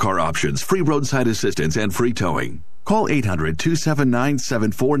rental car options, free roadside assistance, and free towing. Call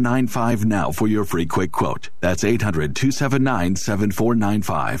 800-279-7495 now for your free quick quote. That's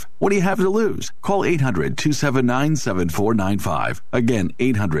 800-279-7495. What do you have to lose? Call 800-279-7495. Again,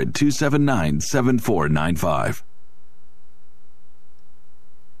 800-279-7495.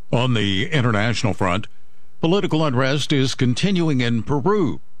 On the international front, political unrest is continuing in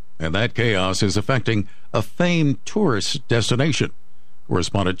Peru, and that chaos is affecting a famed tourist destination.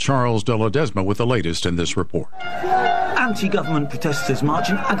 Correspondent Charles de Ledesma with the latest in this report. Anti-government protesters march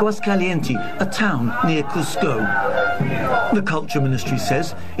in Aguascalientes, a town near Cusco. The Culture Ministry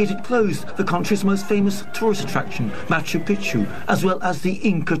says it had closed the country's most famous tourist attraction, Machu Picchu, as well as the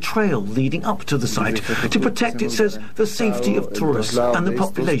Inca Trail leading up to the site, to protect, it says, the safety of tourists and the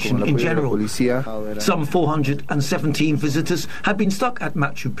population in general. Some 417 visitors have been stuck at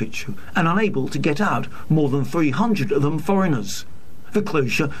Machu Picchu and unable to get out, more than 300 of them foreigners. The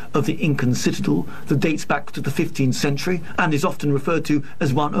closure of the Incan citadel, that dates back to the 15th century and is often referred to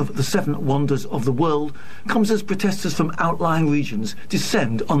as one of the 7 wonders of the world, comes as protesters from outlying regions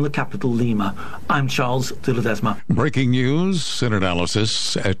descend on the capital Lima. I'm Charles de Ledesma. Breaking news and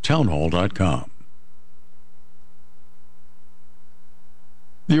analysis at townhall.com.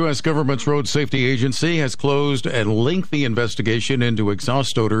 The U.S. government's road safety agency has closed a lengthy investigation into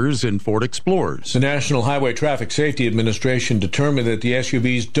exhaust odors in Ford Explorers. The National Highway Traffic Safety Administration determined that the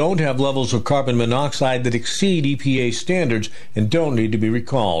SUVs don't have levels of carbon monoxide that exceed EPA standards and don't need to be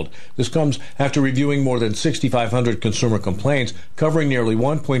recalled. This comes after reviewing more than 6,500 consumer complaints covering nearly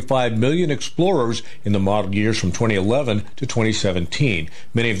 1.5 million Explorers in the model years from 2011 to 2017.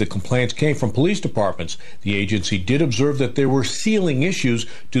 Many of the complaints came from police departments. The agency did observe that there were sealing issues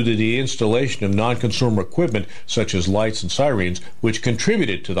due to the installation of non-consumer equipment such as lights and sirens, which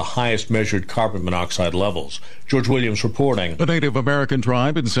contributed to the highest measured carbon monoxide levels. George Williams reporting. A Native American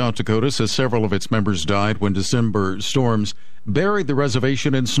tribe in South Dakota says several of its members died when December storms buried the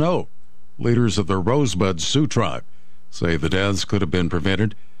reservation in snow. Leaders of the Rosebud Sioux tribe say the deaths could have been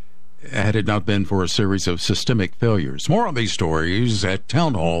prevented had it not been for a series of systemic failures. More on these stories at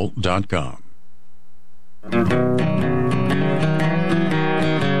townhall.com.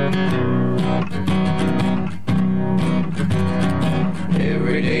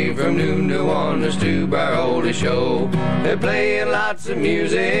 Every day from noon to 1, the Stu Bryer Oldie Show. They're playing lots of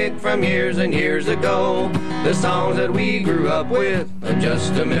music from years and years ago. The songs that we grew up with are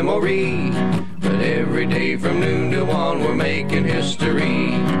just a memory. But every day from noon to 1, we're making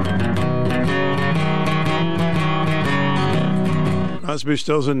history. Crosby,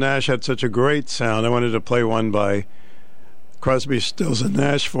 Stills, and Nash had such a great sound. I wanted to play one by Crosby, Stills, and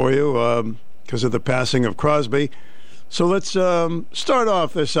Nash for you because of the passing of Crosby. So let's start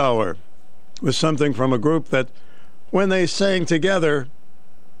off this hour with something from a group that, when they sang together,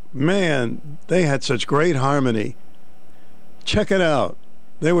 man, they had such great harmony. Check it out.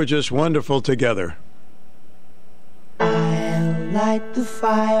 They were just wonderful together. I'll light the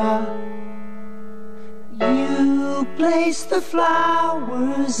fire. You place the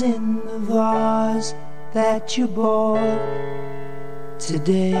flowers in the vase that you bought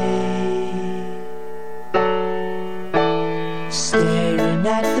today. Staring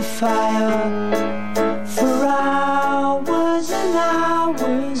at the fire for hours and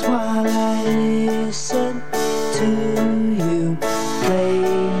hours while I listen to you play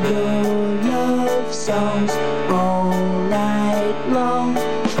your love songs all night long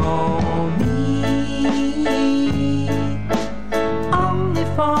for me, only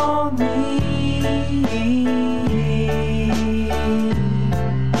for me.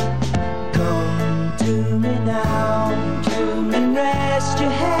 Come to me now, and rest your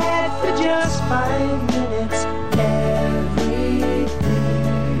head for just 5 minutes. Everything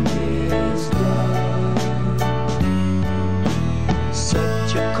is done.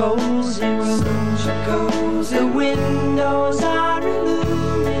 Such a cozy room. The windows are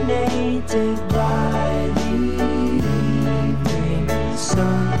illuminated by the evening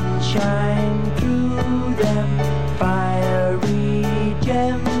sunshine through them. Fiery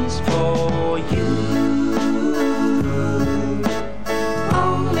gems for you.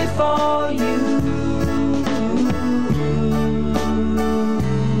 For you,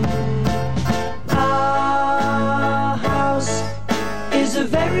 our house is a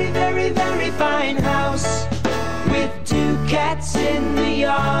very, very, very fine house with 2 cats in the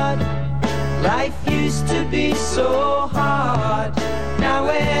yard. Life used to be so hard. Now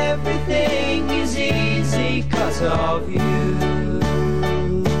everything is easy 'cause of you.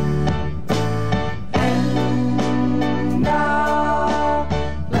 And now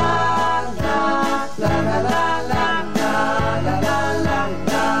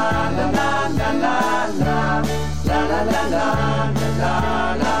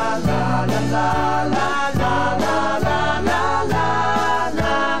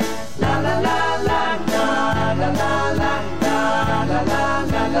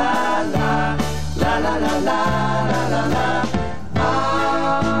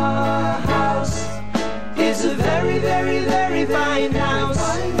our house is a very, very, very fine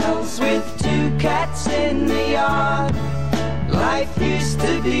house with 2 cats in the yard. Life used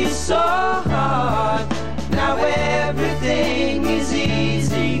to be so hard. Now everything is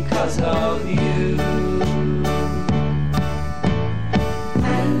easy 'cause of you.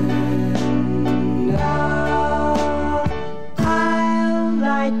 And now I'll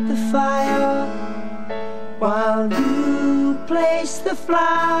light the fire while you place the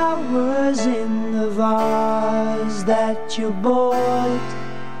flowers in the vase that you bought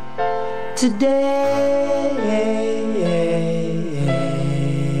today.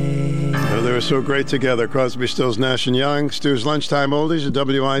 They were so great together. Crosby, Stills, Nash and Young. Stu's Lunchtime Oldies at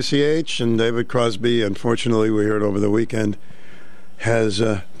WICH. And David Crosby, unfortunately, we heard over the weekend, has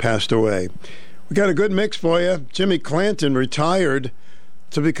passed away. We got a good mix for you. Jimmy Clanton retired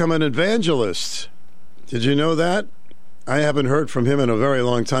to become an evangelist. Did you know that? I haven't heard from him in a very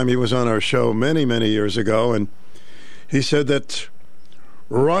long time. He was on our show many, many years ago, and he said that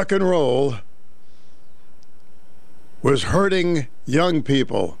rock and roll was hurting young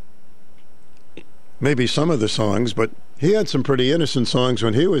people. Maybe some of the songs, but he had some pretty innocent songs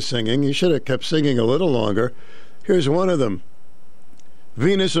when he was singing. He should have kept singing a little longer. Here's one of them.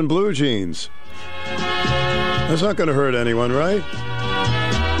 Venus in Blue Jeans. That's not going to hurt anyone, right?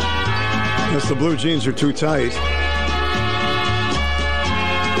 Unless the blue jeans are too tight.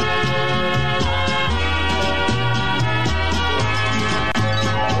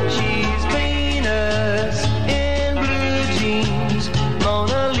 She's Venus in blue jeans,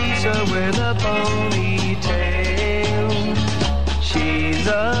 Mona Lisa with a ponytail. She's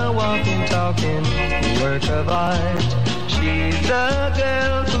a walking, talking work of art. She's the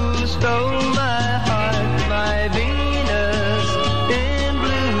girl who stole my heart. My Venus in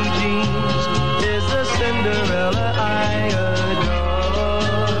blue jeans is the Cinderella I adore.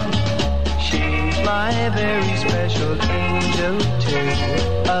 She's my very special angel too,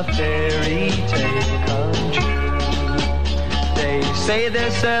 a fairy tale come true. They say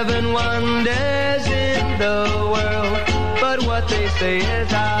there's 7 wonders in the world, but what they say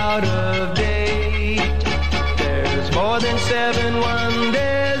is out of date. There's more than 7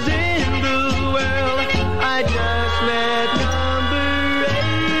 wonders in the world. I just met number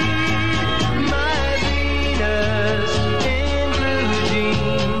 8. My Venus in blue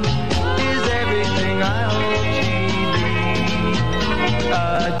jeans is everything I hope she'd be. A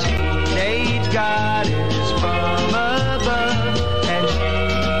teenage goddess from above, and she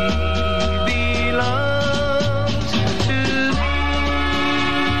belongs to me.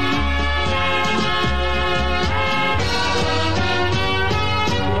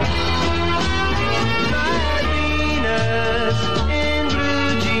 My Venus in blue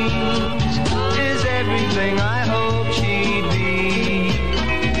jeans is everything I hope she'd be.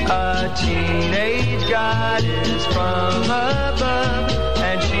 A teenage goddess from above,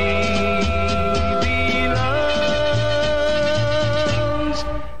 and she belongs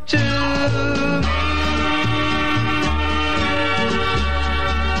to me.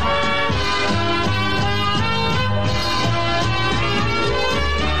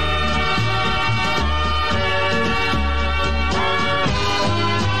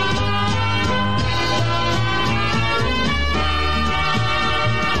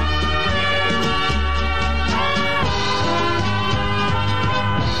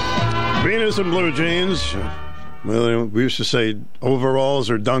 Venus in blue jeans. Well, we used to say overalls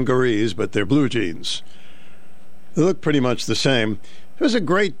or dungarees, but they're blue jeans. They look pretty much the same. There's a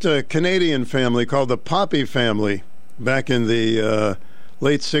great Canadian family called the Poppy family back in the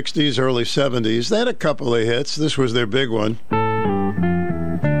late 60s, early 70s. They had a couple of hits. This was their big one.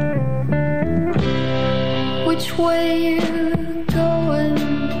 Which way you going,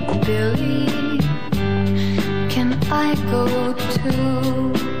 Billy? Can I go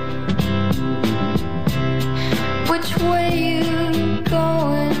too? Which way you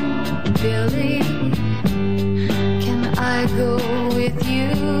going, Billy? Can I go with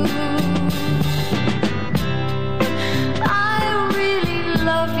you? I really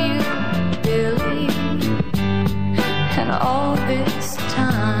love you, Billy, and all this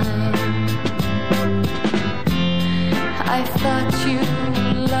time I thought you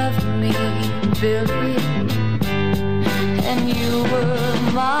loved me, Billy, and you were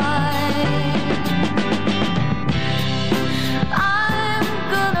mine. I'm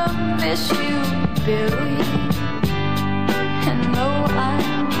gonna miss you, Billy, and no,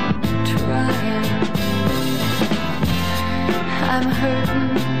 I'm trying. I'm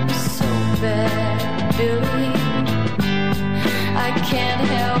hurting so bad, Billy, I can't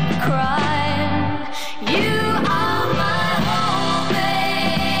help crying. You are my home, babe,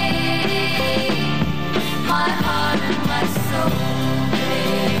 my heart and my soul,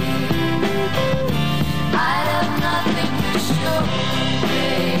 babe. I have nothing to show,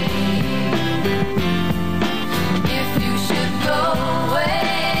 babe, if you should go away.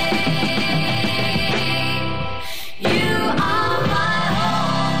 You are my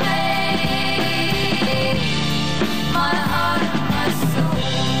home, babe, my heart and my soul,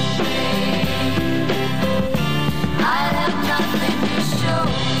 babe. I have nothing to show,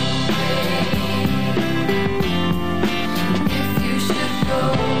 babe, if you should go.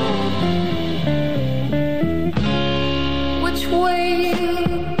 Which way you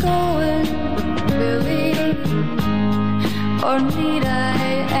going, Billy? Or need I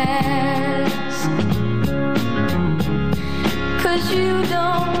ask? 'Cause you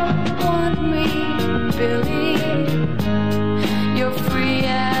don't want me, Billy. You're free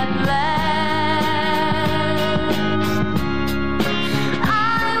at last.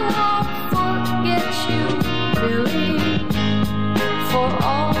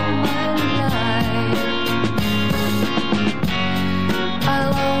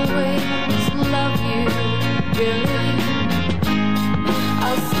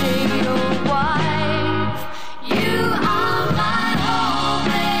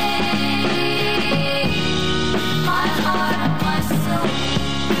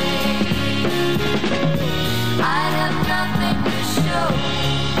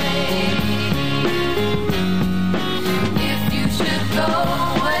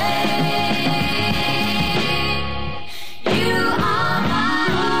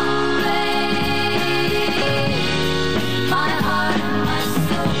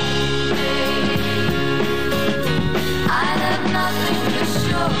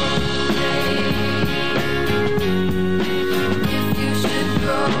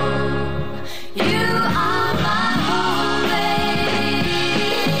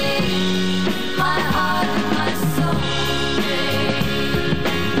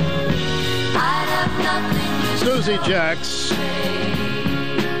 Jacks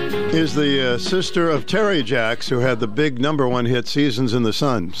is the sister of Terry Jacks, who had the big #1 hit Seasons in the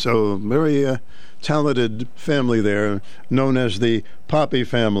Sun. So very talented family there, known as the Poppy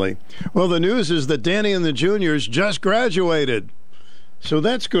family. Well, the news is that Danny and the Juniors just graduated. So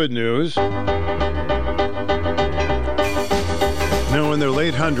that's good news. Now in their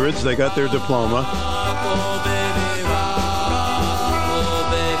late hundreds, they got their diploma.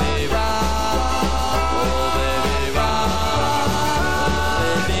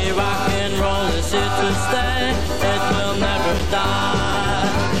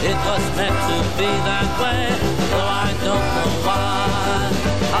 It was meant to be that way, though I don't know why.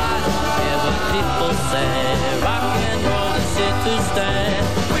 I don't care what people say, rock and roll is here to stay.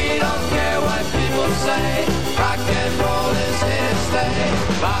 We don't care what people say, rock and roll is here to stay.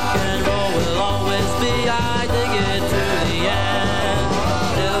 Rock and roll will always be, I dig it to the end.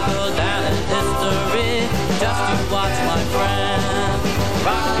 It'll go down in history, just you watch my friend.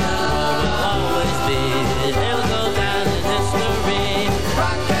 Rock and roll will always be, it'll go down in history.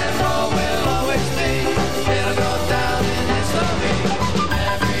 Rock and roll will always be, it'll go down in history.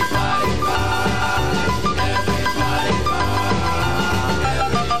 Everybody rock, everybody rock, everybody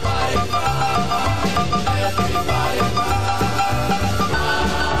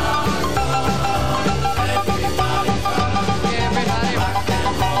rock,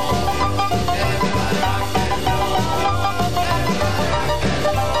 everybody rock.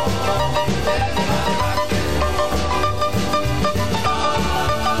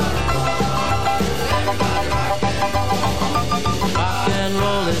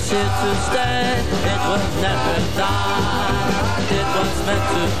 Here to stay, it will never die. It was meant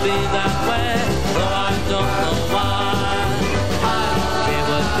to be that way, though I don't know why. I don't care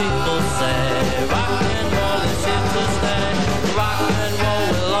what people say, rock and roll is here to stay. Rock and roll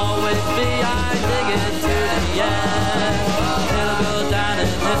will always be, I dig it to the end. It'll go down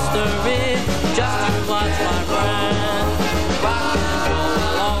in history, just you watch my friend. Rock and roll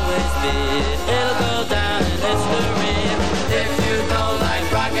will always be, it'll go down in history. If you don't like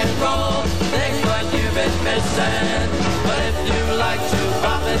rock and roll, think what you've been missing. But if you like to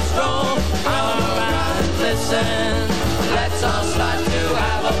pop and stroll, come around and listen. Let's all start to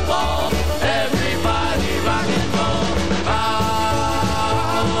have a ball. Everybody rock and roll. Rock,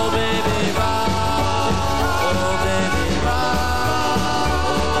 oh baby, rock. Oh baby, rock.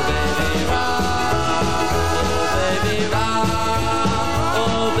 Oh baby, rock. Oh baby, rock.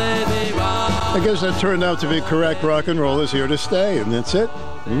 Oh baby, rock. I guess that turned out to be correct. Rock and roll is here to stay, and that's it.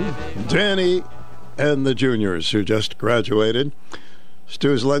 Danny and the Juniors, who just graduated.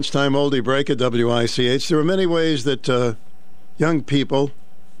 Stu's lunchtime oldie break at WICH. There are many ways that young people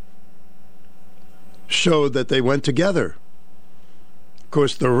showed that they went together. Of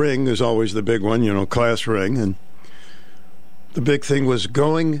course, the ring is always the big one, class ring. And the big thing was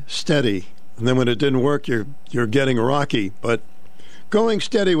going steady. And then when it didn't work, you're getting rocky. But going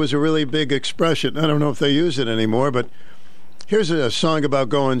steady was a really big expression. I don't know if they use it anymore, but here's a song about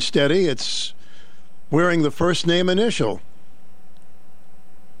going steady. It's wearing the first name initial.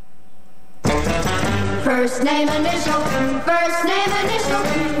 First name initial, first name initial,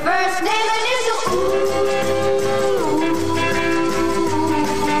 first name initial. Ooh.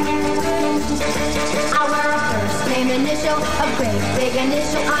 I wear a first name initial, a great big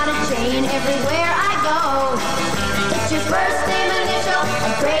initial on a chain everywhere I go. It's your first name initial,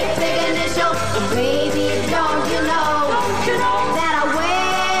 a great big initial. Baby, don't you know that I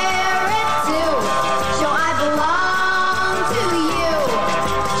wear it too? So I belong to you,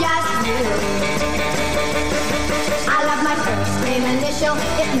 just you. I love my first name initial,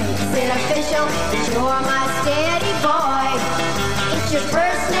 it makes it official that you're my steady boy. It's your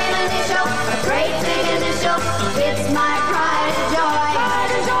first name initial, a great big initial. It's my pride and joy,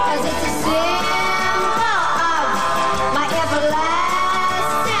 'cause it's a symbol of my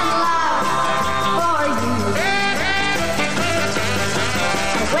everlasting love for you.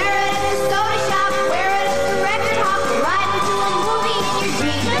 I wear it at the soda shop, wear it at the record hop, riding to a movie in your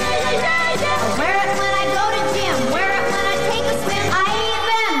Jeep. I wear it when I go to gym, wear it when I take a swim. I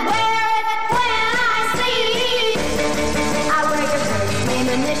even wear it when I sleep. I wear your first name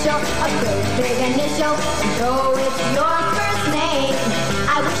initial, a great big initial, and though it's your first name,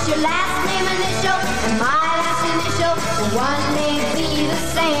 I wish your last name initial and my last initial will one day be the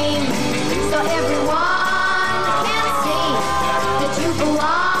same. So everyone can see that you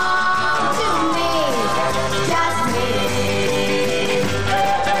belong to me, just me.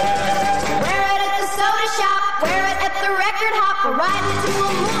 Wear it at the soda shop, wear it at the record hop, or riding to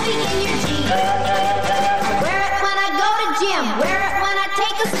a movie in your Jeep. I wear it when I go to gym, wear it when I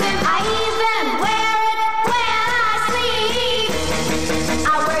take a swim. I even wear it when I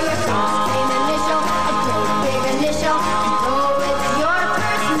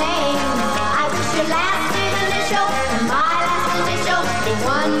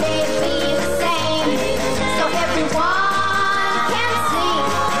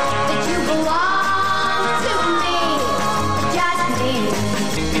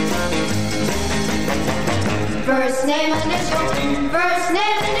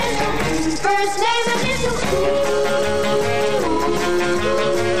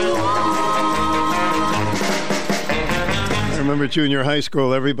remember junior high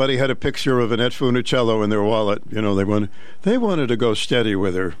school, everybody had a picture of Annette Funicello in their wallet. You know, they wanted to go steady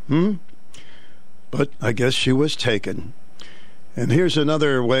with her. But I guess she was taken. And here's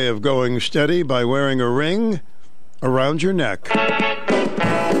another way of going steady, by wearing a ring around your neck.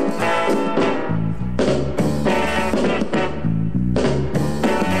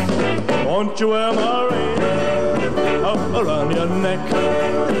 Won't you wear my ring up around your neck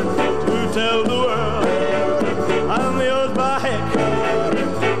to tell the world I'm yours by heck?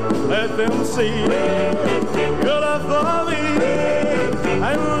 Let them see your love for me,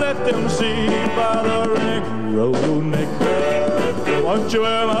 and let them see by the ring around your neck. Won't you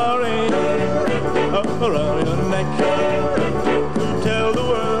wear my ring up around your neck to tell the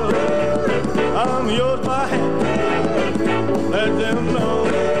world I'm yours by heck? Let them know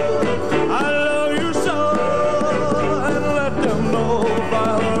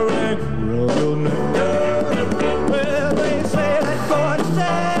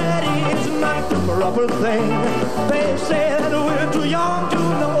thing. They say that we're too young to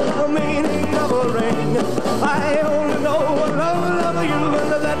know the meaning of a ring. I only know what love you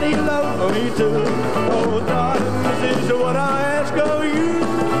and that you love me too. Oh, darling, this is what I ask of you.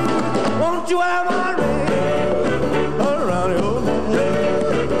 Won't you have my ring around your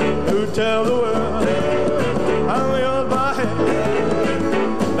neck to tell the world I'm yours by head?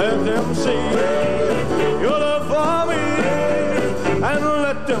 Let them see your love for me, and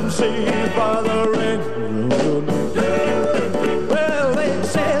let them see by the ring. Well, they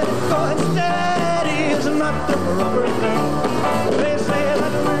say that going steady is not the proper thing. They say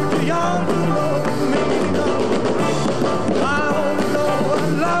that we're too young to know the meaning of it. I only know I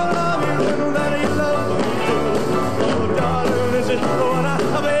love you and that you love me too. Oh, darling, this is what I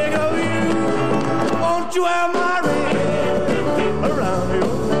beg of you. Won't you have my ring around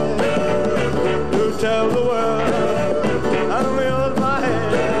your neck to tell the world I'm yours by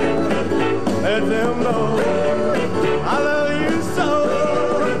head? Let them know I love you so,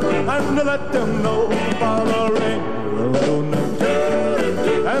 and let them know by the ring around your neck,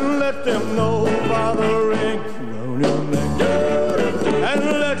 and let them know by the ring around your neck, and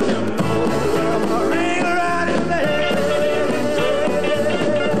let them know by the ring around your neck.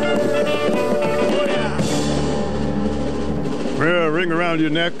 Oh, yeah, ring around your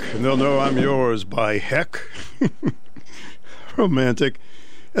neck, and they'll know I'm yours by heck. Romantic.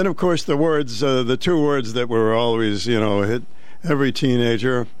 And, of course, the words, the two words that were always, hit every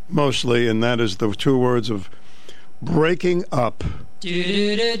teenager, mostly, and that is the two words of breaking up.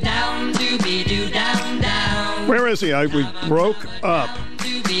 Down, doobie-doo, down, down. Where is he? We broke up.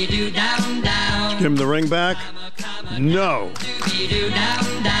 Doobie-doo, down, down. Give him the ring back? No. Doobie-doo,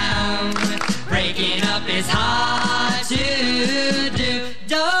 down, down. Breaking up is hard to do.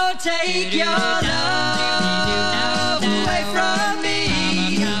 Don't take your love away from me.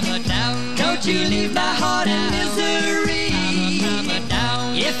 Don't you leave my heart in misery.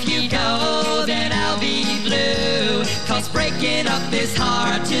 If you go, then I'll be blue. 'Cause breaking up is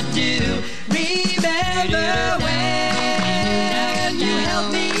hard to do. Remember when you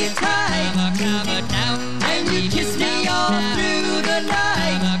held me tight, and you kissed me all through the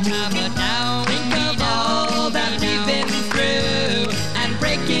night. Think of all that we've been through, and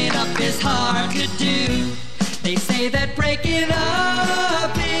breaking up is hard to do. They say that breaking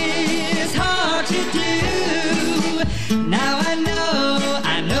up is hard to do. Now I know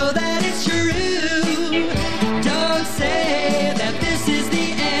that it's true. Don't say that this is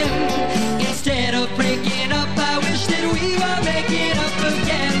the end. Instead of breaking up, I wish that we were making up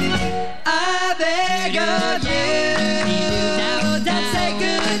again. I beg of you, don't say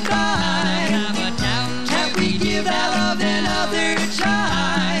goodbye. Can't we give our love another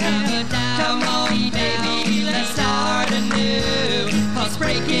try? Come on, baby, let's start anew. 'Cause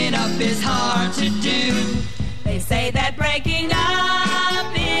breaking up is hard to do. They say that breaking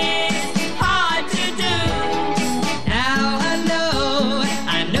up is hard to do. Now I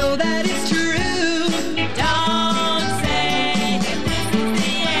know that it's true. Don't say that this is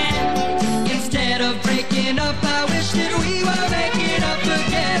the end. Instead of breaking up, I wish that we were making up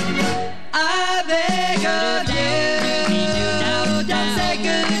again. I beg of you, don't say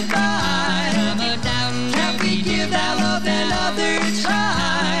goodbye. Can't we give our love another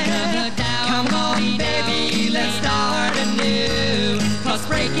try? Come on, baby, let's start anew. 'Cause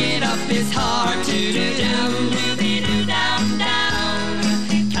breaking up is hard to do. Doobie-doo, down, down.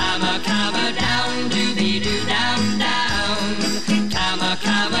 Come on, down, doobie-doo, down, down. Come on,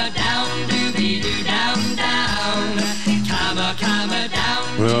 down, doobie-doo, down, down. Come on, down.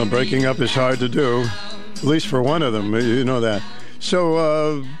 Well, breaking up is hard to do, at least for one of them. You know that.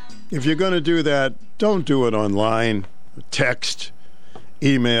 So if you're going to do that, don't do it online. text,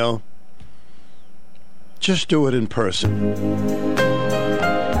 email. Just do it in person.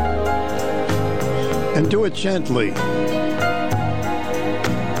 And do it gently.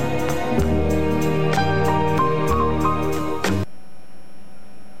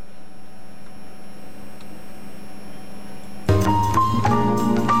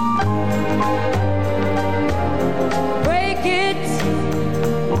 Break it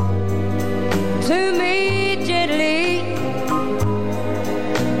to me gently.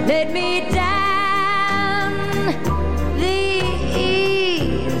 Let me down the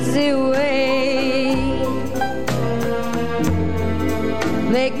easy way.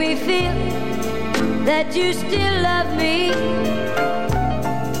 Make me feel that you still love me.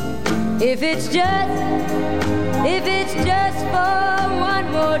 If it's just for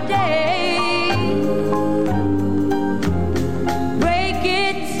one more day. Break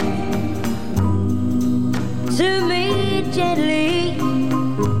it to me gently,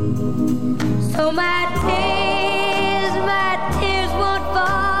 so my tears won't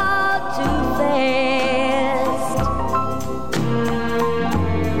fall too fast.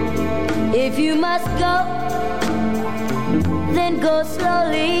 If you must go, then go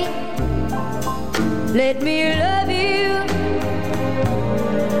slowly. Let me love you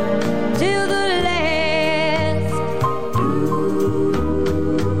till the last.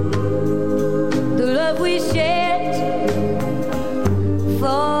 The love we shared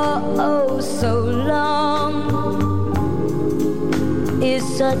for oh so long is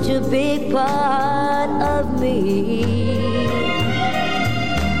such a big part of me.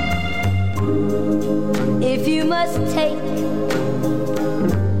 If you must take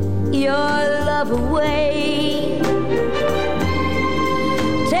your love away,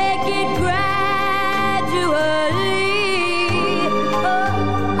 take it gradually.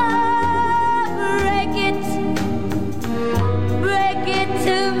 Break it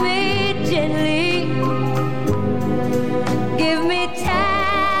to me gently. Give me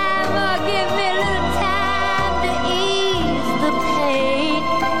time, or give me a little time to ease the pain.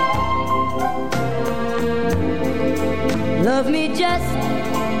 Love me just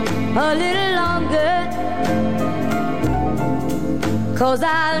a little longer, 'cause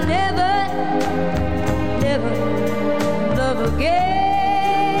I'll never love again.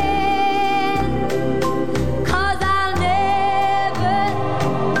 'Cause I'll never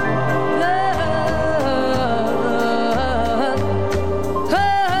love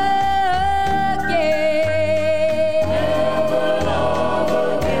again.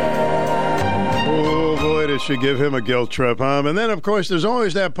 Oh, boy, does she give him a guilt trip, huh? And then, of course, there's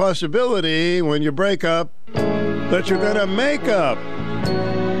always that possibility when you break up that you're going to make up.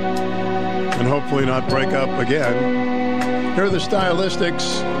 And hopefully not break up again. Here are the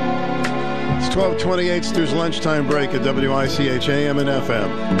Stylistics. It's 12:28, Stu's lunchtime break at WICH AM and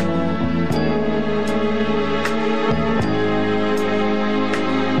FM.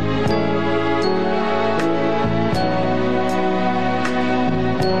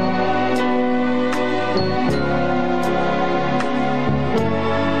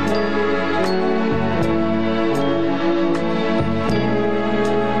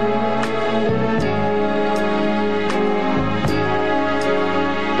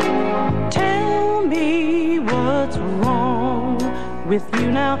 Tell me what's wrong with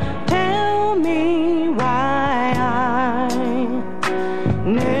you now. Tell me why I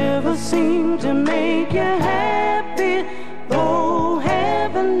never seem to make you happy, though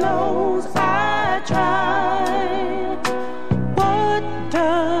heaven knows I try. What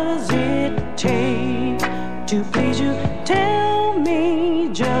does it take to please you? Tell me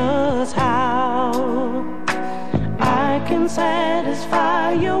just how I can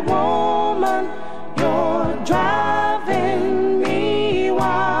satisfy your woman. You're driving me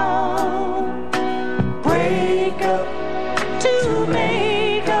wild. Break up to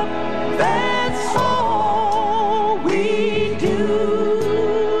make up, that's all we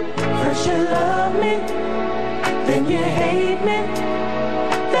do. First you love me, then you hate me.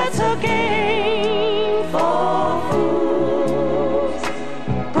 That's a game for fools.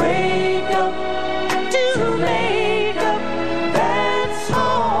 Break up to make up, that's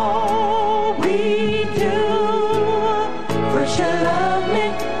all we do. First you love me,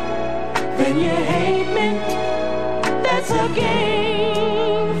 then you hate me. That's a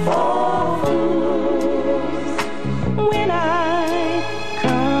game for fools. When I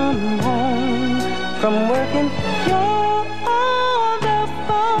come home from working, you're on the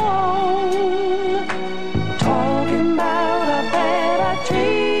phone, talking about how bad I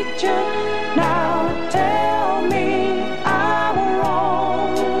treat you. Now tell me I'm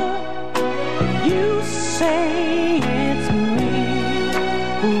wrong. You say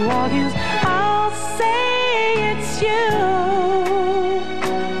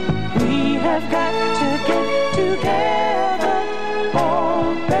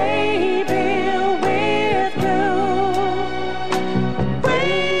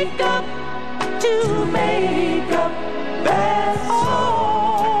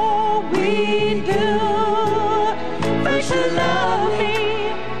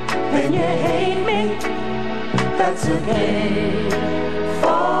then you hate me. That's a game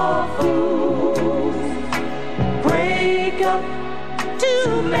for fools. Break up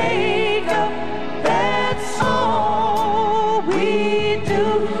to make up, that's all we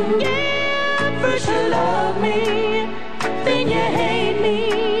do. Yeah, first you love me, then you hate me.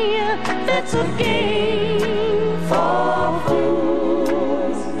 That's a game for fools.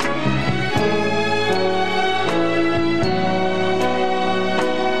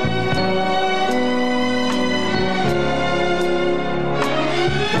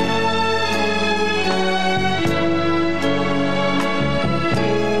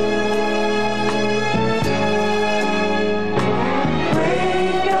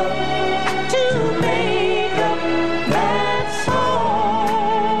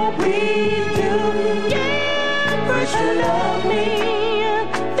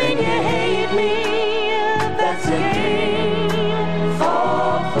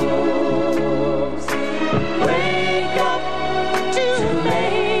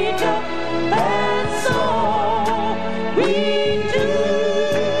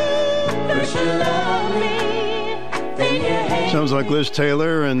 Sounds like Liz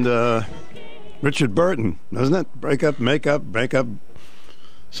Taylor and Richard Burton, doesn't it? Break up, make up, break up.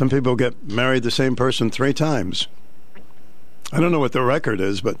 Some people get married the same person 3 times. I don't know what the record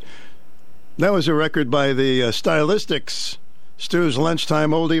is, but that was a record by the Stylistics. Stu's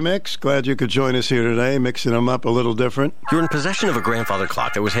Lunchtime Oldie Mix. Glad you could join us here today, mixing them up a little different. You're in possession of a grandfather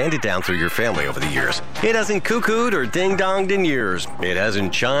clock that was handed down through your family over the years. It hasn't cuckooed or ding-donged in years. It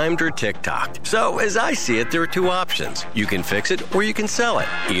hasn't chimed or tick-tocked. So, as I see it, there are 2 options. You can fix it or you can sell it.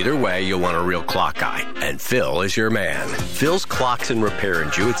 Either way, you'll want a real clock guy. And Phil is your man. Phil's Clocks and Repair in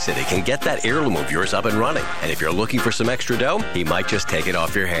Jewett City can get that heirloom of yours up and running. And if you're looking for some extra dough, he might just take it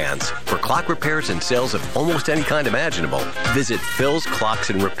off your hands. For clock repairs and sales of almost any kind imaginable, visit Phil's Clocks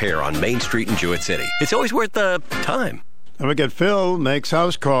and Repair on Main Street in Jewett City. It's always worth the time. And we get Phil makes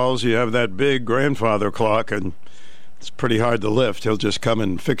house calls. You have that big grandfather clock, and it's pretty hard to lift. He'll just come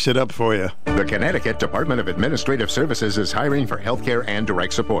and fix it up for you. The Connecticut Department of Administrative Services is hiring for healthcare and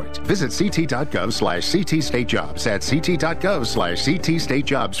direct support. Visit ct.gov/ctstatejobs at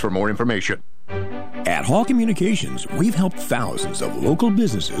ct.gov/ctstatejobs for more information. At Hall Communications, we've helped thousands of local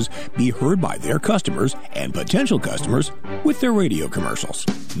businesses be heard by their customers and potential customers with their radio commercials.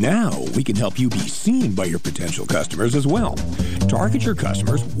 Now we can help you be seen by your potential customers as well. Target your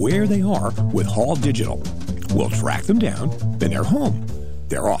customers where they are with Hall Digital. We'll track them down in their home,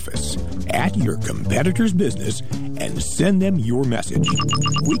 their office, at your competitor's business, and send them your message.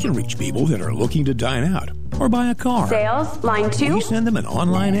 We can reach people that are looking to dine out or buy a car. Sales, line 2. We send them an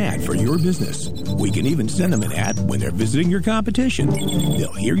online ad for your business. We can even send them an ad when they're visiting your competition.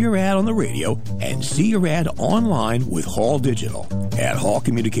 They'll hear your ad on the radio and see your ad online with Hall Digital. At Hall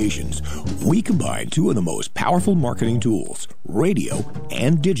Communications, we combine 2 of the most powerful marketing tools, radio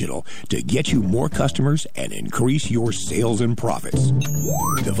and digital, to get you more customers and increase your sales and profits.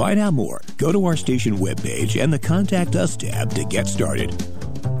 To find out more, go to our station webpage and the Contact Us tab to get started.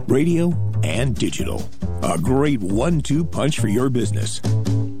 Radio and digital. A great 1-2 punch for your business.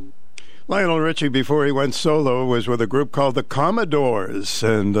 Lionel Richie, before he went solo, was with a group called the Commodores,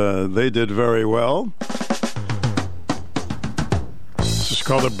 and they did very well. This is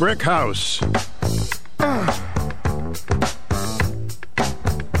called a Brick House.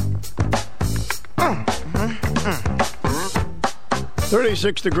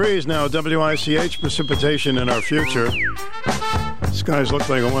 36 degrees now, WICH, precipitation in our future. Skies look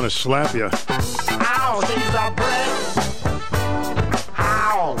like I want to slap you. Ow, she's a brick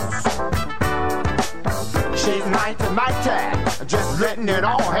house. She's mighty, just letting it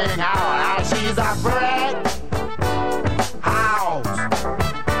all hang out. Ow, she's a brick house.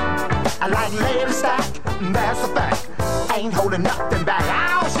 I like lady stack, that's a fact. Ain't holding nothing back.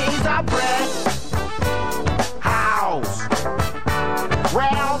 Ow, she's a brick house.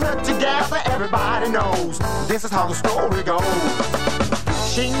 Well, put together, everybody knows this is how the story goes.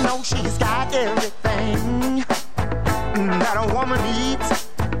 She knows she's got everything that a woman needs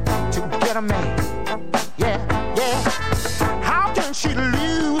to get a man. Yeah, yeah. How can she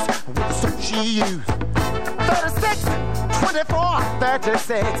lose with the suit she used? 36, 24,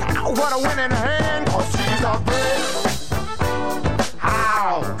 36. What a winning hand, 'cause she's a brick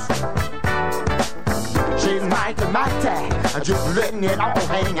house. She's mighty, just letting it all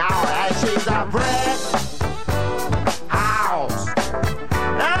hang out. And she's a brick house.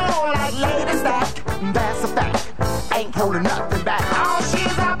 Oh, like ladies that's a fact. Ain't holding nothing back. Oh,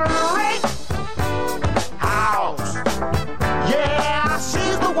 she's a brick house. Yeah,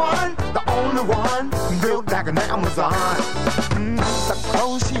 she's the one, the only one, built like an Amazon. The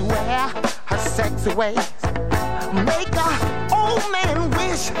clothes she wear, her sexy ways, make a old man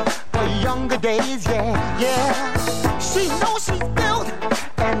wish for younger days, yeah. She knows she's built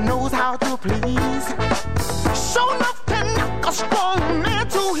and knows how to please. Sure enough can knock a strong man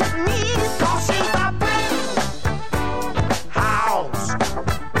to his knees. Cause she's a brick house.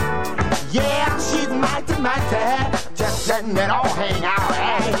 Yeah, she's mighty, mighty. Just letting it all hang out.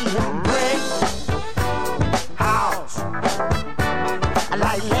 Hey, brick house.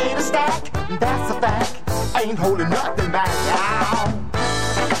 Like later stack, that's a fact. Ain't holding nothing back now.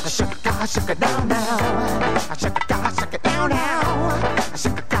 Shake it down now. Shake it down now.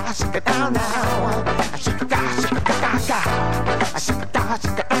 Shake it down now. Shake it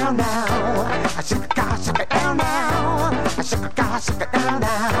down now. Shake it down now. Shake it down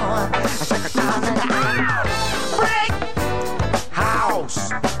now. Shake it down now. Brick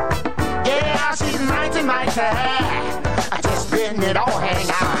house. Yeah, she's mighty, mighty. Just letting it all hang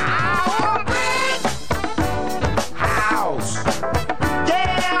out. Brick house.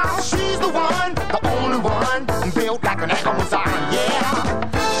 Yeah, she's the one, the only one, built like an Amazon, yeah.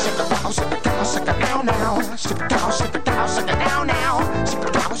 Shake it down, shake it down, shake it down now. Shake it down, shake it down, shake it down now. Shake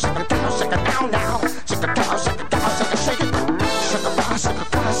it down, shake it down, shake it down now. Shake it down, shake it down, shake it, shake it. Shake it down, shake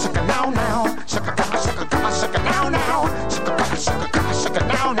it down, shake it down now. Shake it down, shake it down, shake it down now. Shake it down, shake it down, shake it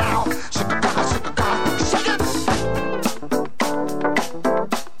down now. Shake it down, shake it down, shake it.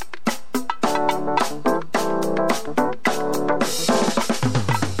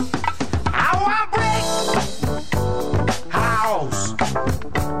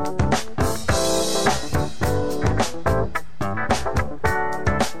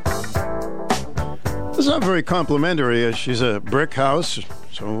 It's not very complimentary. She's a brick house,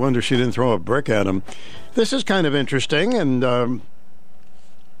 so I wonder she didn't throw a brick at him. This is kind of interesting, and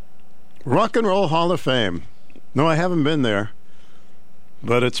Rock and Roll Hall of Fame. No, I haven't been there,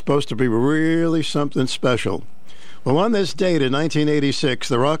 but it's supposed to be really something special. Well, on this date in 1986,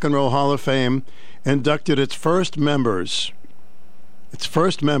 the Rock and Roll Hall of Fame inducted its first members.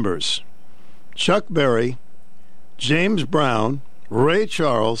 Chuck Berry, James Brown, Ray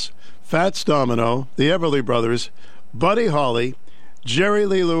Charles, Fats Domino, the Everly Brothers, Buddy Holly, Jerry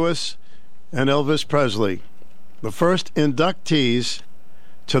Lee Lewis, and Elvis Presley. The first inductees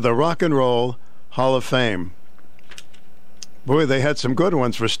to the Rock and Roll Hall of Fame. Boy, they had some good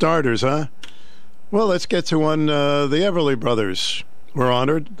ones for starters, huh? Well, let's get to one. The Everly Brothers were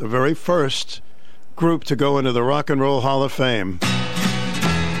honored, the very first group to go into the Rock and Roll Hall of Fame.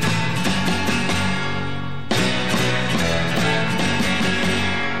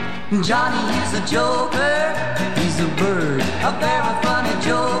 Johnny is a joker, he's a bird, a very funny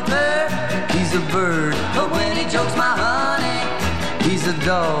joker, he's a bird, but when he jokes my honey, he's a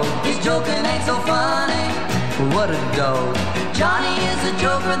dog, his joking ain't so funny, what a dog. Johnny is a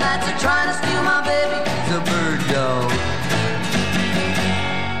joker that's a-trying to steal my baby, he's a bird dog.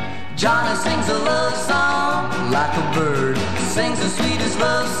 Johnny sings a love song like a bird, sings the sweetest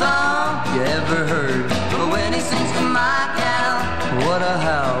love song you ever heard, but when he sings to my gal, what a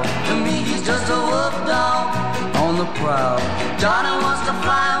howl. To me he's just a wolf dog on the prowl. Johnny wants to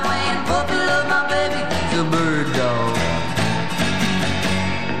fly away and puppy love my baby, he's a bird dog.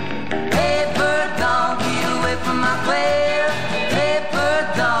 Hey bird dog, get away from my quail. Hey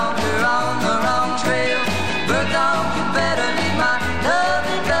bird dog, you're on the wrong trail. Bird dog, you better leave my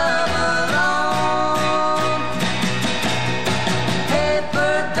lovely love alone. Hey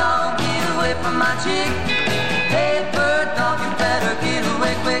bird dog, get away from my chick. Hey bird dog, you better get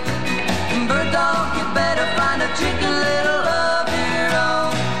away quick. Bird dog, you better find a chicken little of your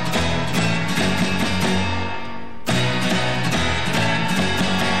own.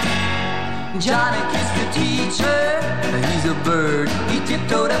 Johnny kissed the teacher, he's a bird. He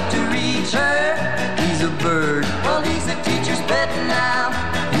tiptoed up to reach her, he's a bird. Well, he's the teacher's pet now,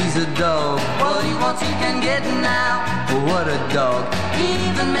 he's a dog. What he wants he can get now, what a dog. He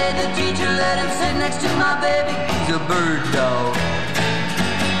even made the teacher let him sit next to my baby, he's a bird dog.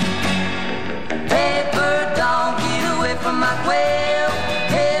 Hey bird dog, get away from my quail.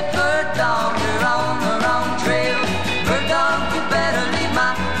 Hey bird dog, you're on the wrong trail. Bird dog, you better leave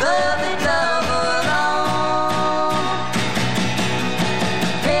my lovely love alone.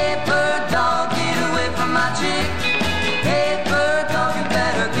 Hey bird dog, get away from my chick. Hey bird dog, you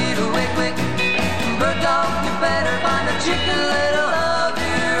better get away quick. Bird dog, you better find a chicken little of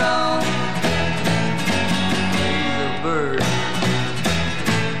your own. He's a bird.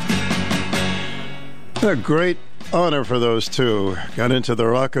 A great honor for those two. Got into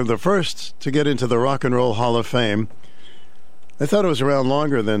the first to get into the Rock and Roll Hall of Fame. I thought it was around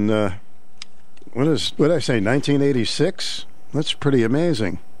longer than what did I say? 1986. That's pretty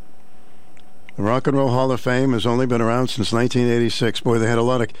amazing. The Rock and Roll Hall of Fame has only been around since 1986. Boy, they had a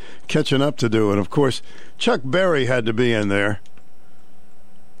lot of catching up to do. And, of course, Chuck Berry had to be in there.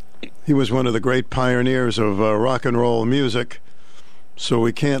 He was one of the great pioneers of rock and roll music. So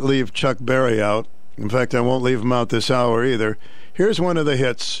we can't leave Chuck Berry out. In fact, I won't leave him out this hour either. Here's one of the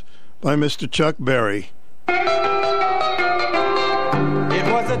hits by Mr. Chuck Berry. It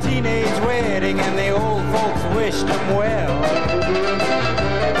was a teenage wedding and the old folks wished him well.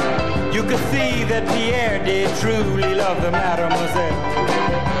 You could see that Pierre did truly love the mademoiselle.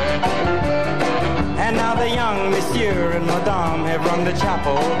 And now the young monsieur and madame have rung the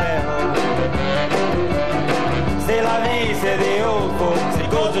chapel bell. C'est la vie, say the old folks, it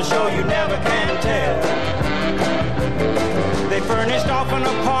goes to show you never can tell. They furnished off an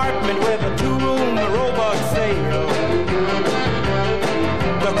apartment with a two-room robot sale.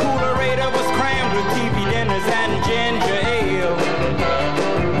 The coolerator was crammed with TV dinners and ginger ale.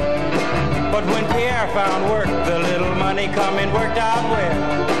 But when Pierre found work, the little money coming worked out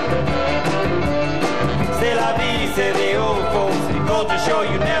well. C'est la vie, say the old folks, it goes to show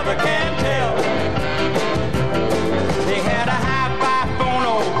you never can tell. They had a hi-fi phone,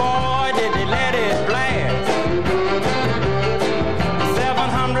 oh boy, did they let it blast.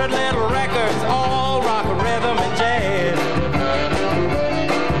 700 little records, all rock, rhythm, and jazz.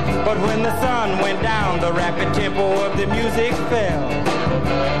 But when the sun went down, the rapid tempo of the music fell.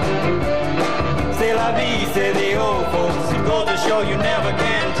 C'est la vie, say the old folks, it goes to show you never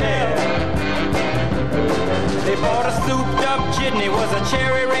can tell. They bought a souped-up jitney, was a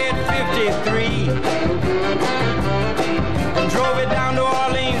cherry red 53, and drove it down to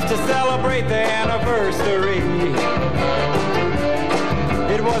Orleans to celebrate their anniversary.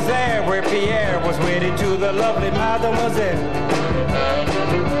 It was there where Pierre was wedded to the lovely mademoiselle.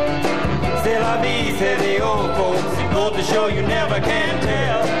 C'est la vie, say the old folks, it goes to show you never can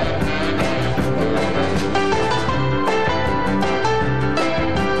tell.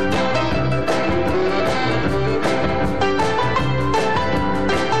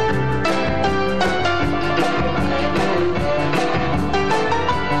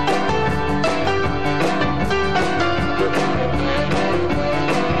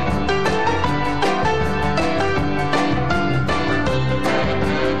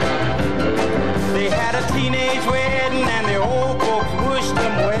 Teenage wedding and the old folks wished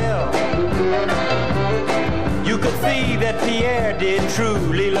them well. You could see that Pierre did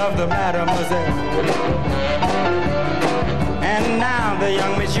truly love the mademoiselle. And now the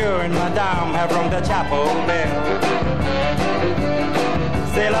young monsieur and madame have rung the chapel bell.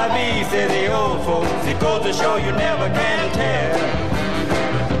 C'est la vie, say the old folks, it goes to show you never can tell.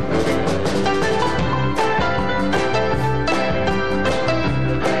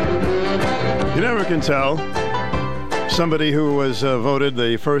 You never can tell. Somebody who was voted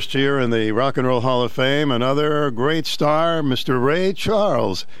the first year in the Rock and Roll Hall of Fame, another great star, Mr. Ray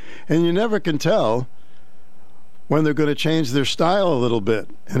Charles. And you never can tell when they're going to change their style a little bit.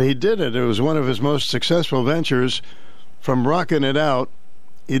 And he did it. It was one of his most successful ventures. From rocking it out,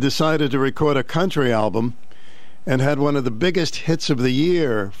 he decided to record a country album and had one of the biggest hits of the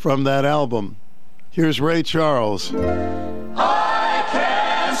year from that album. Here's Ray Charles. I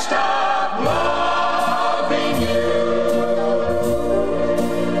can't stop loving you.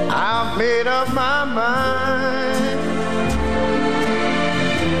 I've made up my mind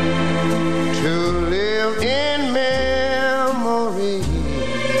to live in memories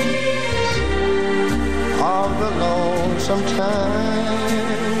of the lonesome time.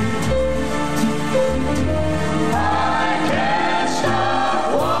 I can't stop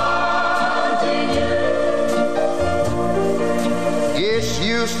wanting you. It's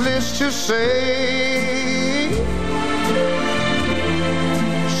useless to say,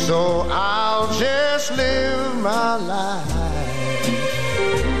 so I'll just live my life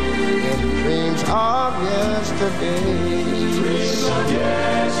in dreams of yesterday. Dreams of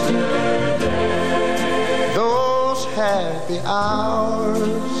yesterday. Those happy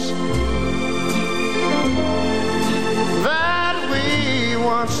hours that we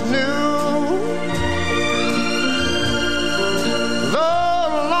once knew, though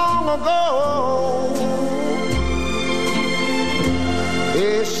long ago,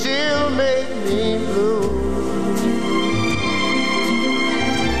 they still make me blue.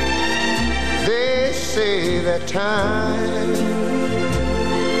 They say that time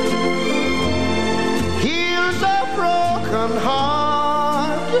heals a broken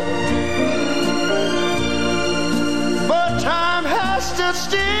heart, but time has stood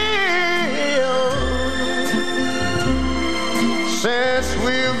still since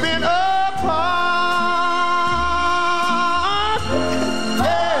we've been apart.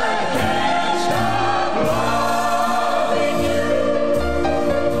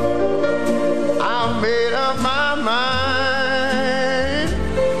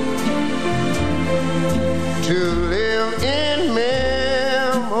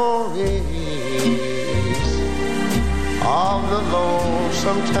 of the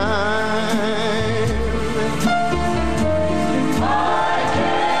lonesome time. I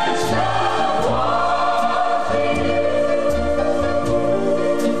can't stop wanting you.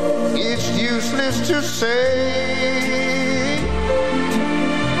 It's useless to say,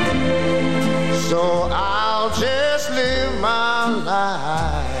 so I'll just live my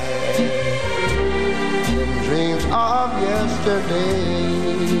life in dreams of yesterdays.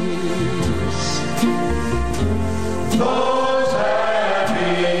 Those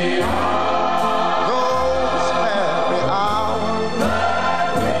happy hours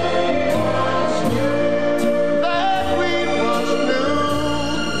that we once knew,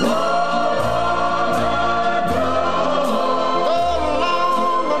 long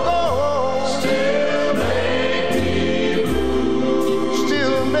ago,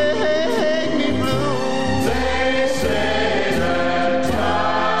 still make me blue. They say that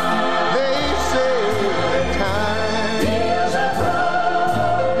time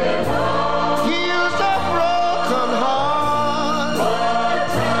heals a broken heart, but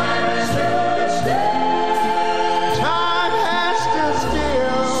time has stood still. Time has stood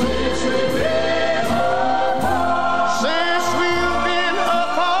still since we've been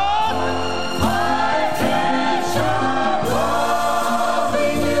apart. I can't stop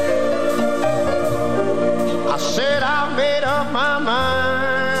loving you. I said I made up my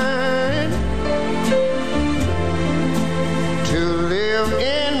mind to live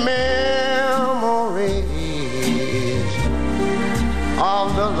in memories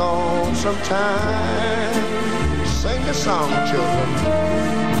of the lonesome time. Sing the song, children.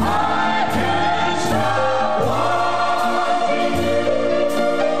 I can't stop wanting you.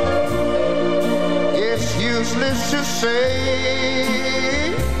 It's useless to say,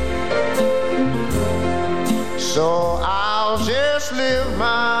 so I'll just live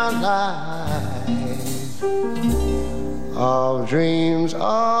my life of dreams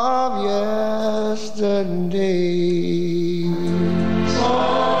of yesterdays.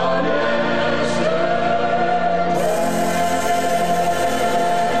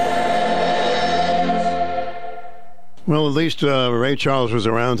 Well, at least Ray Charles was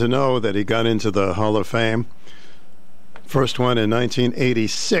around to know that he got into the Hall of Fame. First one in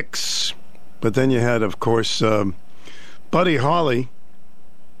 1986. But then you had, of course, Buddy Holly,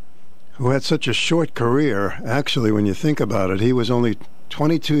 who had such a short career. Actually, when you think about it, he was only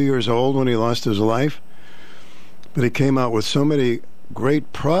 22 years old when he lost his life. But he came out with so many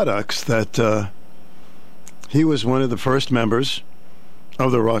great products that he was one of the first members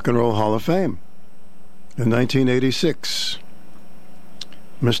of the Rock and Roll Hall of Fame in 1986.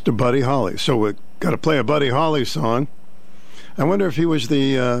 Mr. Buddy Holly. So we've got to play a Buddy Holly song. I wonder if he was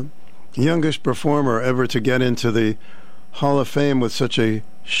the youngest performer ever to get into the Hall of Fame with such a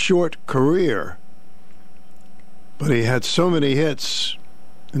short career. But he had so many hits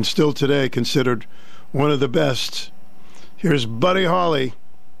and still today considered one of the best. Here's Buddy Holly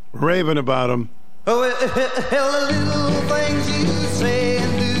raving about him. Oh, well, the little things you say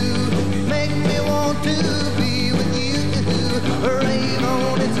and do make me want to be with you. Rave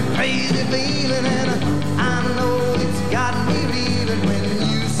on, it's a crazy feeling, and I know it's got me reeling when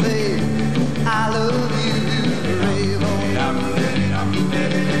you say I love you. Rave on.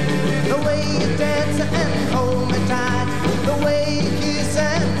 The way you dance and hold me tight, the way you kiss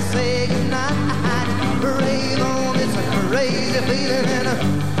and say goodnight. Rave on, it's a crazy feeling, and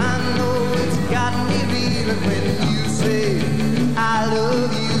I know it's got me reeling when you say I love you.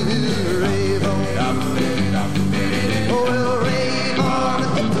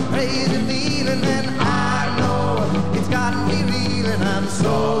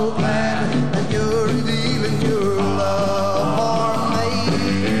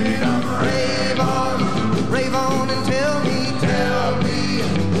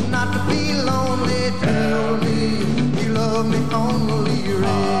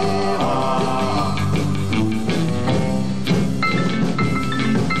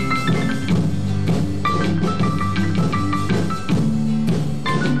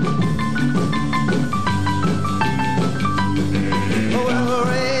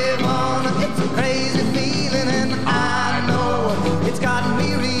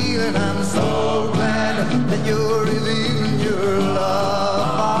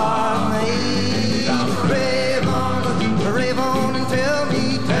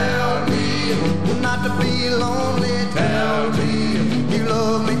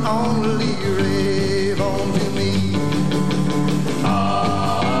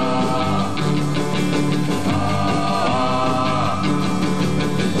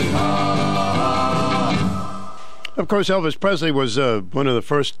 course, Elvis Presley was one of the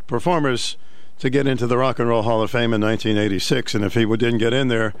first performers to get into the Rock and Roll Hall of Fame in 1986, and if he didn't get in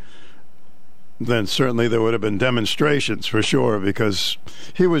there, then certainly there would have been demonstrations for sure, because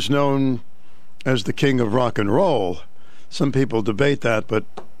he was known as the king of rock and roll. Some people debate that, but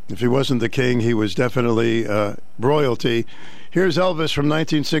if he wasn't the king, he was definitely royalty. Here's Elvis from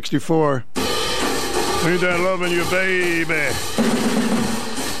 1964. Ain't that loving you, baby?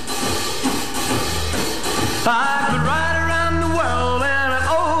 I could ride around the world in an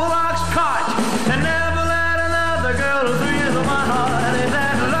old ox cart and never let another girl thrill my heart. Ain't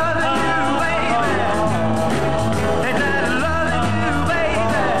that loving you, baby? Ain't that loving you, baby?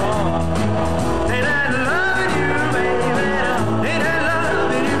 Ain't that loving you, baby? Ain't that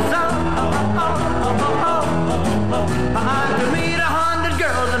loving you so? I could meet 100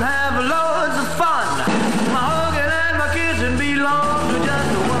 girls and have loads of fun. My hugging and my kissing belong to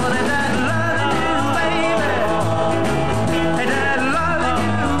just the one. Ain't that loving you, baby? Ain't that loving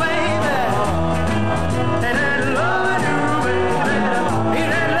you, baby? Ain't that loving you, baby?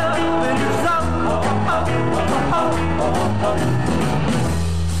 Ain't that loving you so?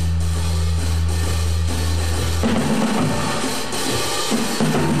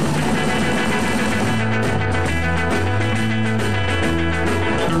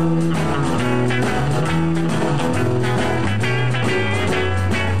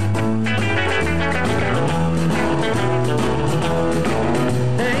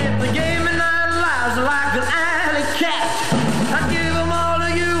 If they gave me 9 lives like an alley cat, I'd give them all to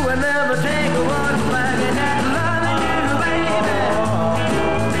you and never take one back. Ain't that loving you, baby?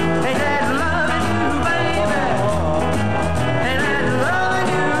 Ain't that loving you, baby? Ain't that loving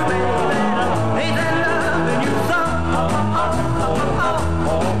you, baby? Ain't that loving you so?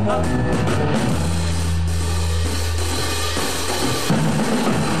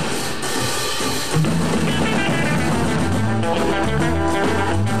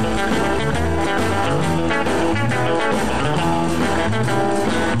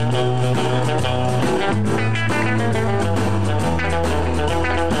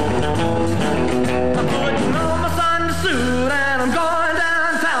 I'm putting on my Sunday suit and I'm going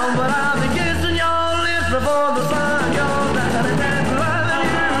downtown, but I'll be kissing your lips before the sun goes down. Ain't that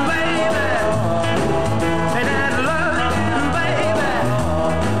loving you, baby? Ain't that loving you, baby?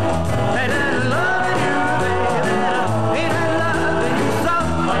 Ain't that loving you, baby? Ain't that loving you so?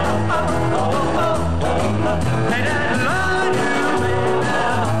 Ain't that loving you, baby?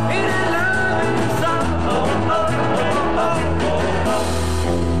 Ain't that loving you so?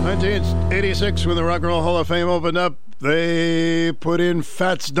 1986, when the Rock and Roll Hall of Fame opened up, they put in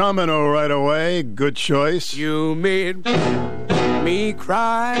Fats Domino right away. Good choice. You made me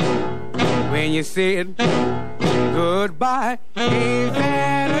cry when you said goodbye. Ain't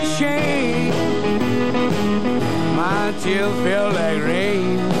that a shame? My tears feel like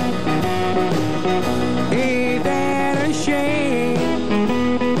rain. Ain't that a shame?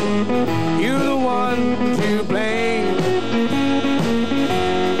 You're the one to blame.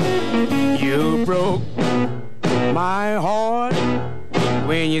 You broke my heart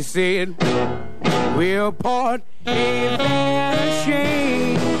when you said we'll part. Ain't that a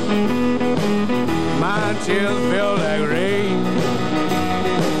shame? My tears feel like rain.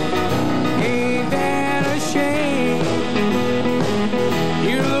 Ain't that a shame?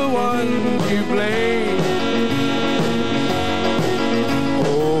 You're the one to blame.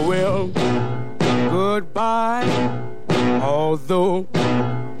 Oh well, goodbye. Although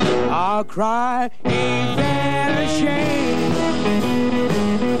I'll cry, ain't that a shame?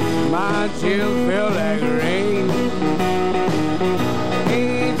 My tears feel like rain.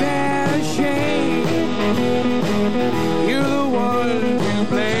 Ain't that a shame? You're the one to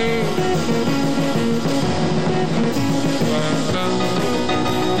blame.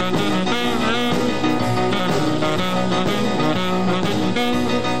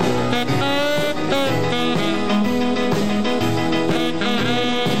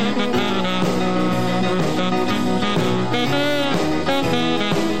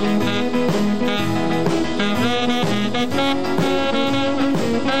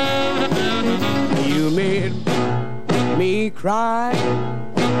 You made me cry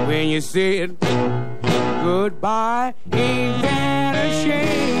when you said goodbye. Ain't that a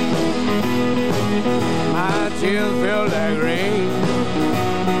shame? My tears feel like rain.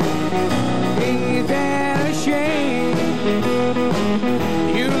 Ain't that a shame?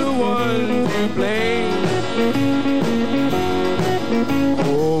 You're the one to blame.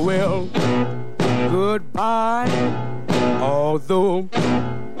 Oh well, goodbye. Although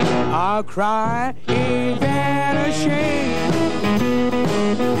I'll cry, ain't that a shame?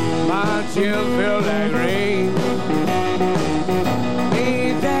 My tears feel like rain.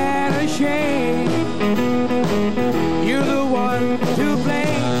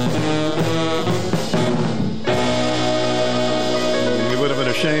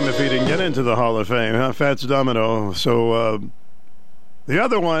 into the Hall of Fame, huh? Fats Domino. So the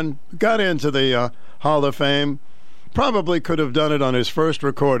other one got into the Hall of Fame. Probably could have done it on his first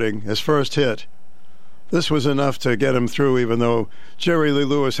recording, his first hit. This was enough to get him through, even though Jerry Lee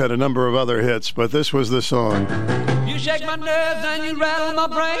Lewis had a number of other hits, but this was the song. You shake my nerves and you rattle my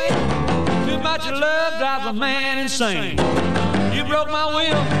brain. Too much of love drives a man insane. You broke my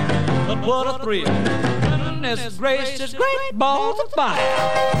will, but what a thrill. Goodness gracious, great balls of fire.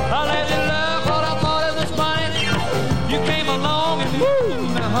 I let you love what I thought it was funny. You came along and woo,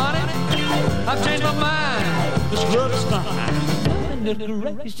 now honey, I've changed my mind. This love is fine.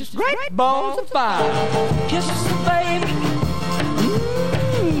 It's just great balls of fire. Kisses, baby.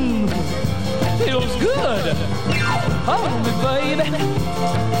 Feels good. Hold me, baby.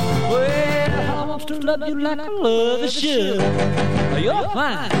 Well, I want to love you like I love a should. You're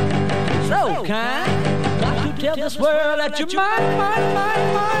fine, so kind. Got to tell this world that you're mine.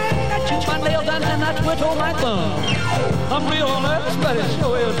 That you my nails down and I twiddle my thumb. I'm real nervous, but it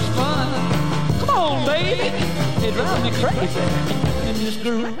sure is fun. Come on, baby. It drives me crazy.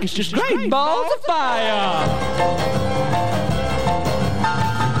 It's just great balls of fire.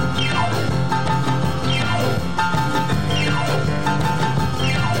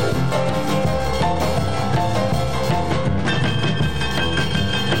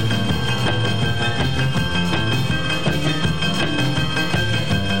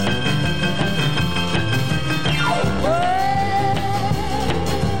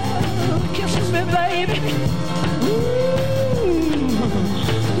 Kisses me, baby.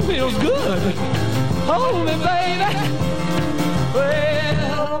 Feels good. Hold me, baby. Well, I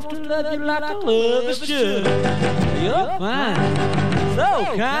love to love you like I love is should. You're fine, so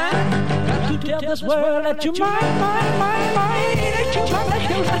kind. Got to tell this world that you're mine. That you my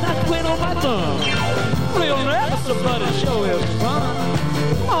nails and I quit on my thumb. Real nervous, but it sure is fun.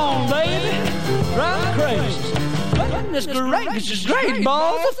 Come on, baby, drive me crazy. Goodness gracious, great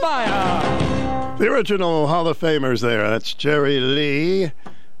balls of fire. The original Hall of Famers there. That's Jerry Lee.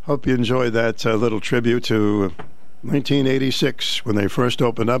 Hope you enjoyed that little tribute to 1986 when they first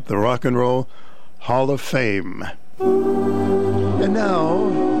opened up the Rock and Roll Hall of Fame. And now,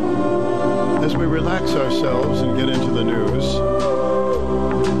 as we relax ourselves and get into the news,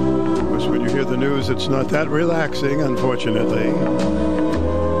 of course, when you hear the news, it's not that relaxing, unfortunately.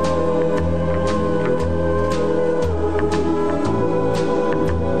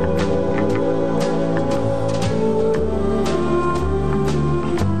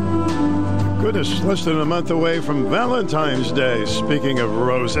 Goodness, less than a month away from Valentine's Day. Speaking of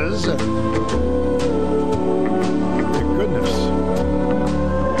roses. Thank goodness.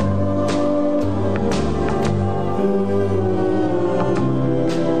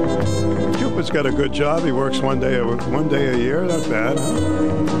 Cupid's got a good job. He works one day a year. Not bad.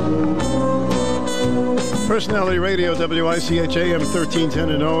 Personality Radio, WICH AM 1310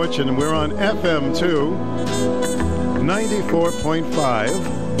 in Norwich, and we're on FM too.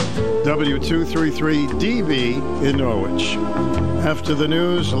 94.5. W233DV in Norwich. After the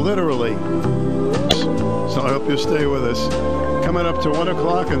news, literally. So I hope you stay with us. Coming up to 1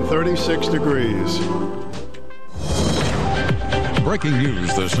 o'clock and 36 degrees. Breaking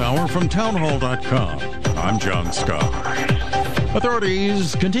news this hour from townhall.com. I'm John Scott.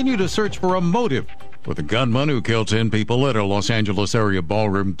 Authorities continue to search for a motive for the gunman who killed 10 people at a Los Angeles area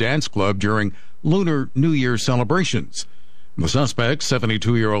ballroom dance club during Lunar New Year celebrations. The suspect,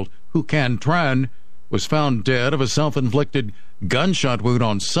 72-year-old Hu Can Tran, was found dead of a self-inflicted gunshot wound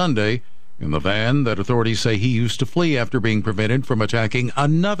on Sunday in the van that authorities say he used to flee after being prevented from attacking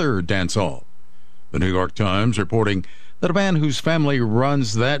another dance hall. The New York Times reporting that a man whose family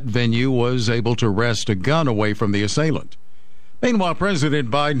runs that venue was able to wrest a gun away from the assailant. Meanwhile,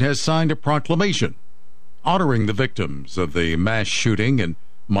 President Biden has signed a proclamation honoring the victims of the mass shooting in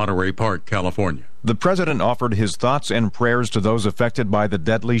Monterey Park, California. The president offered his thoughts and prayers to those affected by the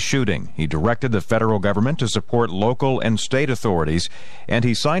deadly shooting. He directed the federal government to support local and state authorities, and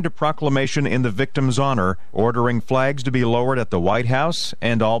he signed a proclamation in the victims' honor, ordering flags to be lowered at the White House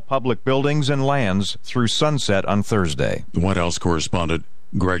and all public buildings and lands through sunset on Thursday. White House correspondent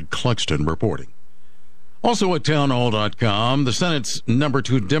Greg Cluxton reporting. Also at townhall.com, the Senate's number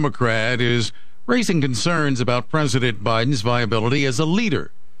 2 Democrat is raising concerns about President Biden's viability as a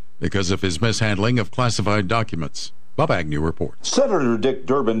leader because of his mishandling of classified documents. Bob Agnew reports. Senator Dick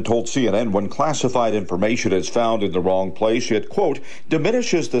Durbin told CNN when classified information is found in the wrong place, it, quote,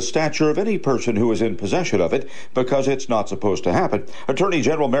 diminishes the stature of any person who is in possession of it because it's not supposed to happen. Attorney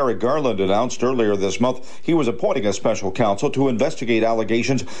General Merrick Garland announced earlier this month he was appointing a special counsel to investigate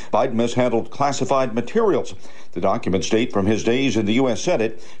allegations Biden mishandled classified materials. The documents date from his days in the U.S.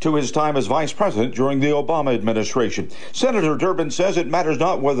 Senate to his time as vice president during the Obama administration. Senator Durbin says it matters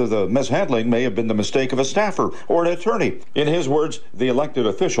not whether the mishandling may have been the mistake of a staffer or an attorney. In his words, the elected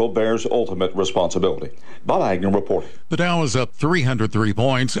official bears ultimate responsibility. Bob Agnew reporting. The Dow is up 303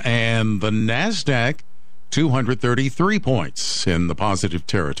 points and the NASDAQ 233 points in the positive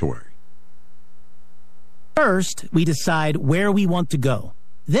territory. First, we decide where we want to go.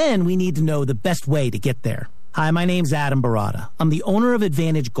 Then we need to know the best way to get there. Hi, my name's Adam Barada. I'm the owner of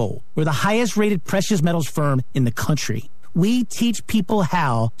Advantage Gold. We're the highest rated precious metals firm in the country. We teach people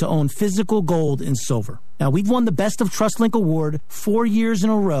how to own physical gold and silver. Now, we've won the Best of TrustLink Award 4 years in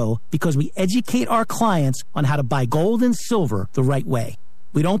a row because we educate our clients on how to buy gold and silver the right way.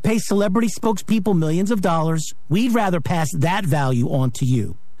 We don't pay celebrity spokespeople millions of dollars. We'd rather pass that value on to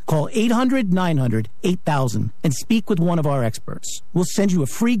you. Call 800-900-8000 and speak with one of our experts. We'll send you a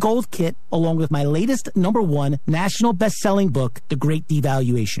free gold kit along with my latest #1 national best-selling book, The Great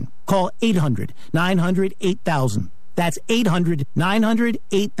Devaluation. Call 800-900-8000. That's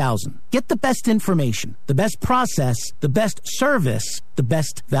 800-900-8000. Get the best information, the best process, the best service, the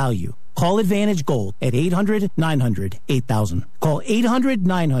best value. Call Advantage Gold at 800-900-8000. Call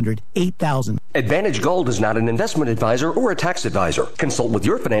 800-900-8000. Advantage Gold is not an investment advisor or a tax advisor. Consult with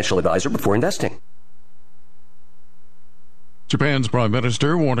your financial advisor before investing. Japan's prime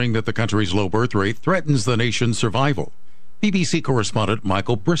minister warning that the country's low birth rate threatens the nation's survival. BBC correspondent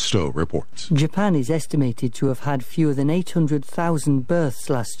Michael Bristow reports. Japan is estimated to have had fewer than 800,000 births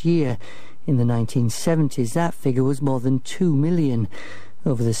last year. In the 1970s, that figure was more than 2 million.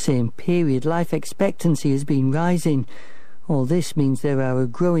 Over the same period, life expectancy has been rising. All this means there are a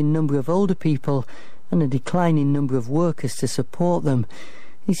growing number of older people and a declining number of workers to support them.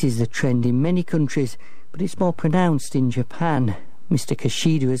 This is the trend in many countries, but it's more pronounced in Japan. Mr.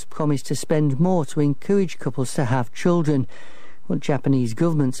 Kishida has promised to spend more to encourage couples to have children. Well, Japanese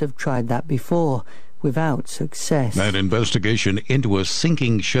governments have tried that before, without success. That investigation into a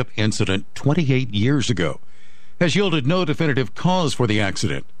sinking ship incident 28 years ago has yielded no definitive cause for the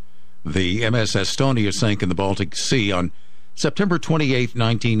accident. The MS Estonia sank in the Baltic Sea on September 28,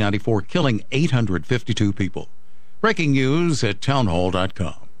 1994, killing 852 people. Breaking news at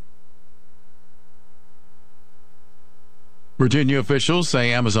townhall.com. Virginia officials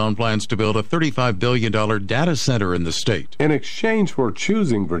say Amazon plans to build a $35 billion data center in the state. In exchange for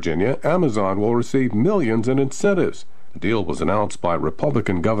choosing Virginia, Amazon will receive millions in incentives. The deal was announced by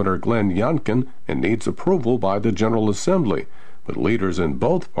Republican Governor Glenn Youngkin and needs approval by the General Assembly, but leaders in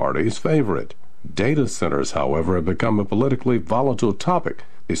both parties favor it. Data centers, however, have become a politically volatile topic,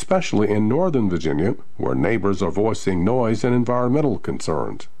 especially in Northern Virginia, where neighbors are voicing noise and environmental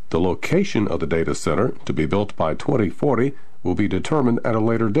concerns. The location of the data center, to be built by 2040, will be determined at a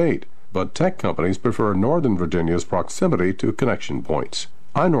later date, but tech companies prefer Northern Virginia's proximity to connection points.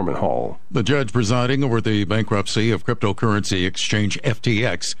 I'm Norman Hall. The judge presiding over the bankruptcy of cryptocurrency exchange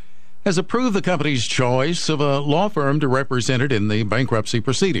FTX has approved the company's choice of a law firm to represent it in the bankruptcy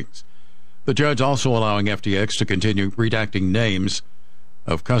proceedings. The judge also allowing FTX to continue redacting names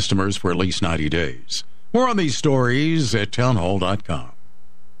of customers for at least 90 days. More on these stories at townhall.com.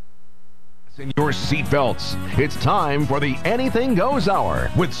 In your seatbelts, it's time for the Anything Goes Hour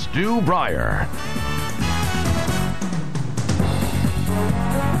with Stu Bryer.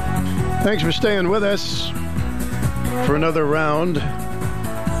 Thanks for staying with us for another round.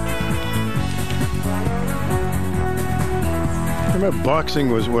 Remember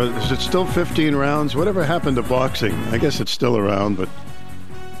boxing was is it still 15 rounds? Whatever happened to boxing? I guess it's still around, but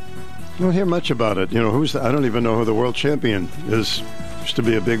you don't hear much about it. You know, I don't even know who the world champion is. Used to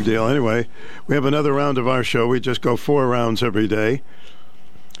be a big deal. Anyway, we have another round of our show. We just go 4 rounds every day.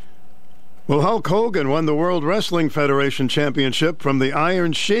 Well, Hulk Hogan won the World Wrestling Federation Championship from the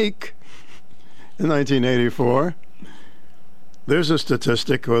Iron Sheik in 1984. There's a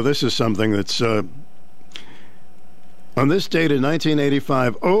statistic, or this is something that's... on this date in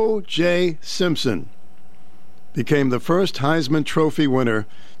 1985, O.J. Simpson became the first Heisman Trophy winner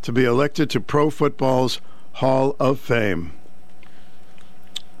to be elected to Pro Football's Hall of Fame.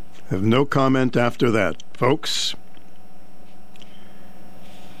 I have no comment after that, folks.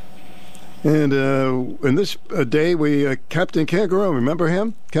 And in this day, we Captain Kangaroo, remember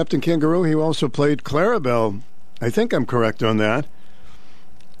him? Captain Kangaroo, he also played Clarabelle. I think I'm correct on that.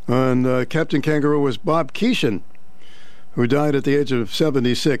 And Captain Kangaroo was Bob Keeshan. who died at the age of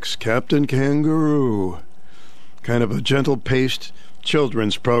 76, Captain Kangaroo. Kind of a gentle-paced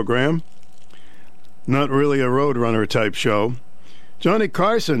children's program. Not really a Roadrunner type show. Johnny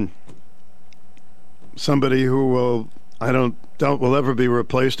Carson, somebody who I don't doubt will ever be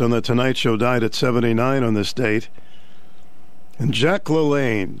replaced on The Tonight Show, died at 79 on this date. And Jack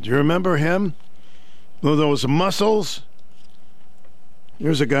LaLanne, do you remember him? Those muscles?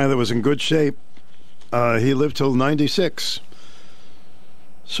 Here's a guy that was in good shape. He lived till 96.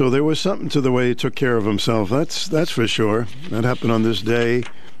 So there was something to the way he took care of himself. That's for sure. That happened on this day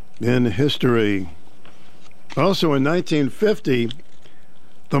in history. Also in 1950,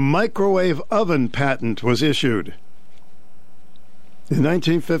 the microwave oven patent was issued. In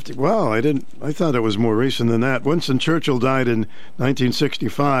 1950, wow, I thought it was more recent than that. Winston Churchill died in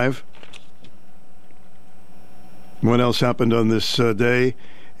 1965. What else happened on this day?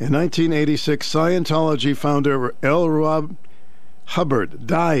 In 1986, Scientology founder L. Rob Hubbard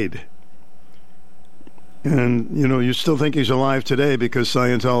died. And, you still think he's alive today because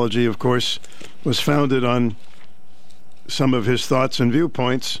Scientology, of course, was founded on some of his thoughts and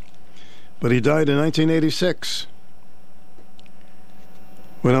viewpoints. But he died in 1986.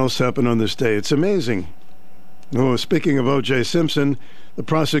 What else happened on this day? It's amazing. Oh, speaking of O.J. Simpson, the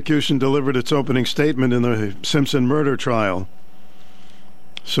prosecution delivered its opening statement in the Simpson murder trial.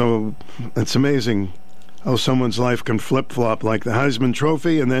 So it's amazing how someone's life can flip-flop, like the Heisman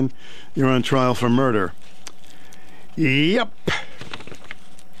Trophy, and then you're on trial for murder. Yep.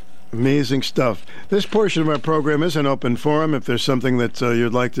 Amazing stuff. This portion of our program is an open forum. If there's something that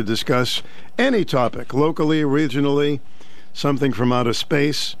you'd like to discuss, any topic, locally, regionally, something from outer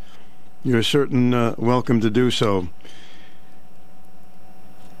space, you're welcome to do so.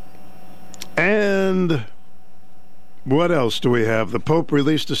 And what else do we have? The Pope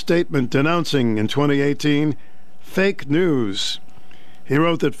released a statement denouncing in 2018 fake news. He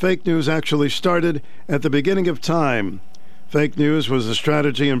wrote that fake news actually started at the beginning of time. Fake news was a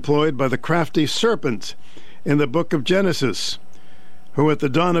strategy employed by the crafty serpent in the book of Genesis, who at the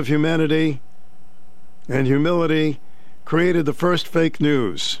dawn of humanity and humility created the first fake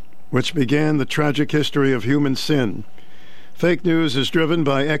news, which began the tragic history of human sin. Fake news is driven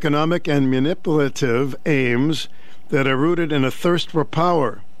by economic and manipulative aims that are rooted in a thirst for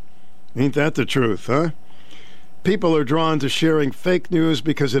power. Ain't that the truth, huh? People are drawn to sharing fake news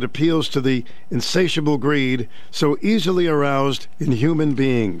because it appeals to the insatiable greed so easily aroused in human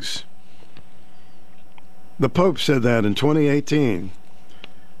beings. The Pope said that in 2018.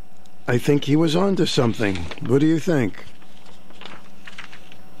 I think he was onto something. What do you think?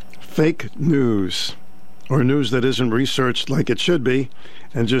 Fake news, or news that isn't researched like it should be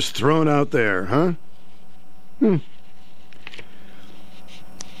and just thrown out there, huh?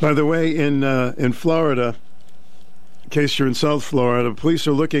 By the way, in Florida, in case you're in South Florida, police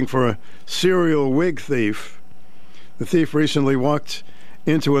are looking for a serial wig thief. The thief recently walked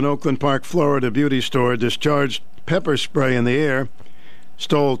into an Oakland Park, Florida beauty store, discharged pepper spray in the air,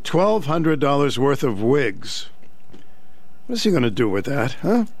 stole $1,200 worth of wigs. What's he going to do with that,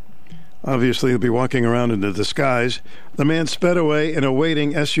 huh? Obviously, he'll be walking around in a disguise. The man sped away in a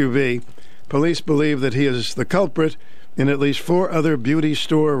waiting SUV. Police believe that he is the culprit in at least 4 other beauty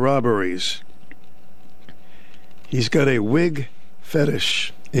store robberies. He's got a wig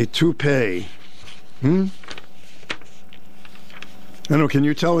fetish, a toupee. I don't know, can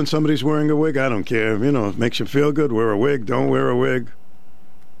you tell when somebody's wearing a wig? I don't care. If it makes you feel good, wear a wig, don't wear a wig.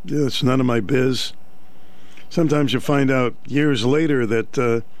 Yeah, it's none of my biz. Sometimes you find out years later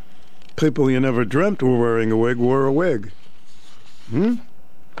that people you never dreamt were wearing a wig wore a wig.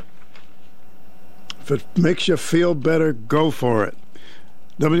 If it makes you feel better, go for it.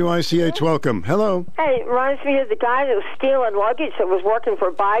 WICH, welcome. Hello. Hey, it reminds me of the guy that was stealing luggage that was working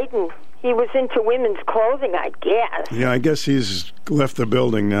for Biden. He was into women's clothing, I guess. Yeah, I guess he's left the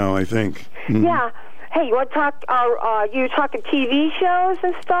building now, I think. Yeah. Hey, you want to talk, you were talking TV shows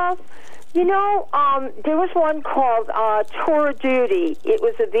and stuff? There was one called Tour of Duty. It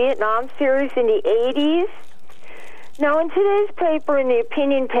was a Vietnam series in the 80s. Now, in today's paper, in the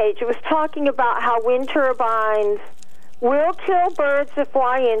opinion page, it was talking about how wind turbines will kill birds that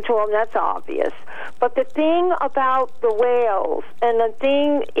fly into them. That's obvious. But the thing about the whales, and the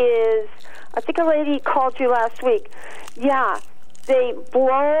thing is, I think a lady called you last week. Yeah, they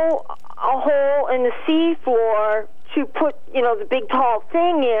blow a hole in the seafloor to put, the big tall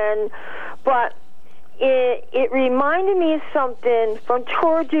thing in, but it reminded me of something from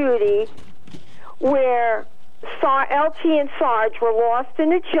Tour Duty where LT and Sarge were lost in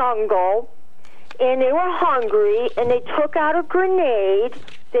the jungle, and they were hungry, and they took out a grenade,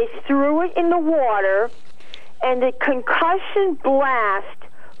 they threw it in the water, and the concussion blast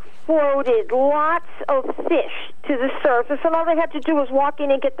floated lots of fish to the surface, and all they had to do was walk in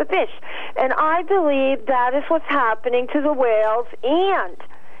and get the fish. And I believe that is what's happening to the whales and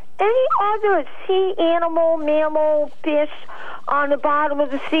any other sea animal, mammal, fish on the bottom of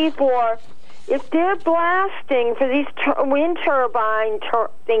the seafloor. If they're blasting for these wind turbine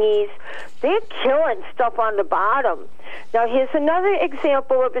thingies, they're killing stuff on the bottom. Now, here's another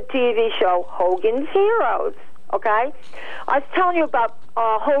example of a TV show, Hogan's Heroes, okay? I was telling you about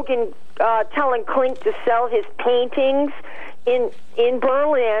Hogan telling Clint to sell his paintings in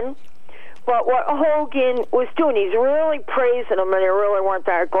Berlin. But what Hogan was doing, he's really praising them, and they really weren't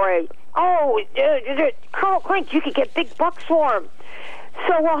that great. Oh, Colonel Clint, you could get big bucks for him.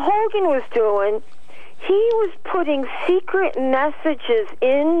 So what Hogan was doing, he was putting secret messages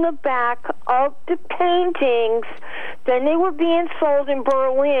in the back of the paintings. Then they were being sold in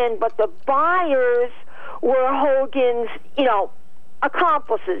Berlin, but the buyers were Hogan's,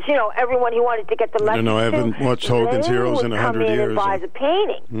 accomplices. Everyone he wanted to get the message I haven't watched Hogan's Heroes in 100 years. And buy the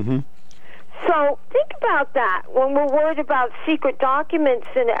painting. Mm-hmm. So think about that when we're worried about secret documents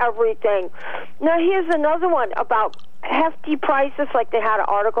and everything. Now here's another one about hefty prices, like they had an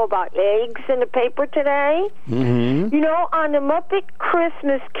article about eggs in the paper today. Mm-hmm. On the Muppet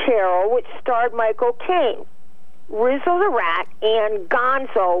Christmas Carol, which starred Michael Caine, Rizzo the Rat and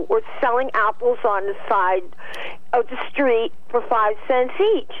Gonzo were selling apples on the side of the street for 5 cents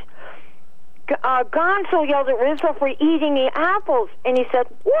each. Gonzo yelled at Rizzo for eating the apples, and he said,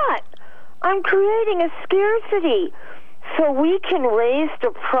 "What? I'm creating a scarcity so we can raise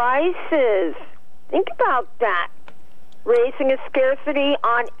the prices." Think about that. Raising a scarcity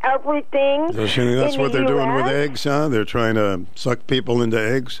on everything. That's what they're doing with eggs, huh? They're trying to suck people into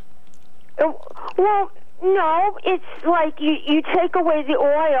eggs? Well, no. It's like you take away the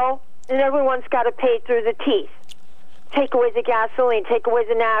oil, and everyone's got to pay through the teeth. Take away the gasoline, take away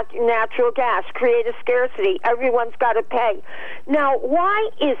the natural gas, create a scarcity. Everyone's got to pay. Now, why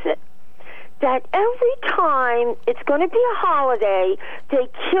is it that every time it's going to be a holiday, they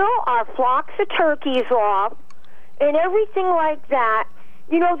kill our flocks of turkeys off and everything like that?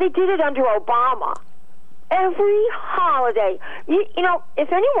 They did it under Obama. Every holiday.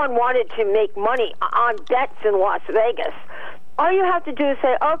 If anyone wanted to make money on bets in Las Vegas, all you have to do is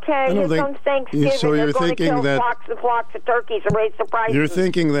say, okay, here's on Thanksgiving, so you're they're going to kill that flocks and flocks of turkeys and raise the prices. You're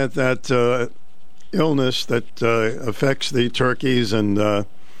thinking that illness that affects the turkeys and the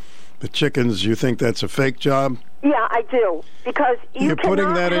chickens, you think that's a fake job? Yeah, I do. Because you're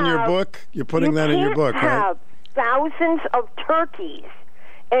putting that in your book? You're putting that in your book, right? You can't have thousands of turkeys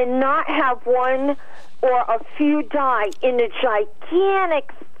and not have one or a few die in the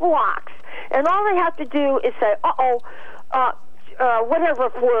gigantic flocks. And all they have to do is say, whatever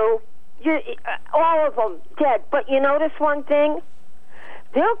flu, all of them dead. But you notice one thing?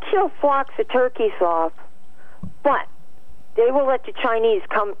 They'll kill flocks of turkeys off, but they will let the Chinese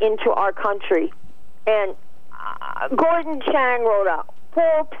come into our country. And Gordon Chang wrote a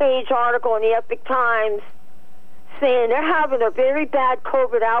full-page article in the Epoch Times saying they're having a very bad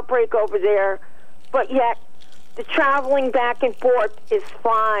COVID outbreak over there, but yet the traveling back and forth is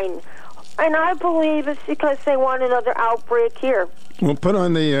fine. And I believe it's because they want another outbreak here. Well, put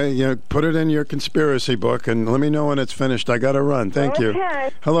on the put it in your conspiracy book, and let me know when it's finished. I got to run. Thank you.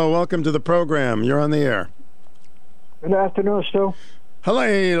 Hello, welcome to the program. You're on the air. Good afternoon, Stu.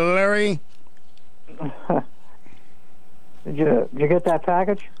 Hello, Larry. Did you get that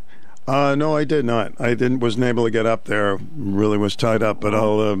package? No, I did not. Wasn't able to get up there. Really was tied up, but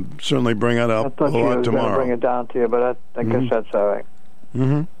I'll certainly bring it up a lot tomorrow. I thought you were going to bring it down to you, but I guess that's all right.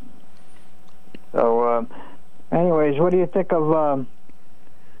 Mm-hmm. So, anyways, what do you think of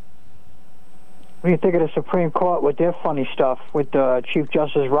the Supreme Court with their funny stuff with Chief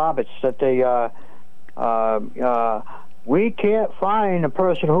Justice Roberts that they we can't find the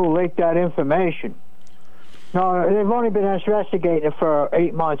person who leaked that information? No, they've only been investigating it for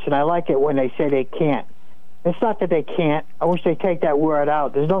 8 months, and I like it when they say they can't. It's not that they can't. I wish they'd take that word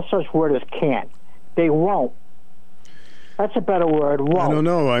out. There's no such word as can't. They won't. That's a better word, won't. I don't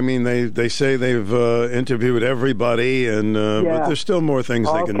know. I mean, they say they've interviewed everybody, and but there's still more things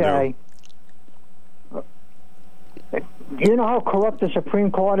they can do. You know how corrupt the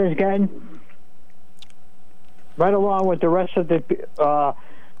Supreme Court is getting? Right along with the rest of the... well,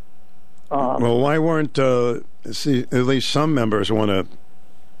 why weren't at least some members want to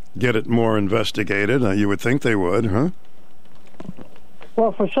get it more investigated? You would think they would, huh?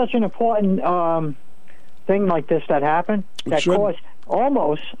 Well, for such an important thing like this that happened, that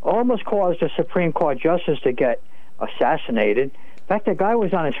almost caused the Supreme Court justice to get assassinated. In fact, the guy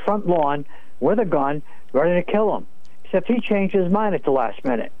was on his front lawn with a gun, ready to kill him, except he changed his mind at the last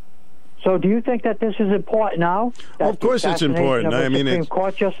minute. So do you think that this is important now? Of course it's important. I mean, Supreme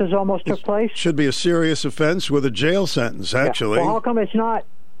Court justice almost took place? Should be a serious offense with a jail sentence, actually. Yeah. Well, how come it's not?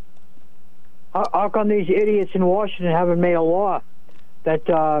 How come these idiots in Washington haven't made a law that,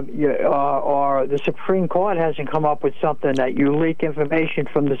 or the Supreme Court hasn't come up with something that you leak information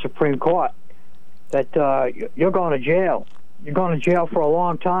from the Supreme Court, that you're going to jail. You're going to jail for a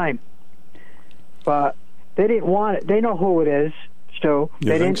long time. But they didn't want it. They know who it is.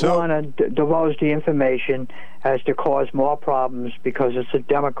 They didn't want to divulge the information as to cause more problems because it's a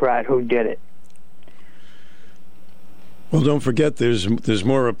Democrat who did it. Well, don't forget, there's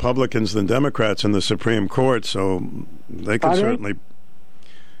more Republicans than Democrats in the Supreme Court, so they can certainly.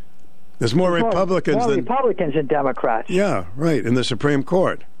 There's more Republicans than Democrats. Yeah, right, in the Supreme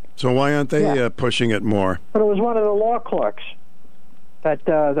Court. So why aren't they pushing it more? But it was one of the law clerks. That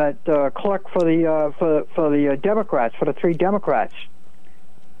clerk for the Democrats, for the 3 Democrats.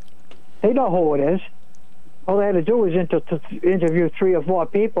 They know who it is. All they had to do was interview 3 or 4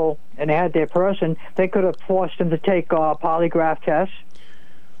 people, and they had their person. They could have forced them to take polygraph tests.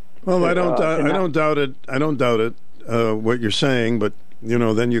 Well, I don't doubt it. I don't doubt it. What you're saying, but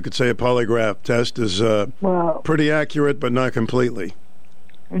then you could say a polygraph test is pretty accurate, but not completely.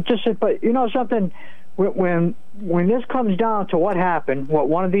 But you know something. When this comes down to what happened, what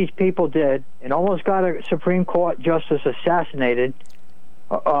one of these people did, and almost got a Supreme Court justice assassinated,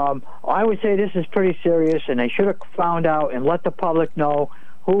 I would say this is pretty serious, and they should have found out and let the public know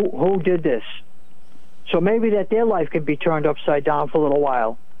who did this. So maybe that their life could be turned upside down for a little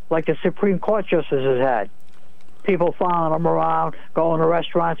while, like the Supreme Court justice has had. People following them around, going to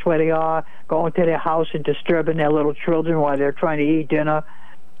restaurants where they are, going to their house and disturbing their little children while they're trying to eat dinner.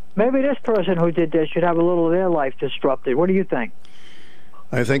 Maybe this person who did this should have a little of their life disrupted. What do you think?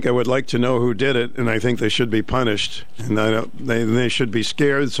 I think I would like to know who did it, and I think they should be punished. And they should be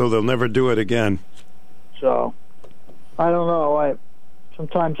scared so they'll never do it again. So, I don't know.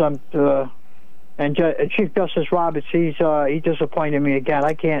 Sometimes I'm... and Chief Justice Roberts, he disappointed me again.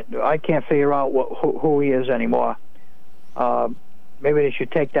 I can't figure out who he is anymore. Maybe they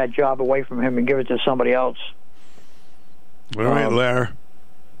should take that job away from him and give it to somebody else. All right, Larry.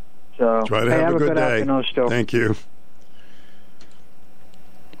 So, try to have a good day. Afternoon, Stu. Thank you.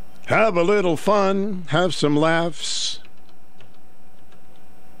 Have a little fun. Have some laughs.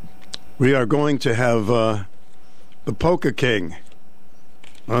 We are going to have the Polka King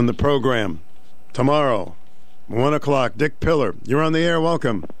on the program tomorrow, 1 o'clock. Dick Pillar, you're on the air.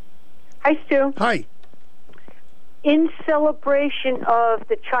 Welcome. Hi, Stu. Hi. In celebration of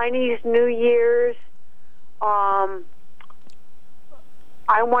the Chinese New Year's,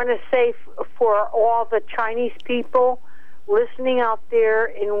 I want to say for all the Chinese people listening out there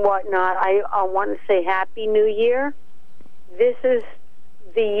and whatnot, I want to say Happy New Year. This is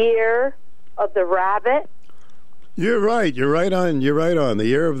the year of the rabbit. You're right. You're right on. The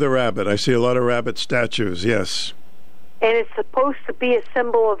year of the rabbit. I see a lot of rabbit statues, yes. And it's supposed to be a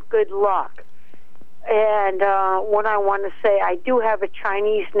symbol of good luck. And what I want to say, I do have a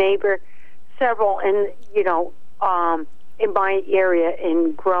Chinese neighbor, several, in my area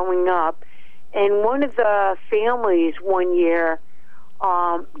in growing up. And one of the families one year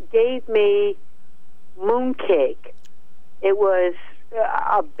gave me mooncake. It was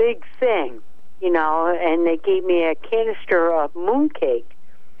a big thing, and they gave me a canister of mooncake.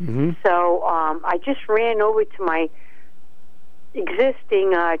 Mm-hmm. So I just ran over to my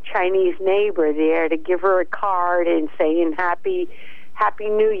existing Chinese neighbor there to give her a card and saying Happy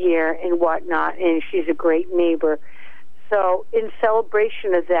New Year and whatnot, and she's a great neighbor. So in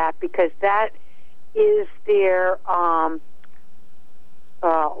celebration of that, because that is their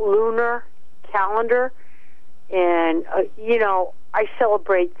lunar calendar, and I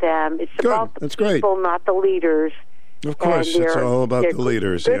celebrate them. It's good. about the That's people, great. Not the leaders. Of course, it's all about the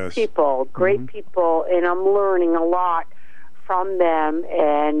leaders. Good yes, people, great people, and I'm learning a lot from them.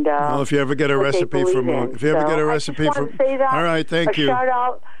 And well, if you ever get a recipe from, all right, thank you. Shout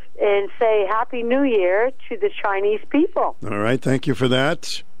out and say Happy New Year to the Chinese people. All right, thank you for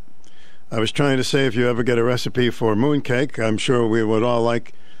that. I was trying to say if you ever get a recipe for mooncake, I'm sure we would all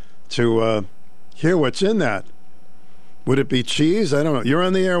like to hear what's in that. Would it be cheese? I don't know. You're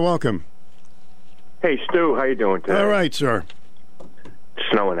on the air. Welcome. Hey, Stu. How you doing today? All right, sir. It's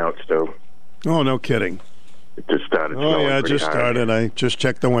snowing out, Stu. Oh, no kidding. It just started snowing. Oh, yeah, it just started. I just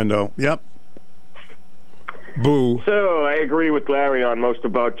checked the window. Yep. Boo. So I agree with Larry on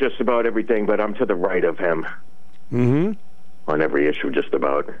just about everything, but I'm to the right of him. Mm-hmm. On every issue, just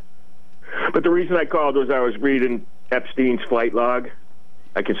about. But the reason I called was I was reading Epstein's flight log.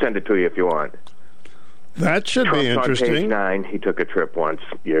 I can send it to you if you want. That should be interesting. On page 9, he took a trip once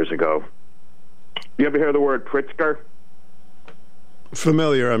years ago. You ever hear the word Pritzker?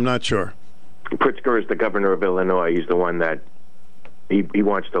 Familiar, I'm not sure. Pritzker is the governor of Illinois. He's the one that he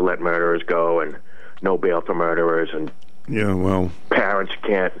wants to let murderers go and no bail for murderers, and parents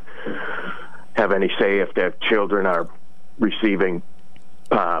can't have any say if their children are receiving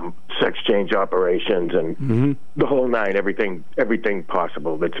sex change operations and the whole nine, everything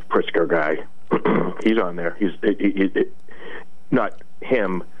possible. That's Pritzker guy. He's on there. He's not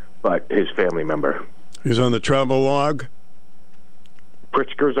him, but his family member. He's on the travel log?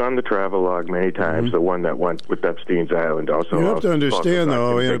 Pritzker's on the travel log many times. The one that went with Epstein's Island also. You have to understand,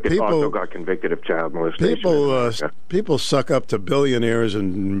 though, people also got convicted of child molestation. People suck up to billionaires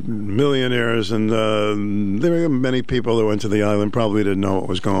and millionaires, and there are many people that went to the island probably didn't know what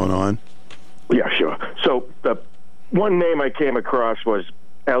was going on. Yeah, sure. So the one name I came across was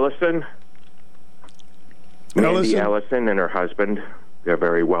Ellison. Mandy Ellison and her husband. They're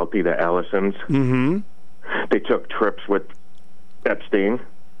very wealthy, the Ellisons. Mm-hmm. They took trips with Epstein.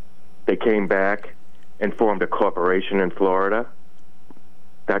 They came back and formed a corporation in Florida.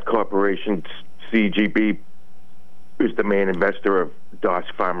 That corporation, CGB, is the main investor of DOS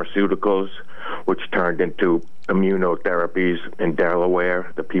Pharmaceuticals, which turned into immunotherapies in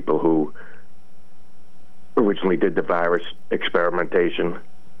Delaware, the people who originally did the virus experimentation.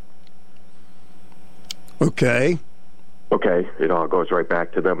 Okay, it all goes right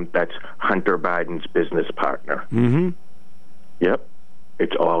back to them. That's Hunter Biden's business partner. Mm-hmm. Yep.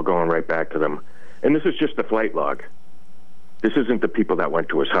 It's all going right back to them. And this is just the flight log. This isn't the people that went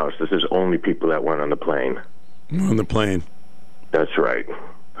to his house. This is only people that went on the plane. On the plane. That's right.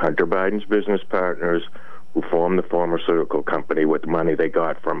 Hunter Biden's business partners who formed the pharmaceutical company with money they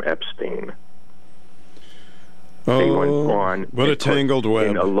got from Epstein. They went on. What a tangled web.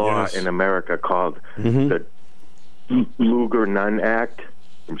 In a law in America called the Lugar-Nunn Act,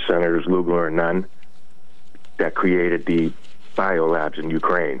 from Senators Lugar and Nunn, that created the biolabs in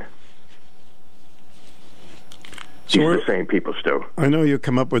Ukraine. These are the same people, Stu. I know you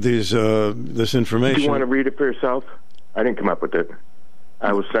come up with this information. Do you want to read it for yourself? I didn't come up with it.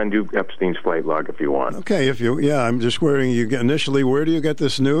 I will send you Epstein's flight log if you want. Okay, I'm just worrying. Initially, where do you get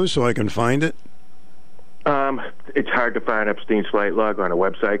this news so I can find it? It's hard to find Epstein's flight log on a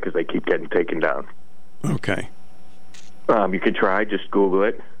website because they keep getting taken down. Okay. You can try, just Google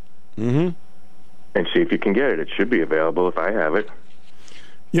it. Mm-hmm. And see if you can get it. It should be available if I have it.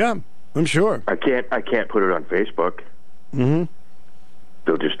 Yeah, I'm sure. I can't put it on Facebook. Mm-hmm.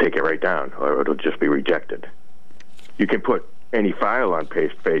 They'll just take it right down, or it'll just be rejected. You can put any file on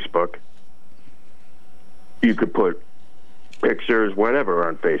Facebook. You could put pictures, whatever,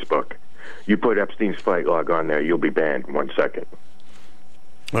 on Facebook. You put Epstein's flight log on there, you'll be banned in 1 second.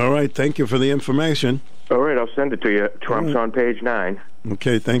 All right, thank you for the information. All right, I'll send it to you. Trump's on page 9.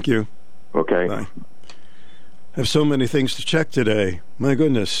 Okay, thank you. Okay. Bye. I have so many things to check today. My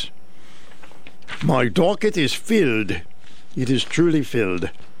goodness. My docket is filled. It is truly filled.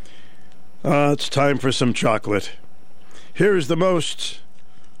 It's time for some chocolate. Here's the most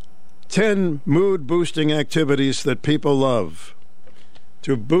 10 mood-boosting activities that people love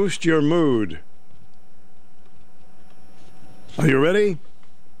to boost your mood. Are you ready?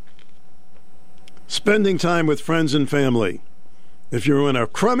 Spending time with friends and family. If you're in a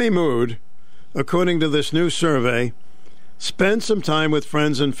crummy mood, according to this new survey, spend some time with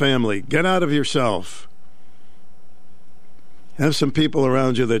friends and family. Get out of yourself. Have some people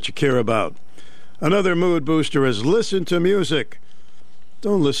around you that you care about. Another mood booster is listen to music.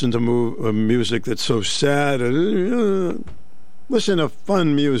 Don't listen to music that's so sad. Listen to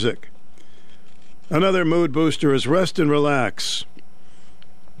fun music. Another mood booster is rest and relax.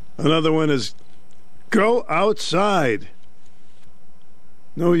 Another one is go outside.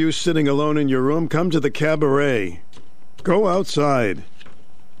 No use sitting alone in your room. Come to the cabaret. Go outside.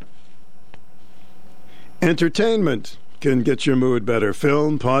 Entertainment can get your mood better.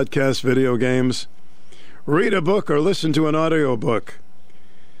 Film, podcast, video games. Read a book or listen to an audiobook.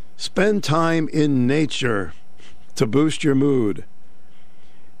 Spend time in nature to boost your mood.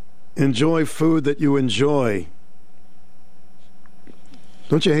 Enjoy food that you enjoy.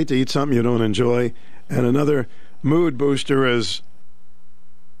 Don't you hate to eat something you don't enjoy? And another mood booster is,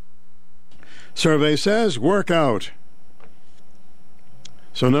 survey says, work out.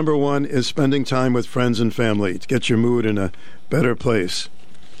 So number 1 is spending time with friends and family to get your mood in a better place.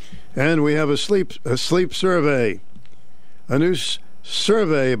 And we have a sleep survey. A new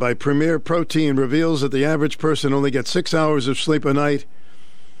survey by Premier Protein reveals that the average person only gets 6 hours of sleep a night.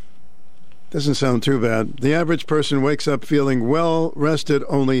 Doesn't sound too bad. The average person wakes up feeling well rested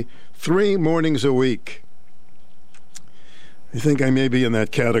only 3 mornings a week. I think I may be in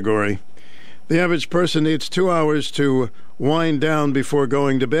that category. The average person needs 2 hours to wind down before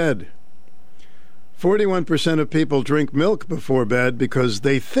going to bed. 41% of people drink milk before bed because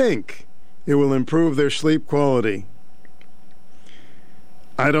they think it will improve their sleep quality.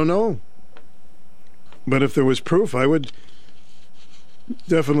 I don't know. But if there was proof, I would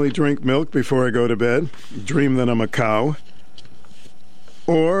definitely drink milk before I go to bed. Dream that I'm a cow.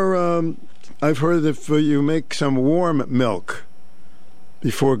 Or I've heard if you make some warm milk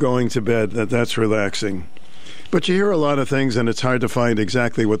before going to bed, that's relaxing. But you hear a lot of things, and it's hard to find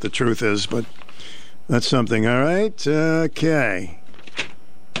exactly what the truth is, but that's something. All right? Okay.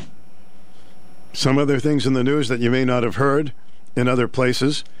 Some other things in the news that you may not have heard in other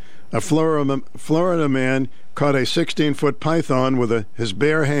places. A Florida man caught a 16-foot python with his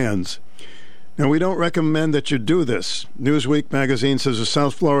bare hands. Now, we don't recommend that you do this. Newsweek magazine says a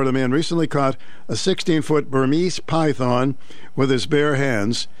South Florida man recently caught a 16-foot Burmese python with his bare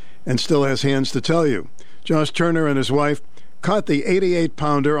hands and still has hands to tell you. Josh Turner and his wife caught the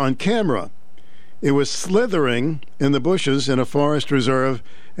 88-pounder on camera. It was slithering in the bushes in a forest reserve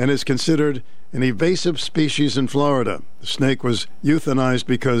and is considered an invasive species in Florida. The snake was euthanized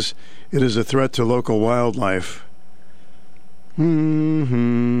because it is a threat to local wildlife.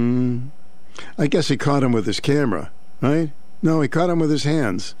 I guess he caught him with his camera, right? No, he caught him with his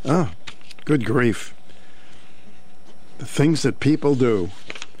hands. Oh, good grief. The things that people do.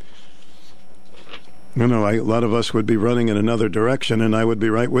 A lot of us would be running in another direction, and I would be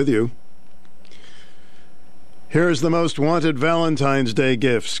right with you. Here's the most wanted Valentine's Day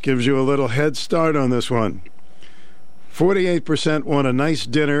gifts. Gives you a little head start on this one. 48% want a nice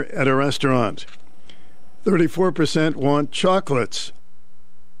dinner at a restaurant. 34% want chocolates.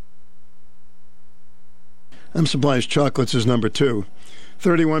 I'm surprised chocolates is number 2.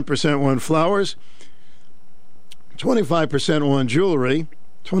 31% want flowers. 25% want jewelry.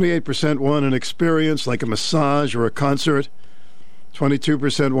 28% want an experience like a massage or a concert.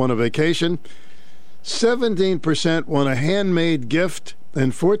 22% want a vacation. 17% want a handmade gift,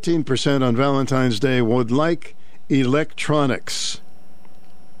 and 14% on Valentine's Day would like electronics.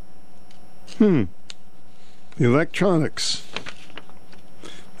 Electronics.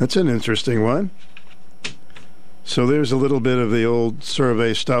 That's an interesting one. So there's a little bit of the old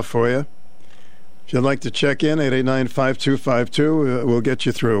survey stuff for you. If you'd like to check in, 889-5252, we'll get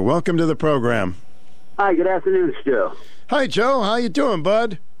you through. Welcome to the program. Hi, good afternoon, Stu. Hi, Joe. How you doing,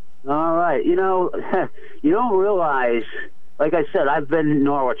 bud? All right. You don't realize, like I said, I've been in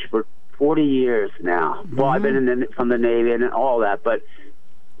Norwich for 40 years now. Well, I've been from the Navy and all that, but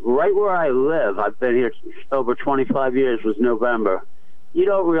right where I live, I've been here over 25 years, was November. You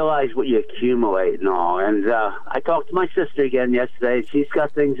don't realize what you accumulate and all. And I talked to my sister again yesterday. She's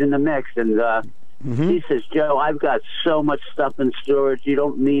got things in the mix, and she says, Joe, I've got so much stuff in storage. You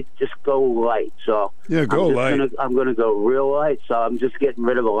don't need, just go light. So yeah, go light. I'm going to go real light. So I'm just getting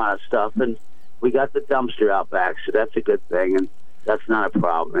rid of a lot of stuff. And we got the dumpster out back, so that's a good thing. And that's not a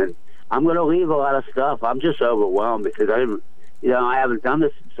problem. And I'm going to leave a lot of stuff. I'm just overwhelmed because I haven't done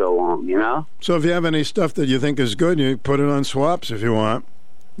this in so long, So if you have any stuff that you think is good, you put it on swaps if you want.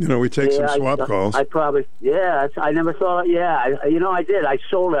 We take some swap calls. I probably, I never thought, I did. I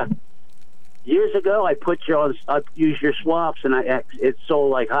sold years ago, I used your swaps, and it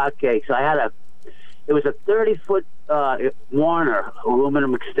sold like hotcakes. It was a 30-foot Warner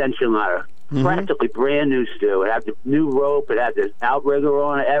aluminum extension ladder, practically brand new, Stu. It had the new rope, it had the outrigger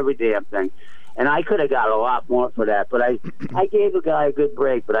on it, every damn thing. And I could have got a lot more for that, but I gave a guy a good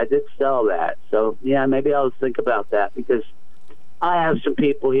break, but I did sell that. So, maybe I'll think about that, because I have some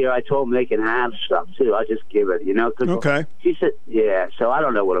people here. I told them they can have stuff, too. I'll just give it, 'cause okay. She said, so I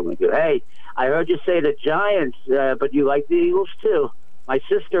don't know what I'm going to do. Hey, I heard you say the Giants, but you like the Eagles, too. My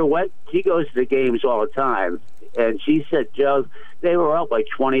sister she goes to the games all the time, and she said, Joe, they were up like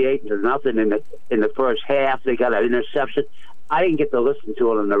 28-0 in the first half. They got an interception. I didn't get to listen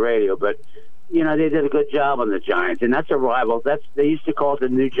to it on the radio, but they did a good job on the Giants, and that's a rival. They used to call it the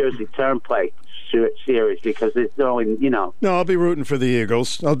New Jersey Turnpike series because it's only, No, I'll be rooting for the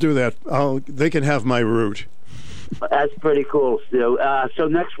Eagles. I'll do that. They can have my root. That's pretty cool, Stu. So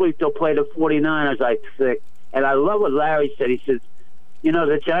next week they'll play the 49ers, I think. And I love what Larry said. He says,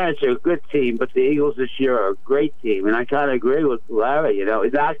 the Giants are a good team, but the Eagles this year are a great team. And I kind of agree with Larry,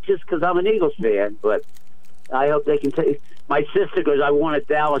 Not just because I'm an Eagles fan, but I hope they can take... My sister goes, I wanted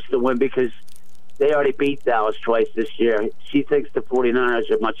Dallas to win because they already beat Dallas twice this year. She thinks the 49ers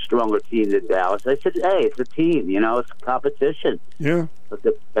are a much stronger team than Dallas. I said, hey, it's a team, it's a competition. Yeah. But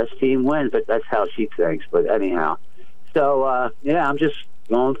the best team wins, but that's how she thinks. But anyhow, so I'm just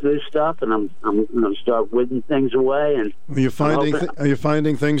going through stuff, and I'm going to start whittling things away. And are you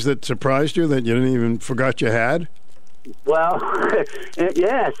finding things that surprised you that you didn't even forgot you had? Well,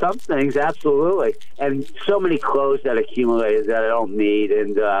 yeah, some things absolutely, and so many clothes that accumulated that I don't need.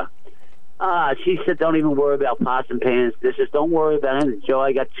 And she said, "Don't even worry about pots and pans. Dishes. Don't worry about it, Joe.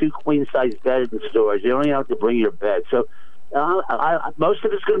 I got 2 queen size beds in storage. You don't even have to bring your bed." So most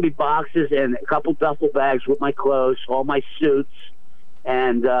of it's going to be boxes and a couple duffel bags with my clothes, all my suits,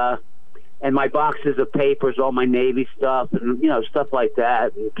 and my boxes of papers, all my Navy stuff, and stuff like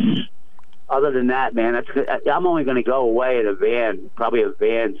that. And, other than that, man, I'm only going to go away in a van, probably a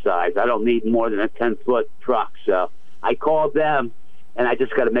van size. I don't need more than a 10-foot truck. So I called them, and I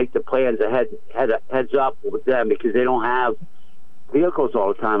just got to make the plans heads up with them because they don't have vehicles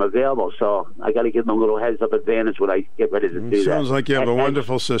all the time available. So I got to give them a little heads up advantage when I get ready to do that. Sounds like you have a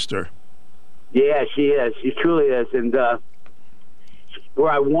wonderful sister. Yeah, she is. She truly is. And where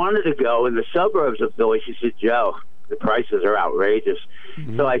I wanted to go in the suburbs of Philly, she said, Joe, the prices are outrageous.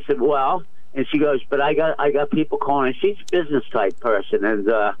 Mm-hmm. So I said, well. And she goes, but I got people calling. And she's a business type person, and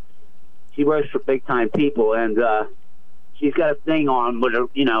she works for big time people, and she's got a thing on with her,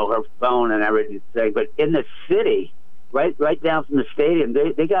 her phone and everything. But in the city, right down from the stadium,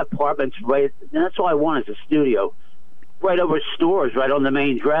 they got apartments right. And that's all I want is a studio, right over stores, right on the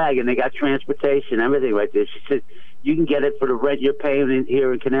main drag, and they got transportation, everything right there. She said, you can get it for the rent you're paying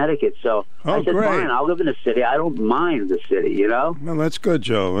here in Connecticut. So I said, great. Fine, I'll live in the city. I don't mind the city, Well, that's good,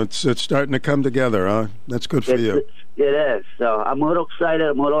 Joe. It's starting to come together, huh? That's good for you. It is. So I'm a little excited.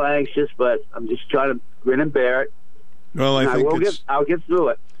 I'm a little anxious, but I'm just trying to grin and bear it. Well, I'll get through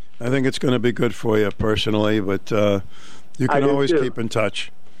it. I think it's going to be good for you personally, but you can always keep in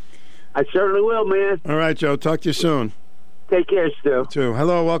touch. I certainly will, man. All right, Joe. Talk to you soon. Take care, Stu. Too.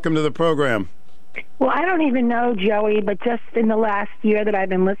 Hello. Welcome to the program. Well, I don't even know Joey, but just in the last year that I've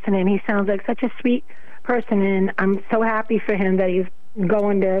been listening, he sounds like such a sweet person, and I'm so happy for him that he's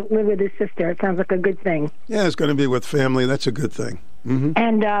going to live with his sister. It sounds like a good thing. Yeah, it's going to be with family. That's a good thing. Mm-hmm.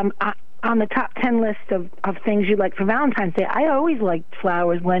 And on the top 10 list of things you like for Valentine's Day, I always liked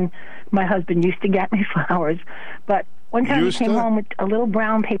flowers when my husband used to get me flowers. But one time he came home with a little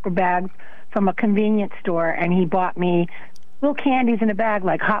brown paper bag from a convenience store, and he bought me little candies in a bag,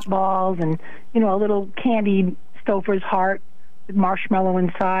 like hot balls and, a little candied Stouffer's heart with marshmallow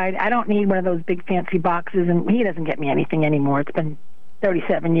inside. I don't need one of those big fancy boxes, and he doesn't get me anything anymore. It's been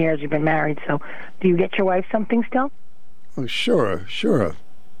 37 years we've been married, so do you get your wife something still? Oh, sure.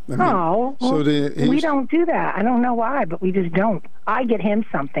 We don't do that. I don't know why, but we just don't. I get him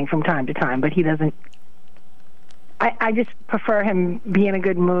something from time to time, but he doesn't. I just prefer him be in a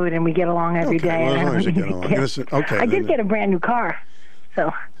good mood, and we get along every day. Well, as long as you get along. I did get a brand new car,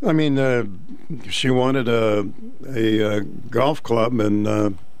 so. I mean, she wanted a golf club,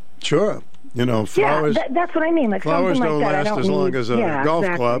 and sure, flowers. Yeah, that's what I mean. Like flowers something don't like that. last as long as a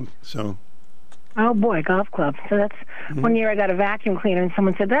golf club. So. Oh boy, golf club. So that's one year I got a vacuum cleaner, and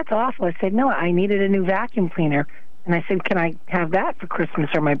someone said that's awful. I said no, I needed a new vacuum cleaner, and I said, can I have that for Christmas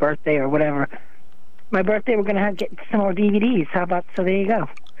or my birthday or whatever? My birthday, we're going to get some more DVDs. How about, so there you go.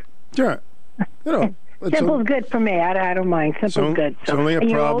 Sure. Simple's good for me. I don't mind. Simple's good. So, it's only a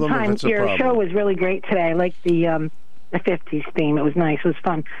problem if it's a problem. Your show was really great today. I liked the 50s theme. It was nice. It was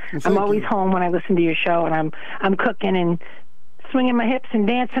fun. I'm always home when I listen to your show, and I'm cooking and swinging my hips and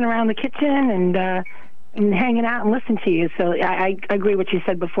dancing around the kitchen and hanging out and listening to you. So I agree with what you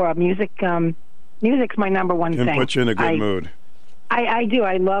said before. Music's my number one thing. And put you in a good mood. I do.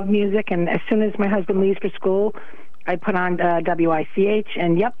 I love music, and as soon as my husband leaves for school, I put on WICH,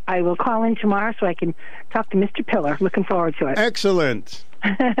 and yep, I will call in tomorrow so I can talk to Mr. Pillar. Looking forward to it. Excellent.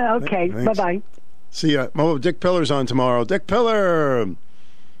 Okay, bye-bye. See ya. Oh, Dick Pillar's on tomorrow. Dick Pillar!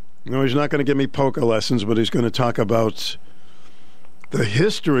 No, he's not going to give me polka lessons, but he's going to talk about the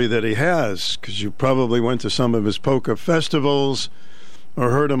history that he has, because you probably went to some of his polka festivals or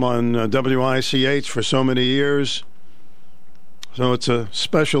heard him on WICH for so many years. So it's a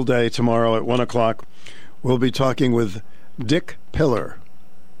special day tomorrow at 1 o'clock. We'll be talking with Dick Pillar.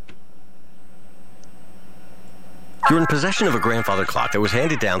 You're in possession of a grandfather clock that was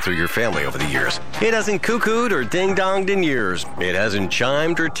handed down through your family over the years. It hasn't cuckooed or ding-donged in years. It hasn't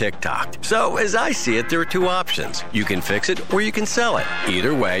chimed or tick-tocked. So, as I see it, there are two options. You can fix it or you can sell it.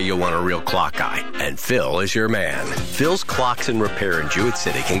 Either way, you'll want a real clock guy. And Phil is your man. Phil's Clocks and Repair in Jewett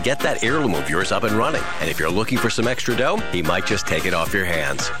City can get that heirloom of yours up and running. And if you're looking for some extra dough, he might just take it off your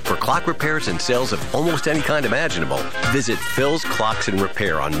hands. For clock repairs and sales of almost any kind imaginable, visit Phil's Clocks and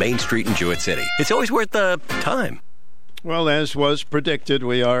Repair on Main Street in Jewett City. It's always worth the time. Well, as was predicted,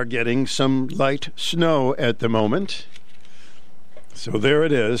 we are getting some light snow at the moment. So there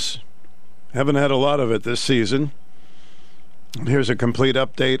it is. Haven't had a lot of it this season. And here's a complete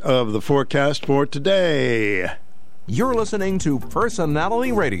update of the forecast for today. You're listening to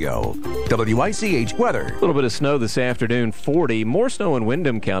Personality Radio, WICH weather. A little bit of snow this afternoon, 40. More snow in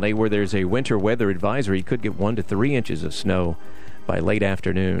Windham County, where there's a winter weather advisory. You could get 1 to 3 inches of snow by late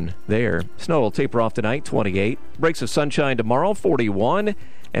afternoon there. Snow will taper off tonight, 28. Breaks of sunshine tomorrow, 41.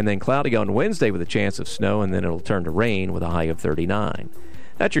 And then cloudy on Wednesday with a chance of snow, and then it'll turn to rain with a high of 39.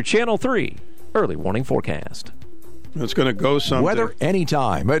 That's your Channel 3 early warning forecast. It's going to go something. Weather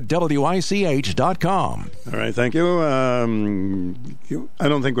anytime at WICH.com. All right, thank you. I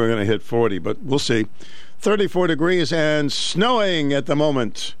don't think we're going to hit 40, but we'll see. 34 degrees and snowing at the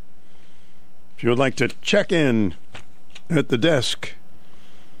moment. If you would like to check in at the desk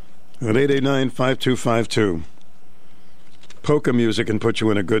at 889-5252. Polka music can put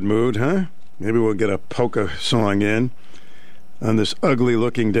you in a good mood, huh? Maybe we'll get a polka song in on this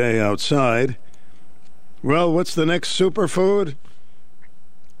ugly-looking day outside. Well, what's the next superfood?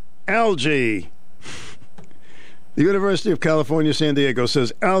 Algae. The University of California, San Diego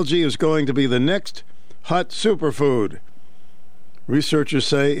says algae is going to be the next hot superfood. Researchers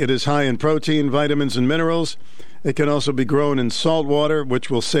say it is high in protein, vitamins, and minerals. It can also be grown in salt water, which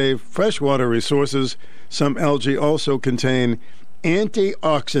will save freshwater resources. Some algae also contain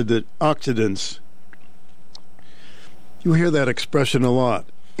antioxidants. You hear that expression a lot,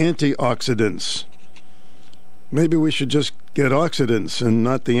 antioxidants. Maybe we should just get oxidants and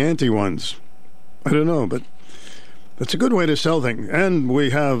not the anti ones. I don't know, but that's a good way to sell things. And we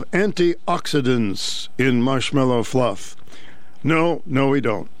have antioxidants in marshmallow fluff. No, we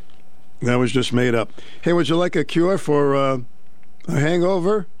don't. That was just made up. Hey, would you like a cure for a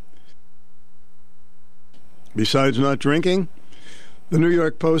hangover? Besides not drinking? The New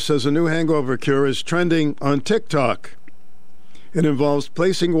York Post says a new hangover cure is trending on TikTok. It involves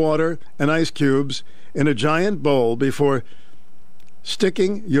placing water and ice cubes in a giant bowl before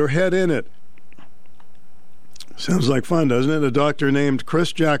sticking your head in it. Sounds like fun, doesn't it? A doctor named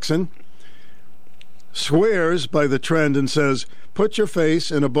Chris Jackson swears by the trend and says, put your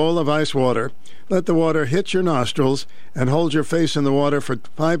face in a bowl of ice water, let the water hit your nostrils, and hold your face in the water for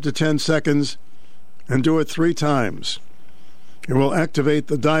 5 to 10 seconds, and do it 3 times. It will activate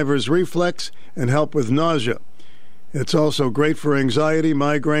the diver's reflex and help with nausea. It's also great for anxiety,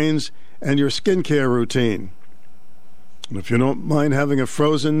 migraines, and your skincare routine. And if you don't mind having a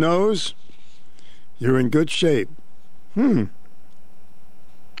frozen nose, you're in good shape.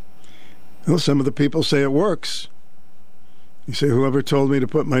 Well, some of the people say it works. You say, whoever told me to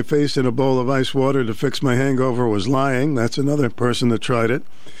put my face in a bowl of ice water to fix my hangover was lying. That's another person that tried it.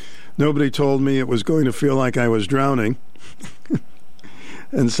 Nobody told me it was going to feel like I was drowning.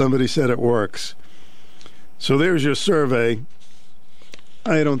 And somebody said it works. So there's your survey.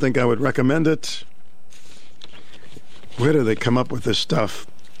 I don't think I would recommend it. Where do they come up with this stuff?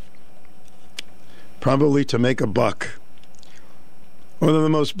 Probably to make a buck. One of the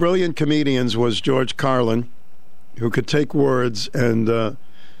most brilliant comedians was George Carlin, who could take words and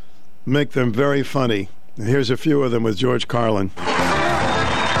make them very funny. And here's a few of them with George Carlin. Thank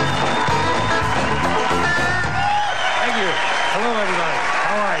you. Hello, everybody.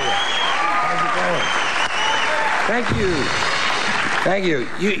 How are you? How's it going? Thank you. Thank you.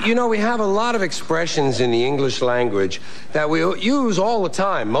 You know, we have a lot of expressions in the English language that we use all the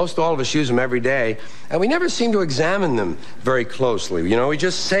time. Most all of us use them every day, and we never seem to examine them very closely. You know, we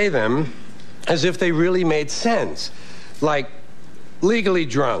just say them as if they really made sense. Like, legally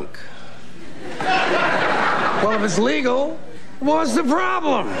drunk. Well, if it's legal, what's the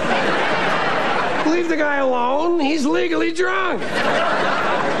problem? Leave the guy alone. He's legally drunk.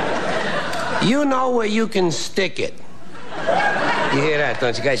 You know where you can stick it. You hear that,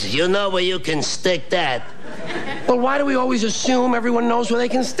 don't you guys? You know where you can stick that. Well, why do we always assume everyone knows where they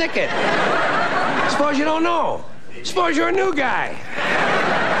can stick it? Suppose you don't know. Suppose you're a new guy.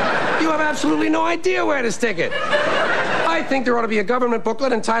 You have absolutely no idea where to stick it. I think there ought to be a government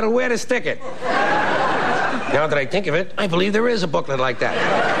booklet entitled Where to Stick It. Now that I think of it, I believe there is a booklet like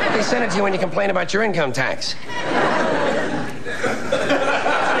that. They send it to you when you complain about your income tax.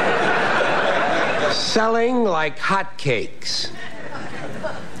 Selling like hotcakes.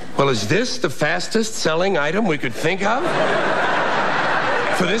 Well, is this the fastest selling item we could think of?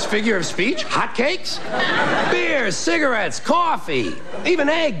 For this figure of speech? Hotcakes? Beer, cigarettes, coffee, even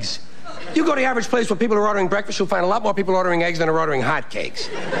eggs. You go to the average place where people are ordering breakfast, you'll find a lot more people ordering eggs than are ordering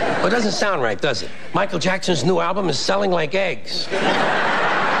hotcakes. Well, it doesn't sound right, does it? Michael Jackson's new album is selling like eggs.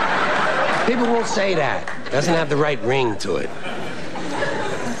 People won't say that. It doesn't have the right ring to it.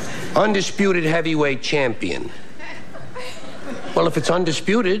 Undisputed heavyweight champion. Well, if it's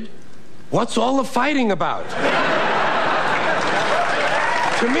undisputed, what's all the fighting about?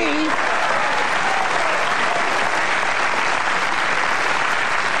 To me,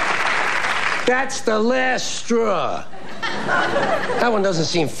 that's the last straw. That one doesn't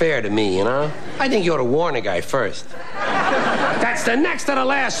seem fair to me, you know? I think you ought to warn a guy first. That's the next to the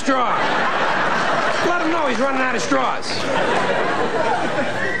last straw. Let him know he's running out of straws.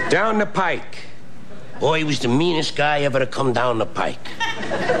 Down the pike. Boy, he was the meanest guy ever to come down the pike.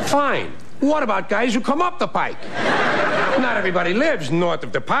 Fine. What about guys who come up the pike? Not everybody lives north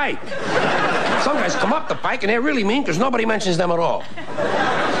of the pike. Some guys come up the pike and they're really mean because nobody mentions them at all.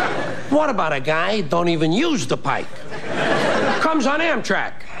 What about a guy who don't even use the pike? Comes on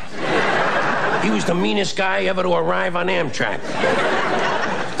Amtrak. He was the meanest guy ever to arrive on Amtrak.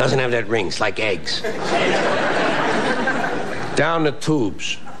 Doesn't have that ring. It's like eggs. Down the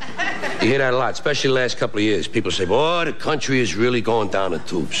tubes. You hear that a lot, especially the last couple of years. People say, boy, the country is really going down the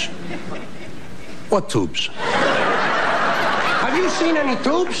tubes. What tubes? Have you seen any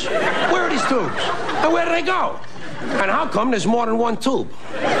tubes? Where are these tubes? And where do they go? And how come there's more than one tube?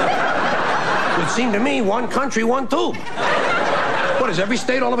 It would seem to me, one country, one tube. What, does every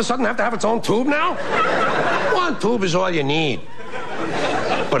state all of a sudden have to have its own tube now? One tube is all you need.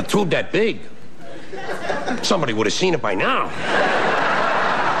 But a tube that big, somebody would have seen it by now.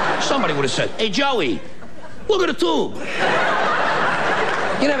 Somebody would have said, hey, Joey, look at the tube.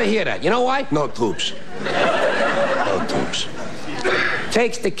 You never hear that. You know why? No tubes. No tubes.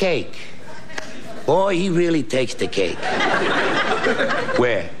 Takes the cake. Boy, he really takes the cake.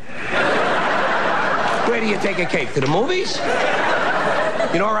 Where? Where do you take a cake? To the movies?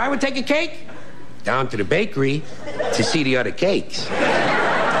 You know where I would take a cake? Down to the bakery to see the other cakes.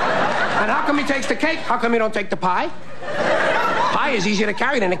 And how come he takes the cake? How come you don't take the pie? Pie is easier to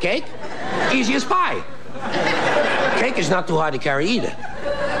carry than a cake. Easy as pie. Cake is not too hard to carry either.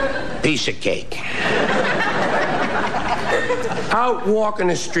 Piece of cake. Out walking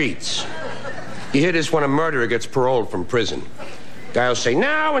the streets. You hear this when a murderer gets paroled from prison. Guy will say,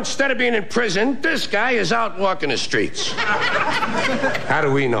 now, instead of being in prison, this guy is out walking the streets. How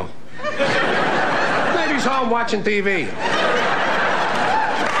do we know? Maybe he's home watching TV.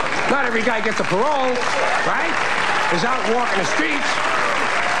 Not every guy gets a parole, right? He's out walking the streets.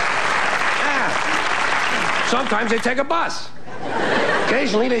 Yeah. Sometimes they take a bus.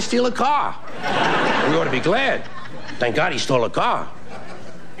 Occasionally they steal a car. We ought to be glad. Thank God he stole a car.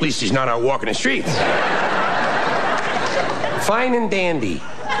 At least he's not out walking the streets. Fine and dandy.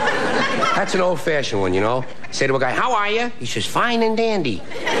 That's an old-fashioned one, you know. Say to a guy, how are you? He says, fine and dandy.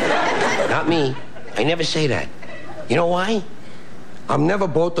 Not me. I never say that. You know why? I'm never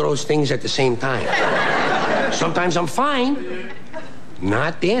both of those things at the same time. Sometimes I'm fine,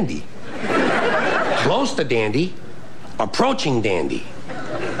 not dandy. Close to dandy, approaching dandy.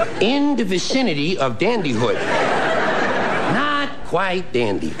 In the vicinity of dandyhood. Not quite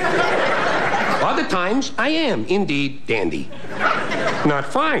dandy. Other times, I am indeed dandy. Not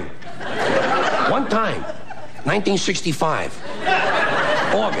fine. One time, 1965,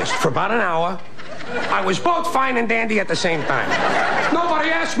 August, for about an hour, I was both fine and dandy at the same time. Nobody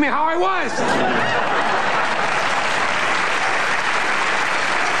asked me how I was.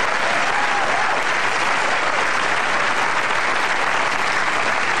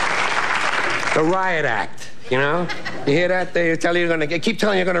 The Riot Act, you know? You hear that? They tell you keep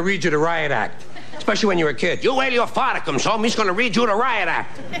telling you they're gonna read you the Riot Act. Especially when you're a kid. You wait till your father comes home, he's gonna read you the Riot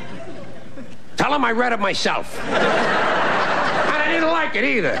Act. Tell him I read it myself. And I didn't like it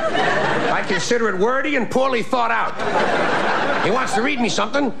either. I consider it wordy and poorly thought out. He wants to read me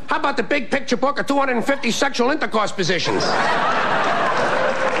something. How about the big picture book of 250 sexual intercourse positions?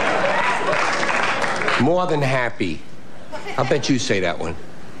 More than happy. I'll bet you say that one.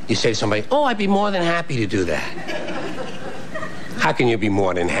 You say to somebody, oh, I'd be more than happy to do that. How can you be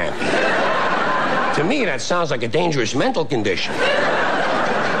more than happy? To me, that sounds like a dangerous mental condition.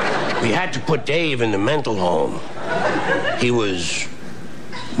 We had to put Dave in the mental home. He was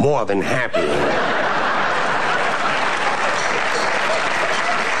more than happy.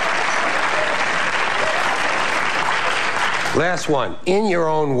 Last one. In your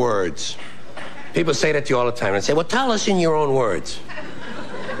own words. People say that to you all the time. And say, well, tell us in your own words.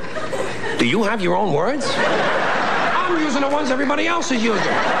 Do you have your own words? I'm using the ones everybody else is using.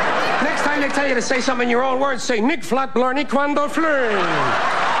 Next time they tell you to say something in your own words, say, Nick Flat Blarney Quando Flame.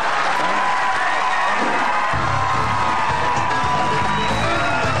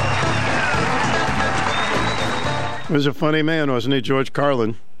 He was a funny man, wasn't he, George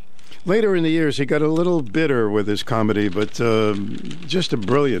Carlin? Later in the years, he got a little bitter with his comedy, but just a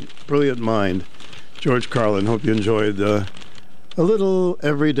brilliant mind, George Carlin. Hope you enjoyed a little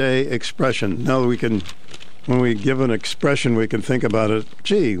everyday expression. Now we can, when we give an expression, we can think about it.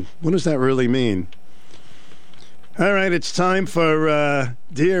 Gee, what does that really mean? All right, it's time for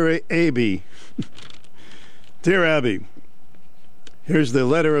Dear Abby. Dear Abby, here's the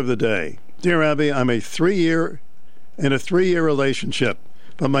letter of the day. Dear Abby, I'm in a 3-year relationship,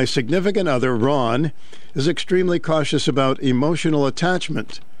 but my significant other, Ron, is extremely cautious about emotional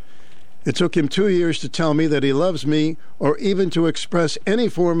attachment. It took him 2 years to tell me that he loves me or even to express any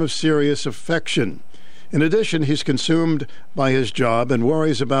form of serious affection. In addition, he's consumed by his job and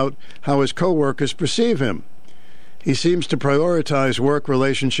worries about how his coworkers perceive him. He seems to prioritize work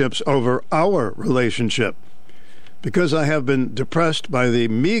relationships over our relationship. Because I have been depressed by the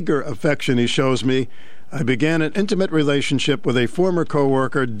meager affection he shows me, I began an intimate relationship with a former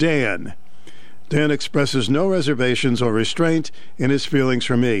coworker, Dan. Dan expresses no reservations or restraint in his feelings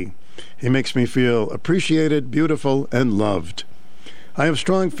for me. He makes me feel appreciated, beautiful, and loved. I have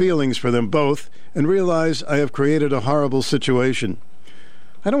strong feelings for them both and realize I have created a horrible situation.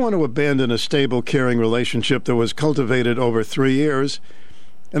 I don't want to abandon a stable, caring relationship that was cultivated over 3 years,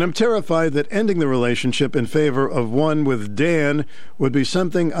 and I'm terrified that ending the relationship in favor of one with Dan would be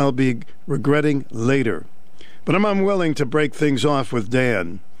something I'll be regretting later. But I'm unwilling to break things off with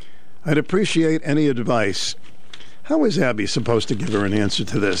Dan. I'd appreciate any advice. How is Abby supposed to give her an answer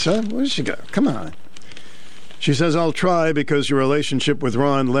to this, huh? Where does she go? Come on. She says, I'll try because your relationship with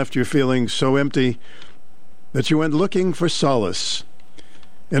Ron left you feeling so empty that you went looking for solace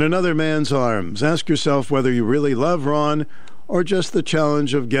in another man's arms. Ask yourself whether you really love Ron or just the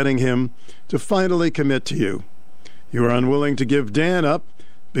challenge of getting him to finally commit to you. You are unwilling to give Dan up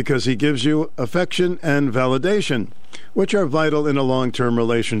because he gives you affection and validation, which are vital in a long-term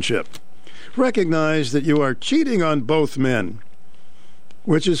relationship. Recognize that you are cheating on both men,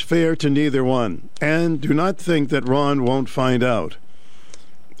 which is fair to neither one, and do not think that Ron won't find out.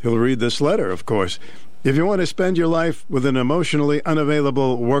 He'll read this letter, of course. If you want to spend your life with an emotionally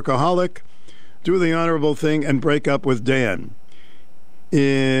unavailable workaholic, do the honorable thing and break up with Dan.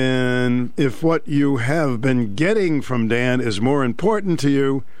 And if what you have been getting from Dan is more important to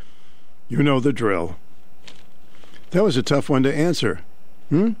you, you know the drill. That was a tough one to answer.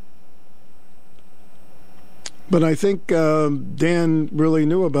 But I think Dan really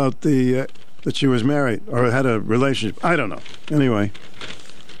knew about that she was married or had a relationship. I don't know. Anyway,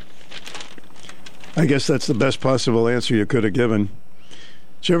 I guess that's the best possible answer you could have given.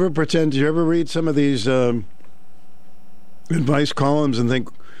 Did you ever read some of these advice columns and think,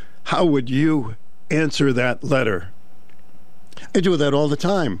 how would you answer that letter? I do that all the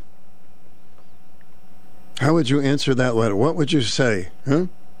time. How would you answer that letter? What would you say? Huh?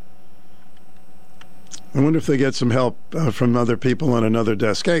 I wonder if they get some help from other people on another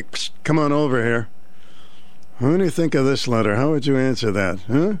desk. Hey, come on over here. What do you think of this letter? How would you answer that?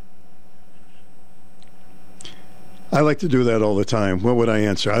 Huh? I like to do that all the time. What would I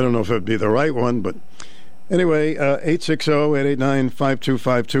answer? I don't know if it would be the right one, but anyway,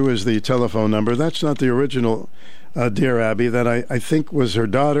 860-889-5252 is the telephone number. That's not the original Dear Abby. That I think was her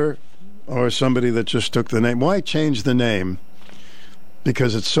daughter or somebody that just took the name. Why change the name?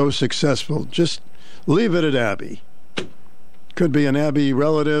 Because it's so successful. Just leave it at Abby. Could be an Abby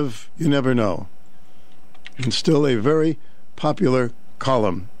relative. You never know. And still a very popular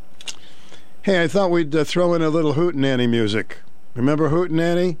column. Hey, I thought we'd throw in a little hootenanny music. Remember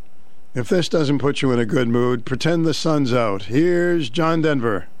hootenanny? If this doesn't put you in a good mood, pretend the sun's out. Here's John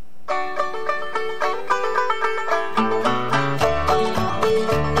Denver.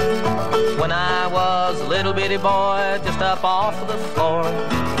 When I was a little bitty boy, just up off of the floor,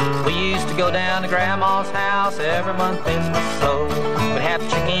 we used to go down to Grandma's house every month in the snow. We'd have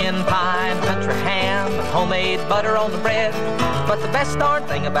chicken pie and country ham and homemade butter on the bread. But the best darn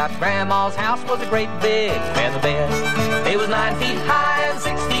thing about Grandma's house was a great big feather bed. It was 9 feet high and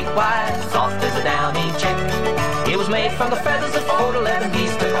 6 feet wide, soft as a downy chick. It was made from the feathers of 4 to 11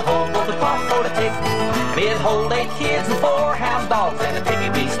 geese, took a whole bolt of cloth for to tick. It'd hold 8 kids and 4 hound dogs and a piggy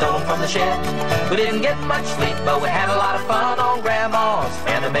wee stone from the shed. We didn't get much sleep, but we had a lot of fun on Grandma's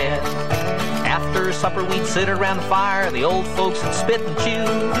feather bed. After supper, we'd sit around the fire. The old folks would spit and chew.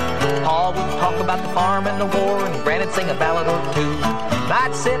 Pa would talk about the farm and the war, and Gran'd sing a ballad or two. And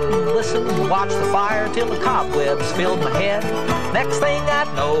I'd sit and listen and watch the fire till the cobwebs filled my head. Next thing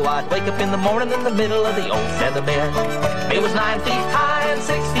I'd know, I'd wake up in the morning in the middle of the old feather bed. It was 9 feet high and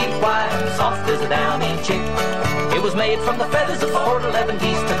 6 feet wide, soft as a downy chick. It was made from the feathers of 4 to 11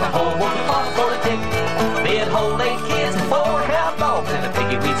 geese. Took a whole world of fun for a tick. They'd hold 8 kids and 4 hound dogs and a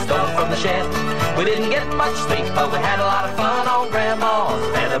piggy we'd stole from the shed. We didn't get much sleep, but we had a lot of fun on Grandma's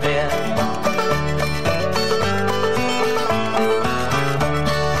feather bed.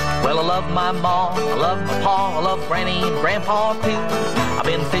 Well, I love my ma, I love my pa, I love Granny and Grandpa too. I've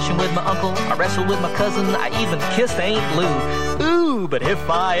been fishing with my uncle, I wrestled with my cousin, I even kissed Aunt Lou. Ooh, but if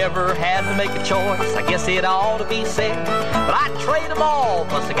I ever had to make a choice, I guess it ought to be said. But I'd trade them all,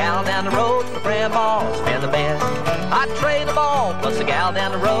 plus a gal down the road for Grandma's feather bed. I'd trade them all, plus a gal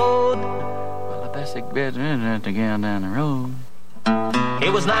down the road. Well, I best get the gal down the road.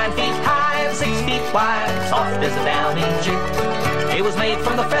 It was 9 feet high and 6 feet wide, soft as a downy chick. It was made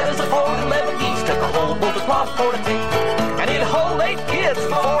from the feathers of 4 to 11 geese. Took a whole bolt of cloth for a tick. And it'd hold 8 kids,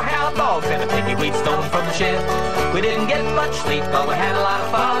 4 hound dogs, and a piggy we'd stolen from the shed. We didn't get much sleep, but we had a lot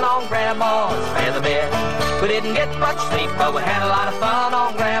of fun on Grandma's feather bed. We didn't get much sleep, but we had a lot of fun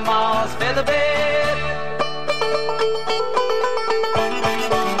on Grandma's feather bed.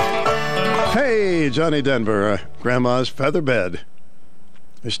 Hey, Johnny Denver, Grandma's feather bed.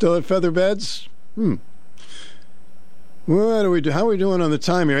 You still have feather beds? What do we do? How are we doing on the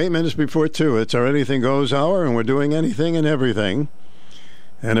time here? 8 minutes before 2. It's our Anything Goes hour, and we're doing anything and everything.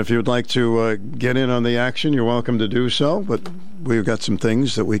 And if you'd like to get in on the action, you're welcome to do so. But we've got some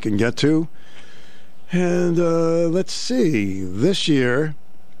things that we can get to. And let's see. This year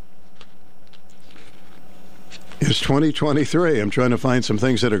is 2023. I'm trying to find some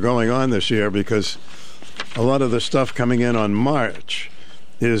things that are going on this year because a lot of the stuff coming in on March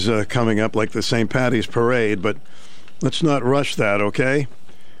is coming up, like the St. Patty's Parade, but let's not rush that, okay?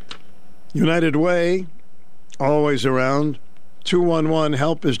 United Way, always around. 211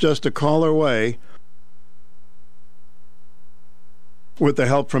 help is just a call away with the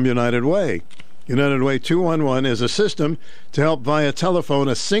help from United Way. United Way 211 is a system to help via telephone,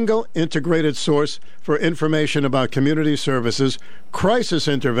 a single integrated source for information about community services, crisis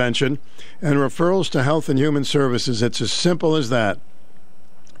intervention, and referrals to Health and Human Services. It's as simple as that.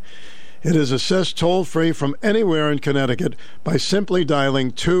 It is assessed toll-free from anywhere in Connecticut by simply dialing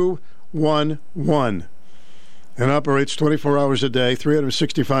 211 and operates 24 hours a day,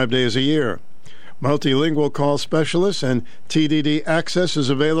 365 days a year. Multilingual call specialists and TDD access is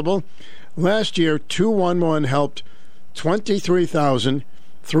available. Last year, 211 helped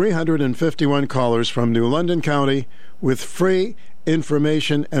 23,351 callers from New London County with free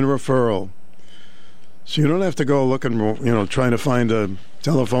information and referral. So you don't have to go looking, trying to find a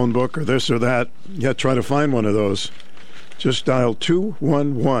telephone book or this or that. Yeah, try to find one of those. Just dial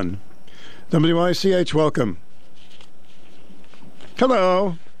 211. WICH, welcome.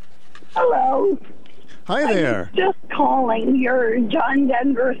 Hello. Hello. Hi there. I was just calling. Your John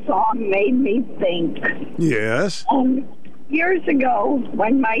Denver song made me think. Yes. Years ago,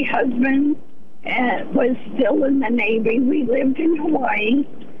 when my husband was still in the Navy, we lived in Hawaii,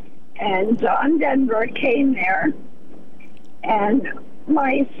 and John Denver came there, and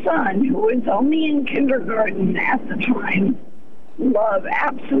my son, who was only in kindergarten at the time,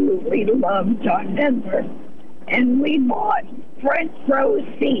 absolutely loved John Denver, and we bought front row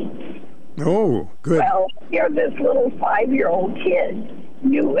seats. Oh, good. Well, here this little 5-year-old kid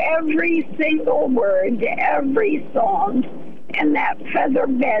knew every single word to every song, and that feather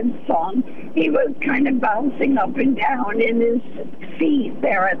bed song, he was kind of bouncing up and down in his seat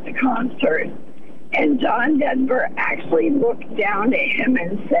there at the concert. And John Denver actually looked down at him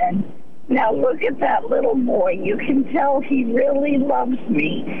and said, "Now look at that little boy. You can tell he really loves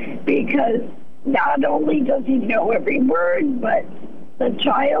me, because not only does he know every word, but the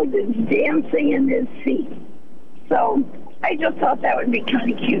child is dancing in his seat." So I just thought that would be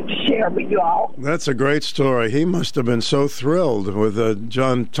kind of cute to share with you all. That's a great story. He must have been so thrilled with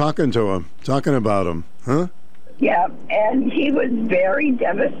John talking about him, huh? Yeah, and he was very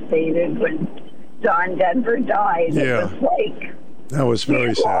devastated when John Denver died. Yeah. It was like that was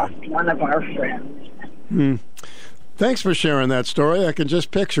very sad. Lost one of our friends. Thanks for sharing that story. I can just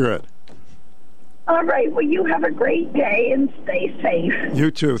picture it. All right. Well, you have a great day and stay safe. You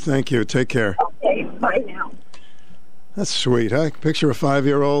too. Thank you. Take care. Okay. Bye now. That's sweet, huh? Picture a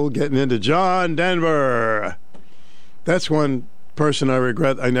 5-year-old getting into John Denver. That's one person I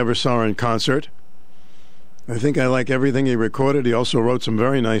regret I never saw in concert. I think I like everything he recorded. He also wrote some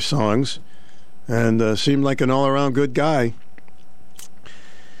very nice songs. and seemed like an all-around good guy.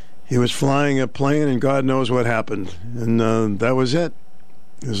 He was flying a plane, and God knows what happened. And that was it.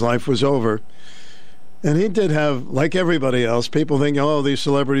 His life was over. And he did have, like everybody else, people think, oh, these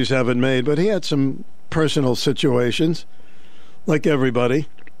celebrities have it made. But he had some personal situations, like everybody.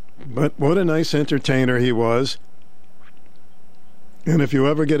 But what a nice entertainer he was. And if you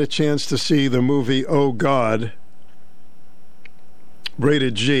ever get a chance to see the movie Oh, God,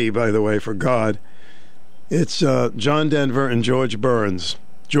 rated G, by the way, for God, it's John Denver and George Burns.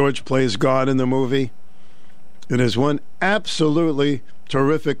 George plays God in the movie. It is one absolutely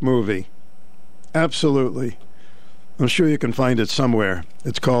terrific movie. Absolutely. I'm sure you can find it somewhere.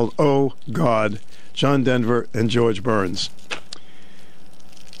 It's called Oh, God, John Denver and George Burns.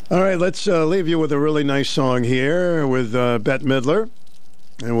 All right, let's leave you with a really nice song here with Bette Midler.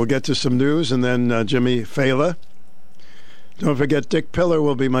 And we'll get to some news, and then Jimmy Fela. Don't forget, Dick Pillar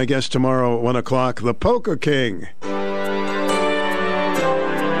will be my guest tomorrow at 1 o'clock. The Polka King.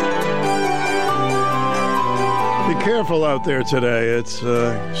 Be careful out there today. It's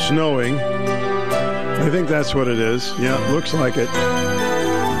snowing. I think that's what it is. Yeah, looks like it.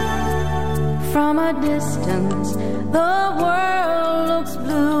 From a distance, the world looks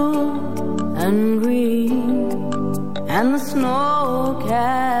blue and green, and the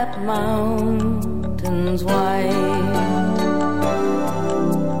snow-capped mountains white.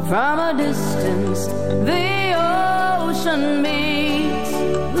 From a distance, the ocean meets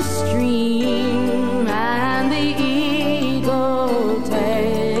the stream, and the eagle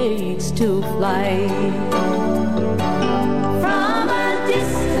takes to flight. From a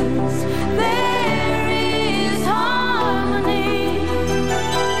distance, there is harmony,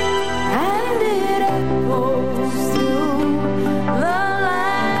 and it echoes through the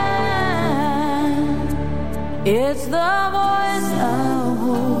land. It's the voice of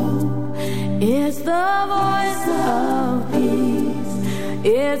hope, it's the voice of peace,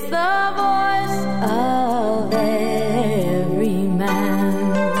 it's the voice of every man.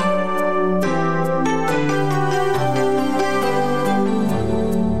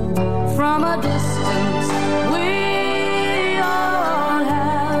 From a distance, we all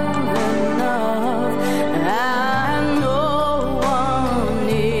have enough, and no one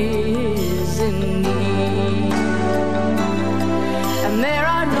is in need. And there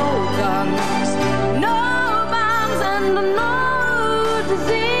are no guns, no bombs, and no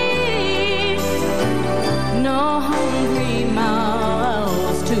disease, no hungry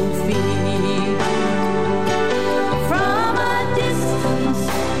mouths to feed. From a distance,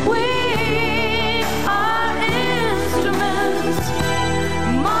 we are instruments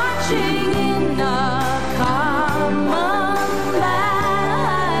marching in a common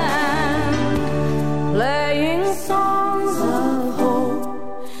band, playing songs of hope,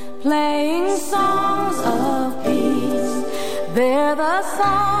 playing songs of peace. They're the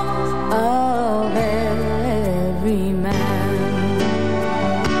songs of every man.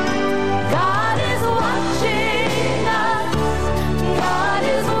 God is watching us, God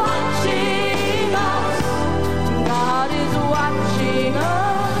is watching us, God is watching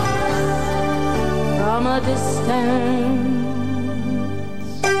us from a distance.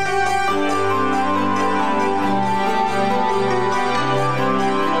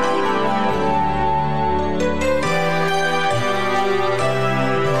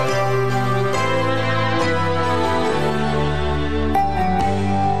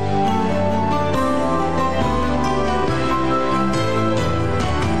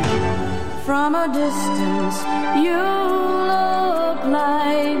 From a distance, you look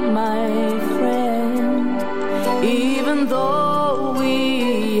like my friend, even though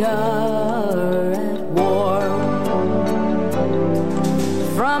we are at war.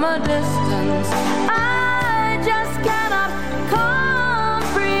 From a distance, I just cannot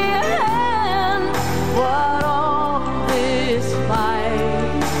comprehend what all this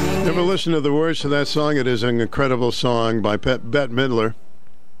fighting. Never listen to the words to that song. It is an incredible song by Bette Midler.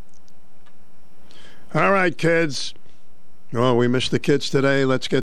 All right, kids. Oh, we missed the kids today. Let's get